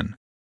American,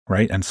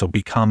 right? And so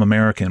become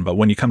American. But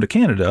when you come to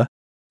Canada,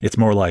 it's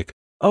more like,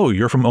 oh,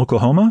 you're from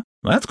Oklahoma?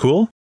 Well, that's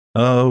cool.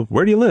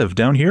 Where do you live?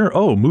 Down here?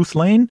 Oh, Moose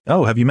Lane?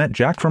 Oh, have you met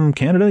Jack from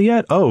Canada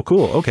yet? Oh,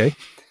 cool. Okay.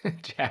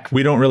 Jack.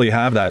 We don't really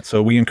have that.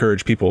 So we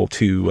encourage people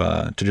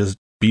to just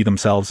be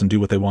themselves and do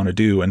what they want to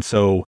do. And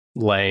so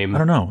lame. I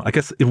don't know. I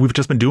guess we've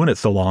just been doing it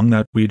so long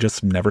that we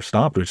just never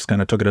stopped. We just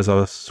kind of took it as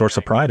a source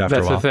of pride after a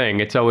while. That's the thing.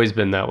 It's always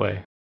been that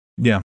way.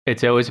 Yeah.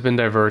 It's always been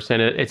diverse.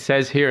 And it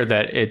says here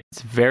that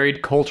it's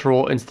varied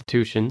cultural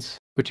institutions,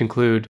 which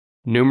include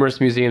numerous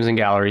museums and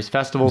galleries,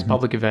 festivals,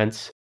 public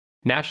events,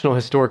 national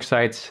historic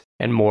sites,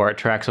 and more. It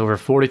attracts over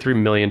 43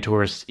 million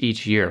tourists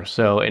each year.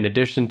 So in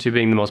addition to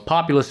being the most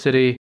populous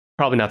city,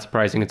 probably not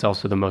surprising, it's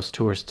also the most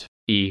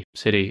tourist-y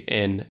city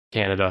in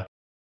Canada.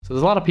 So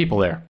there's a lot of people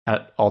there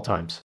at all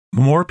times.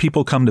 More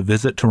people come to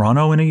visit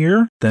Toronto in a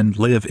year than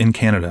live in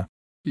Canada.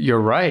 You're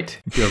right,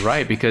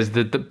 because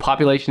the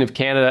population of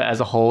Canada as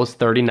a whole is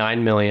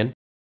 39 million,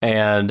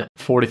 and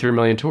 43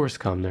 million tourists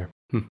come there.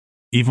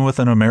 Even with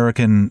an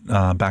American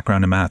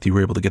background in math, you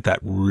were able to get that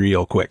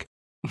real quick.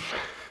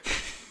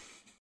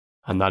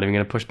 I'm not even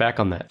going to push back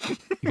on that.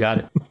 You got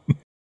it.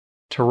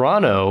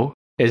 Toronto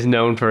is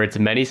known for its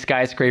many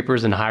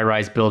skyscrapers and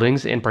high-rise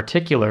buildings, in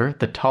particular,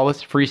 the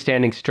tallest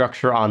freestanding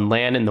structure on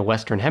land in the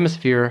Western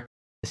Hemisphere,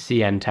 the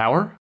CN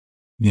Tower.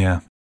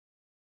 Yeah.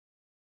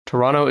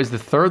 Toronto is the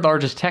third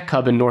largest tech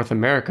hub in North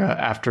America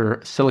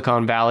after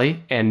Silicon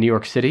Valley and New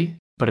York City,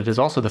 but it is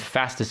also the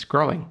fastest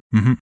growing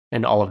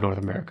in all of North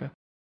America.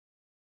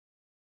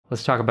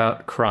 Let's talk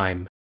about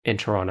crime in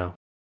Toronto.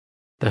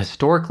 The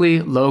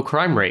historically low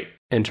crime rate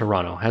in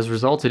Toronto has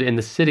resulted in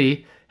the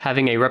city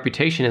having a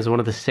reputation as one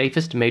of the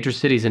safest major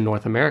cities in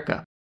North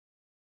America.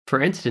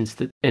 For instance,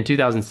 in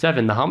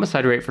 2007, the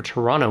homicide rate for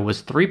Toronto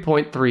was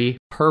 3.3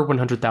 per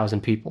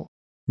 100,000 people.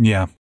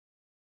 Yeah.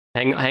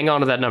 Hang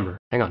on to that number.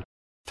 Hang on.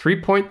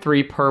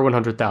 3.3 per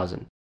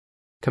 100,000.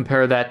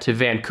 Compare that to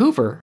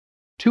Vancouver,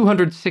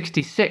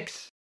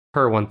 266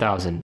 per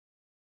 1,000.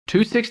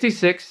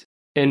 266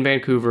 in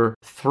Vancouver,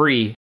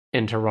 3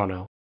 in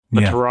Toronto.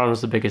 But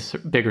Toronto's the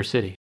bigger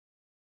city.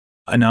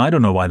 Now, I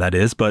don't know why that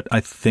is, but I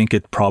think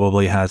it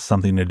probably has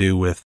something to do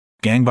with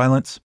gang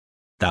violence.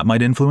 That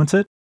might influence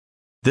it.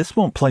 This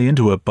won't play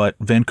into it, but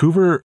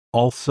Vancouver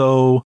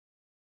also,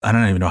 I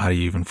don't even know how to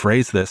even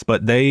phrase this,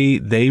 but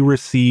they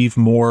receive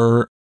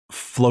more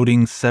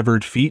floating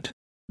severed feet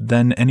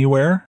than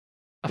anywhere.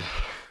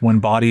 When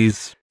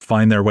bodies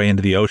find their way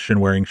into the ocean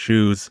wearing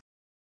shoes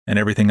and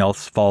everything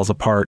else falls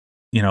apart,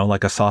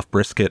 like a soft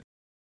brisket,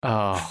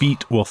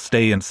 feet will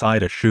stay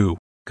inside a shoe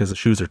because the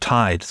shoes are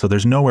tied, so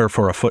there's nowhere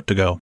for a foot to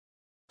go.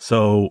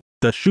 So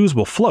the shoes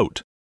will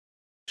float.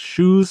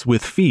 Shoes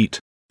with feet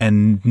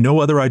and no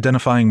other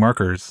identifying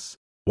markers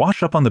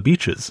wash up on the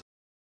beaches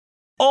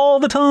all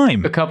the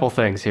time. A couple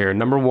things here.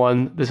 Number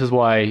one, this is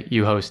why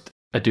you host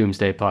a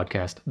Doomsday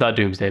podcast, the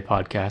Doomsday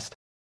Podcast.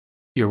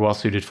 You're well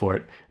suited for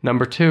it.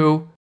 Number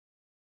two,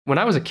 when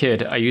I was a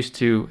kid, I used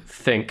to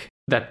think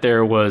that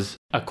there was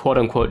a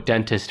quote-unquote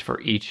dentist for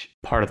each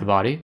part of the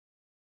body.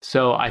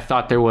 So I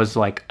thought there was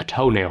like a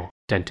toenail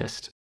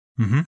dentist.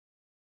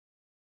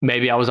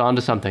 Maybe I was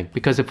onto something,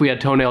 because if we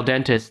had toenail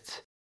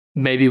dentists,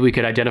 maybe we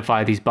could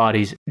identify these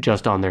bodies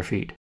just on their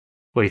feet.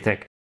 What do you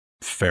think?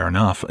 Fair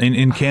enough.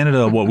 In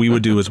Canada, what we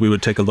would do is we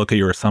would take a look at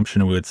your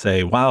assumption and we would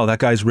say, wow, that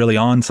guy's really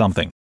on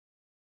something.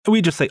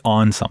 We just say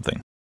on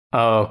something.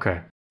 Oh,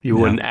 okay. You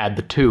wouldn't add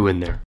the two in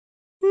there.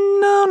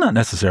 No, not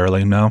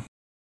necessarily, no.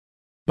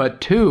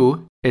 But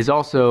two is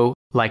also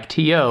like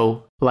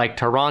TO, like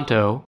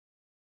Toronto.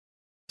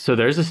 So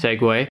there's a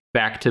segue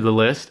back to the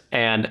list.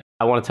 And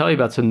I want to tell you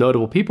about some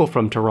notable people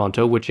from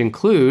Toronto, which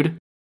include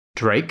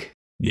Drake.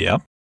 Yeah.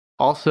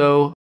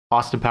 Also,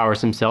 Austin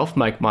Powers himself,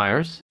 Mike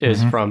Myers,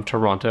 is from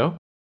Toronto.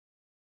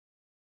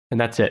 And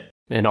that's it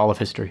in all of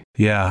history.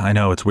 Yeah, I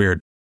know. It's weird.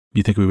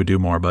 You think we would do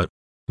more, but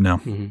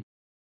no.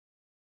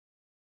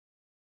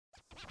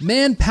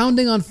 Man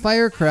pounding on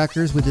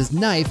firecrackers with his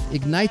knife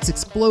ignites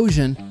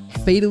explosion,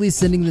 fatally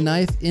sending the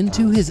knife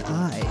into his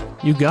eye.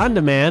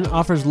 Uganda man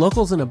offers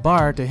locals in a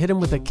bar to hit him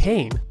with a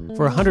cane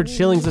for 100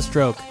 shillings a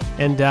stroke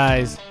and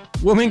dies.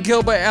 Woman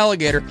killed by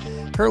alligator.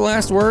 Her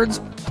last words?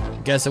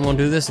 Guess I won't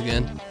do this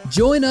again.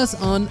 Join us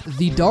on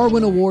the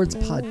Darwin Awards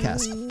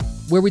podcast,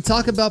 where we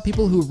talk about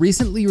people who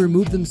recently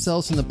removed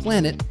themselves from the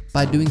planet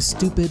by doing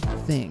stupid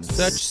things.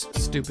 Such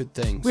stupid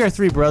things. We are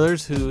three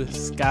brothers who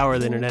scour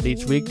the internet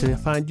each week to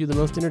find you the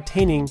most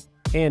entertaining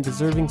and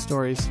deserving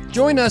stories.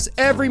 Join us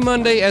every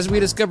Monday as we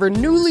discover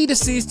newly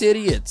deceased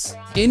idiots.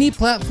 Any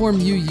platform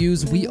you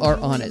use, we are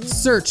on it.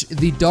 Search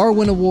the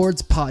Darwin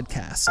Awards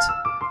podcast.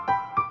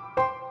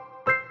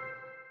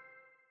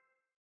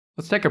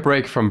 Let's take a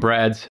break from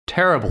Brad's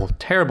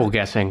terrible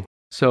guessing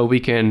so we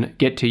can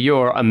get to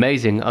your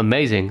amazing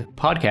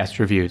podcast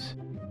reviews.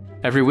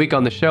 Every week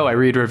on the show, I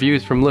read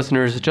reviews from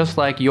listeners just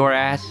like your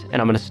ass,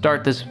 and I'm going to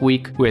start this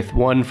week with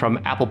one from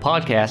Apple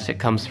Podcasts. It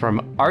comes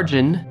from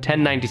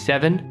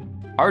Arjun1097.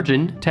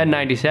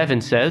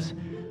 Arjun1097 says,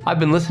 I've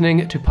been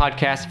listening to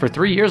podcasts for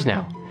 3 years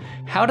now.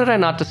 How did I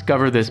not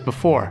discover this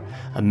before?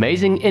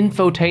 Amazing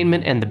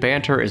infotainment and the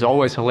banter is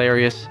always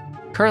hilarious.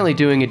 Currently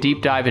doing a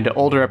deep dive into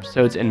older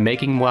episodes and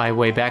making my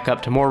way back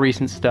up to more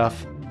recent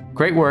stuff.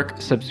 Great work,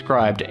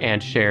 subscribed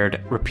and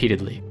shared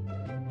repeatedly.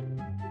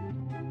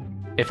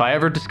 If I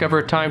ever discover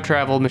a time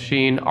travel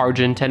machine,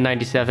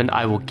 Arjun1097,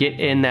 I will get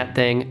in that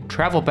thing,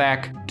 travel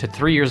back to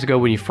 3 years ago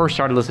when you first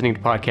started listening to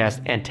podcasts,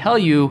 and tell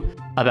you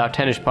about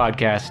 10ish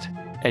Podcast,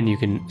 and you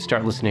can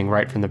start listening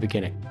right from the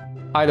beginning.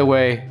 Either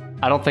way,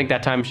 I don't think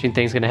that time machine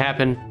thing's going to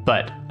happen,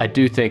 but I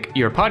do think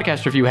your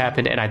podcast review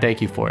happened, and I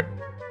thank you for it.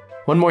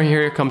 One more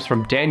here comes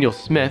from Daniel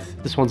Smith.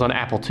 This one's on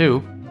Apple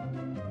too.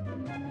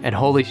 And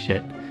holy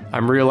shit,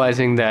 I'm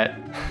realizing that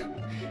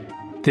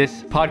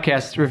this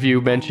podcast review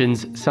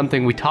mentions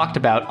something we talked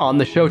about on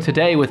the show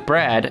today with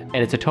Brad, and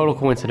it's a total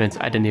coincidence.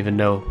 I didn't even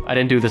know. I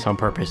didn't do this on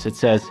purpose. It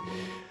says,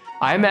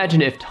 I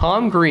imagine if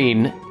Tom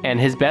Green and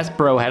his best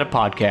bro had a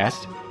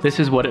podcast, this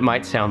is what it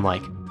might sound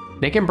like.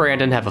 Nick and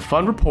Brandon have a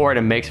fun rapport and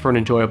it makes for an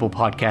enjoyable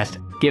podcast.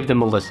 Give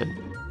them a listen.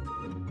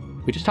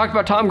 We just talked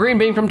about Tom Green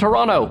being from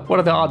Toronto. What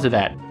are the odds of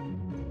that?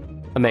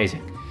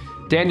 Amazing.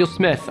 Daniel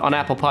Smith on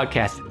Apple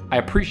Podcasts. I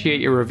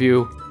appreciate your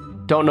review.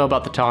 Don't know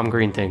about the Tom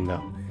Green thing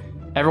though.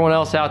 Everyone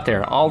else out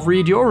there, I'll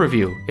read your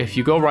review if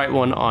you go write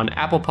one on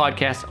Apple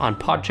Podcasts, on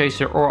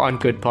Podchaser, or on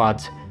Good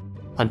Pods.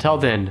 Until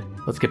then,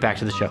 let's get back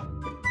to the show.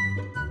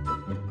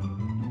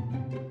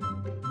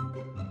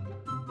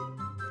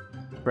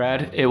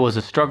 Brad, it was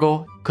a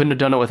struggle. Couldn't have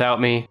done it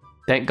without me.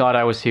 Thank God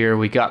I was here.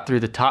 We got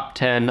through the top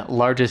 10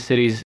 largest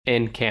cities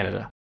in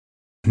Canada.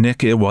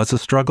 Nick, it was a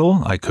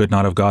struggle. I could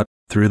not have got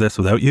through this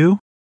without you.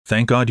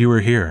 Thank God you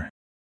were here.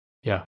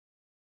 Yeah.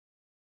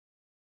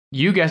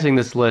 You guessing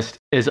this list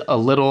is a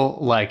little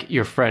like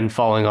your friend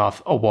falling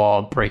off a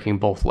wall, breaking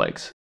both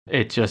legs.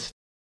 It's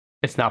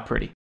not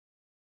pretty.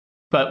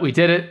 But we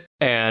did it,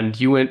 and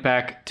you went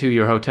back to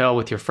your hotel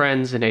with your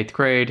friends in 8th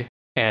grade.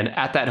 And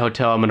at that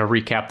hotel, I'm going to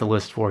recap the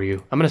list for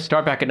you. I'm going to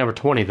start back at number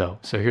 20, though.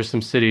 So here's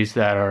some cities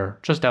that are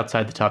just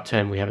outside the top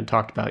 10 we haven't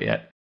talked about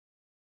yet.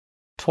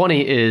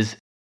 20 is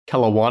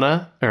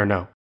Kelowna,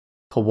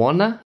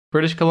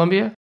 British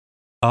Columbia.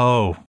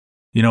 Oh,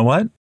 you know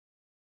what?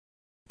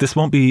 This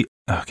won't be...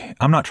 Okay,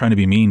 I'm not trying to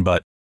be mean,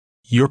 but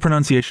your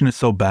pronunciation is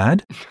so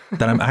bad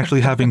that I'm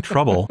actually having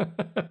trouble.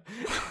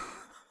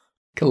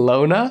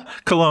 Kelowna,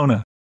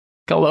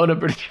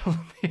 British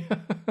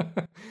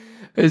Columbia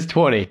is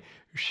 20.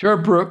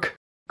 Sherbrooke,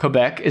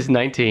 Quebec is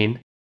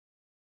 19.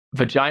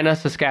 Vagina,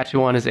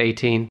 Saskatchewan is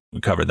 18.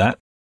 We covered that.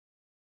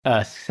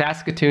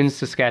 Saskatoon,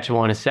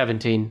 Saskatchewan is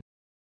 17.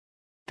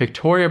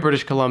 Victoria,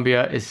 British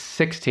Columbia is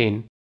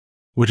 16.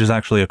 Which is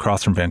actually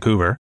across from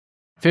Vancouver.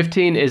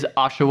 15 is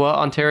Oshawa,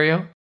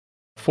 Ontario.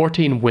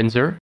 14,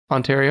 Windsor,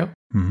 Ontario.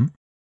 Mm-hmm.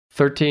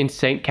 13,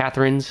 St.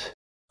 Catharines,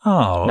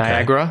 okay.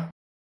 Niagara.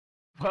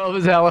 12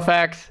 is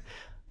Halifax.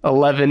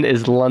 11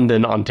 is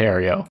London,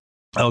 Ontario.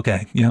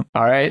 Okay, yeah.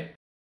 All right.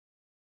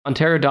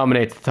 Ontario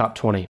dominates the top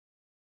 20.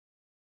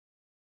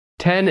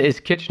 10 is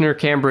Kitchener,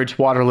 Cambridge,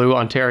 Waterloo,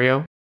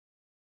 Ontario.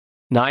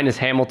 9 is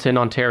Hamilton,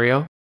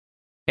 Ontario.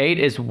 8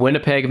 is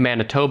Winnipeg,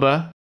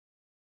 Manitoba.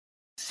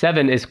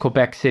 7 is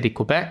Quebec City,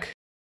 Quebec.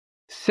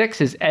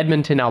 6 is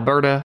Edmonton,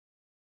 Alberta.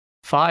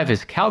 5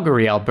 is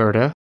Calgary,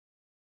 Alberta.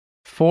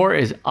 4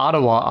 is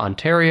Ottawa,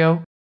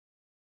 Ontario.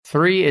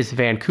 3 is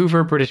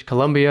Vancouver, British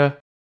Columbia.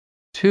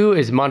 2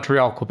 is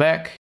Montreal,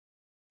 Quebec.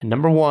 And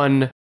number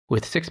 1,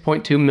 with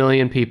 6.2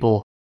 million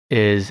people,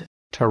 is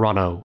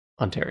Toronto,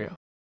 Ontario.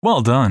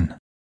 Well done.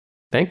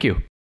 Thank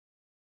you.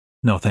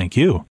 No, thank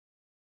you.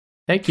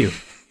 Thank you.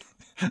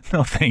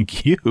 No,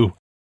 thank you.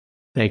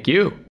 Thank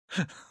you.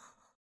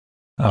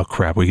 Oh,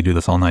 crap. We could do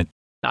this all night.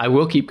 I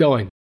will keep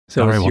going.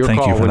 So all right, it's well, your thank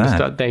call you for when that. to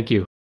start. Thank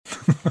you.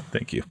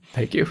 Thank you.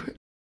 Thank you.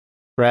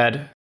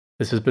 Brad,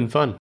 this has been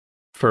fun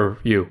for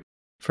you.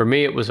 For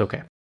me, it was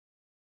okay.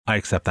 I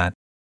accept that.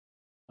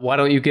 Why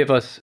don't you give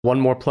us one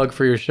more plug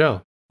for your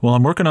show? Well,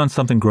 I'm working on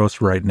something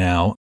gross right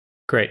now.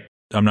 Great.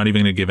 I'm not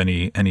even going to give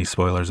any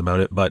spoilers about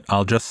it, but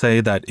I'll just say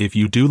that if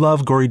you do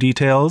love gory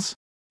details,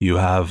 you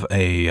have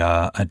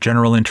a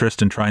general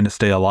interest in trying to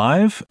stay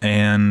alive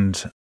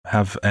and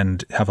have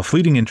a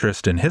fleeting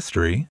interest in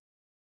history,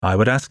 I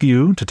would ask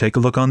you to take a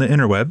look on the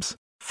interwebs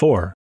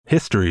for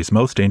history's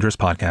most dangerous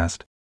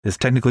podcast. It's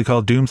technically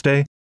called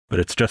Doomsday, but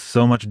it's just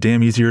so much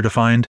damn easier to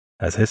find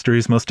as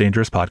history's most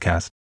dangerous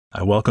podcast.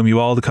 I welcome you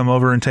all to come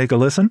over and take a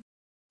listen.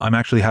 I'm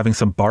actually having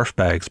some barf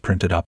bags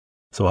printed up,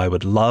 so I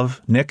would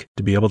love, Nick,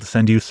 to be able to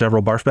send you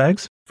several barf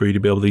bags for you to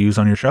be able to use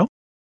on your show.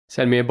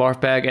 Send me a barf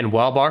bag, and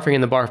while barfing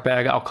in the barf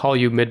bag, I'll call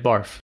you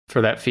mid-barf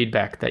for that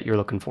feedback that you're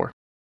looking for.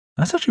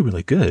 That's actually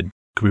really good.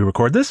 Could we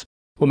record this?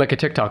 We'll make a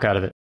TikTok out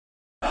of it.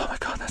 Oh my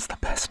God, that's the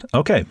best.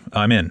 Okay,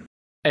 I'm in.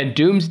 And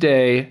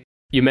Doomsday,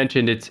 you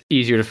mentioned it's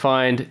easier to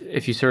find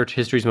if you search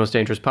History's Most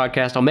Dangerous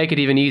Podcast. I'll make it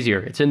even easier.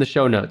 It's in the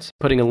show notes,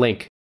 putting a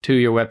link to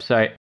your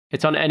website.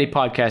 It's on any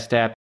podcast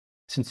app.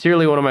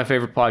 Sincerely, one of my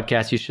favorite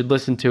podcasts. You should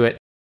listen to it.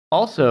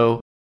 Also,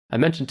 I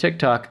mentioned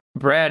TikTok.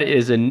 Brad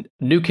is a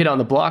new kid on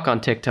the block on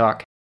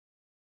TikTok.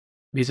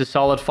 He's a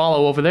solid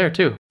follow over there,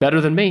 too.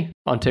 Better than me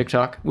on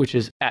TikTok, which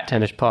is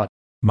 @10ishpod.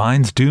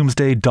 Mine's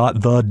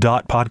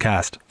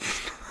doomsday.the.podcast.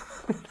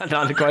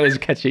 Not quite as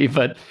catchy,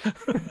 but...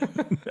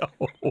 No.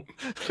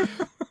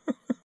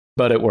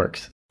 But it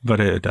works.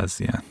 But it does,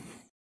 yeah.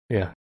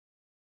 Yeah.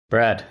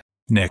 Brad.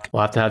 Nick.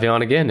 We'll have to have you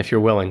on again if you're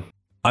willing.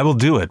 I will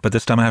do it, but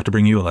this time I have to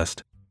bring you a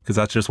list, because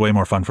that's just way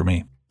more fun for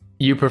me.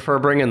 You prefer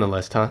bringing the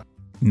list, huh?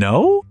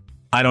 No?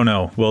 I don't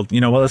know. Well,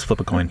 you know what? Let's flip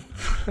a coin.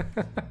 All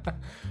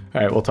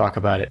right, we'll talk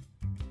about it.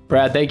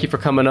 Brad, thank you for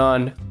coming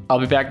on. I'll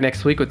be back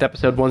next week with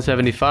episode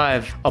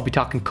 175. I'll be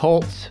talking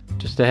Colts.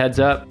 Just a heads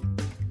up.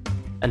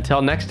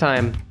 Until next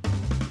time,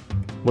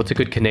 what's a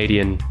good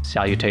Canadian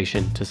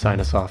salutation to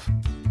sign us off?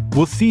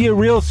 We'll see you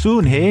real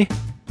soon, hey?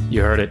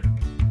 You heard it.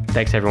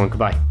 Thanks, everyone.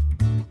 Goodbye.